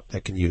talking about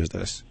that can use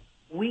this.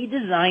 We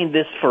designed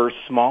this for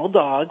small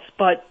dogs,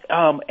 but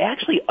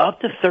actually up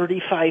to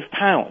 35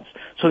 pounds.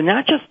 So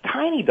not just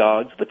tiny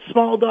dogs, but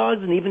small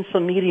dogs and even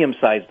some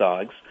medium-sized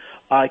dogs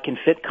can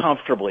fit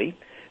comfortably.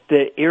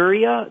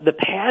 The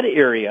pad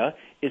area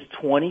is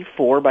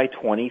 24 by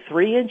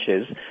 23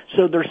 inches,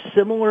 so they're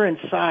similar in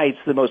size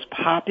to the most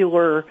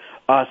popular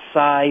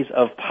size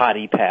of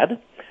potty pad.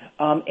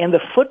 And the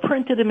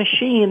footprint of the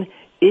machine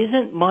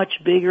isn't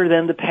much bigger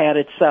than the pad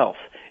itself.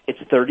 It's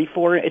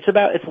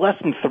it's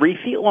less than 3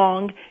 feet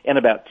long and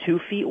about 2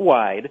 feet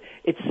wide.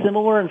 It's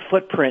similar in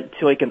footprint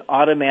to like an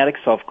automatic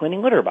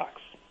self-cleaning litter box.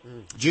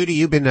 Judy,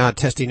 you've been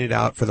testing it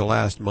out for the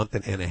last month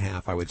and a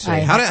half, I would say.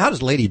 How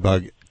does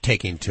Ladybug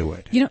take into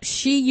it? You know,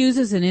 she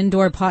uses an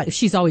indoor potty.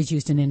 She's always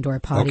used an indoor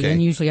potty. Okay.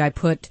 And usually I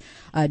put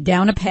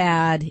down a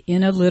pad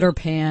in a litter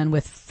pan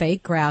with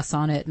fake grass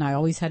on it. And I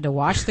always had to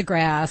wash the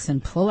grass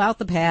and pull out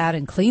the pad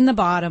and clean the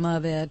bottom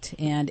of it.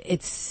 And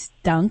it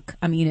stunk.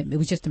 I mean, it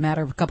was just a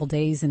matter of a couple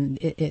days and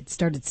it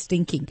started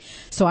stinking.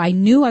 So I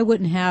knew I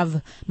wouldn't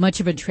have much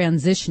of a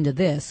transition to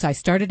this. So I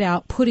started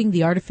out putting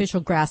the artificial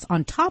grass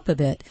on top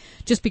of it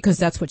just because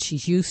that's what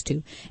she's used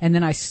to. And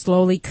then I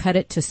slowly cut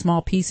it to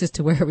small pieces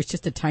to where it was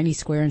just a tiny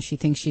square and she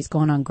thinks she's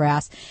going on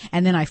grass.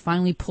 And then I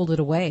finally pulled it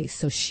away.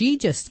 So she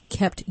just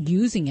kept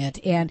using it.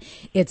 And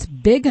it's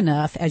big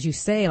enough, as you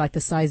say, like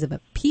the size of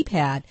a pea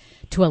pad,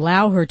 to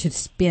allow her to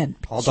spin.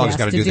 All dogs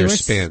got to do their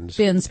spins.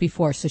 Spins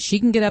before. So she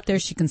can get up there,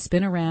 she can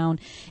spin around.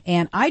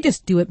 And I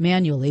just do it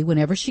manually.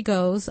 Whenever she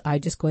goes, I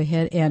just go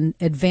ahead and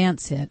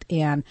advance it.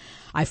 And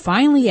I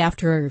finally,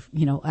 after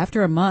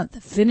a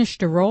month,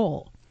 finished a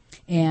roll.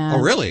 And, oh,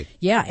 really?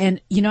 Yeah.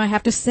 And, I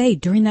have to say,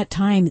 during that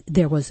time,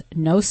 there was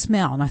no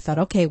smell. And I thought,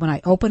 okay, when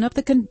I open up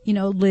the,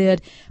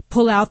 lid,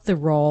 pull out the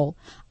roll,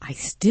 I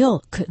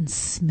still couldn't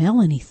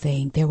smell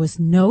anything. There was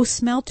no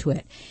smell to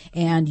it.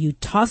 And you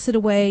toss it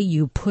away,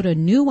 you put a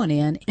new one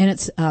in, and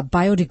it's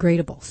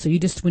biodegradable. So you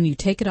just, when you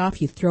take it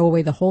off, you throw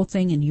away the whole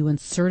thing and you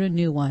insert a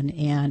new one.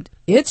 And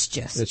it's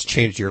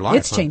changed your life.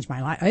 It's changed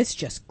my life. It's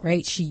just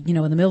great. She, in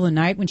the middle of the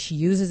night when she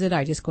uses it,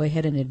 I just go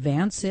ahead and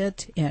advance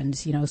it. And,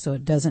 so I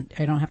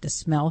don't have to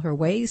smell her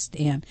waste.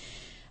 And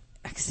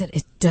like I said,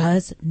 it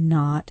does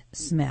not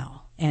smell.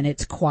 And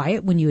it's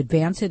quiet when you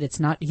advance it. It's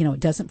not, it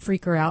doesn't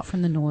freak her out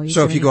from the noise.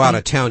 So if you go out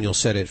of town, you'll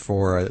set it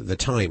for the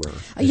timer.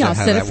 Yeah, I'll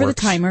set it for the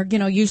timer.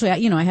 Usually,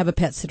 I have a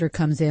pet sitter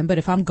comes in, but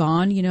if I'm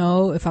gone,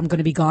 if I'm going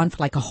to be gone for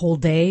like a whole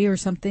day or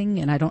something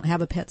and I don't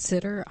have a pet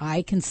sitter,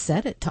 I can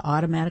set it to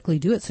automatically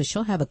do it. So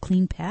she'll have a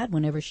clean pad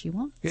whenever she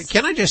wants.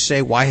 Can I just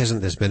say, why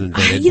hasn't this been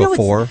invented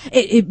before?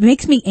 It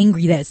makes me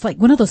angry that it's like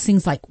one of those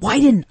things like, why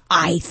didn't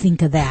I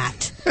think of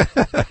that?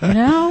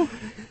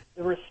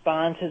 The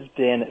response has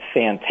been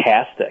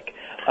fantastic.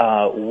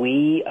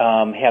 We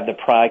have the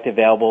product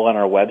available on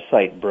our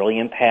website,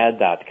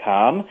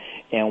 brilliantpad.com,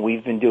 and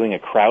we've been doing a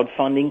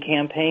crowdfunding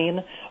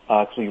campaign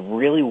because we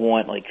really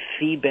want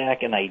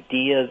feedback and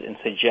ideas and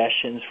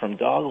suggestions from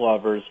dog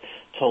lovers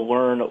to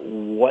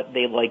learn what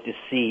they'd like to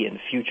see in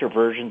future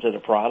versions of the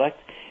product.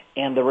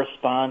 And the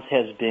response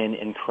has been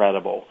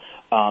incredible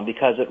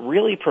because it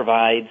really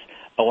provides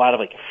a lot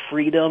of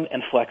freedom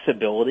and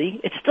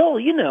flexibility. It's still,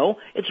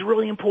 it's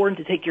really important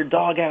to take your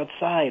dog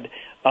outside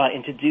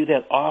and to do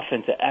that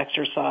often, to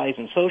exercise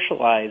and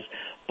socialize.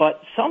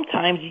 But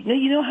sometimes,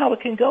 you know how it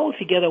can go if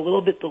you get a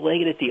little bit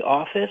delayed at the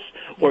office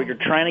or you're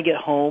trying to get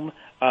home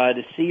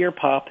to see your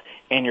pup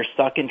and you're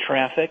stuck in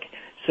traffic.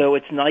 So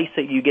it's nice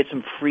that you get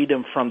some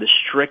freedom from the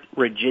strict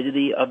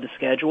rigidity of the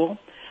schedule.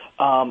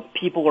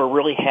 People are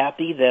really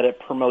happy that it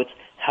promotes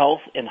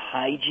health and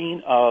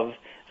hygiene of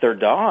their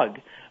dog.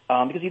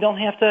 Because you don't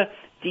have to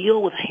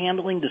deal with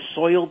handling the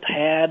soiled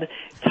pad,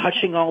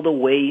 touching all the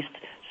waste.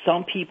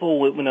 Some people,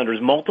 when there's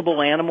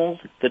multiple animals,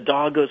 the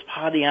dog goes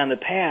potty on the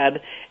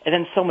pad, and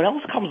then someone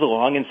else comes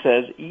along and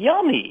says,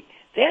 "Yummy."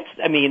 That's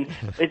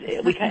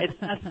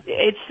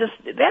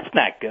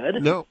not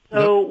good. No.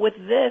 So with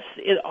this,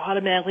 it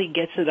automatically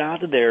gets it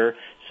out of there.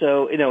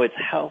 So it's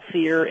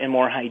healthier and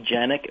more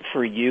hygienic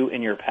for you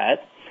and your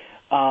pet.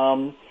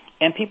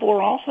 And people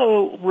are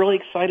also really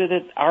excited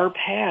that our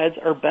pads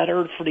are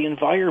better for the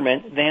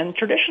environment than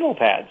traditional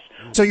pads.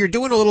 So you're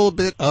doing a little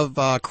bit of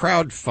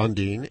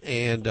crowdfunding,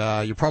 and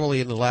you're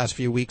probably in the last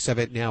few weeks of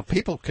it now.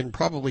 People can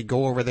probably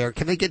go over there.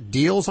 Can they get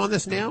deals on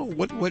this now?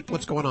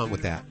 What's going on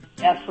with that?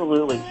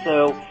 Absolutely.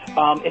 So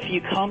if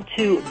you come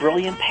to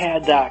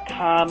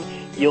brilliantpad.com,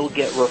 you'll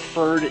get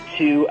referred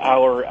to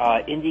our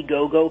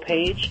Indiegogo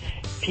page.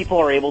 People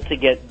are able to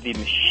get the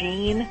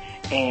machine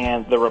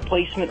and the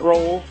replacement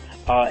rolls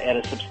at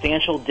a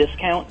substantial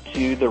discount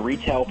to the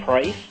retail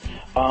price.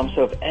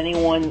 So if any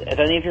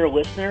of your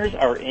listeners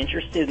are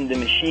interested in the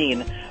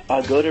machine,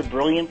 go to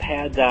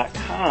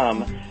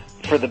brilliantpad.com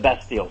for the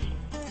best deals.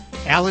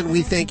 Alan,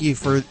 we thank you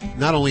for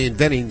not only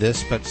inventing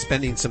this, but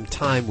spending some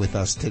time with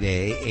us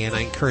today. And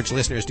I encourage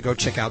listeners to go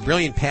check out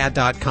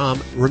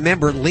brilliantpad.com.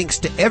 Remember, links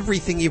to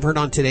everything you've heard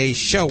on today's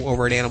show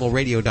over at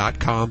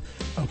animalradio.com.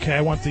 Okay,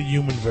 I want the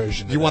human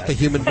version. You want the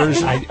human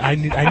version? I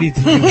need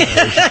the human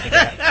version of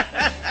that.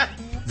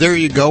 There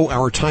you go.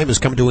 Our time has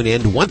come to an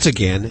end once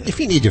again.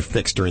 If you need to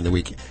fix during the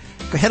week,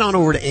 go head on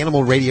over to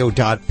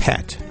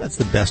animalradio.pet. That's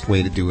the best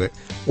way to do it.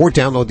 Or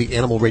download the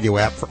Animal Radio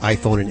app for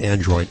iPhone and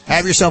Android.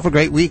 Have yourself a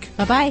great week.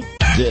 Bye-bye.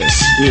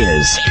 This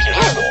is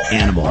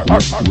Animal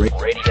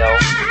Radio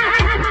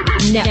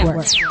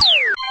Network.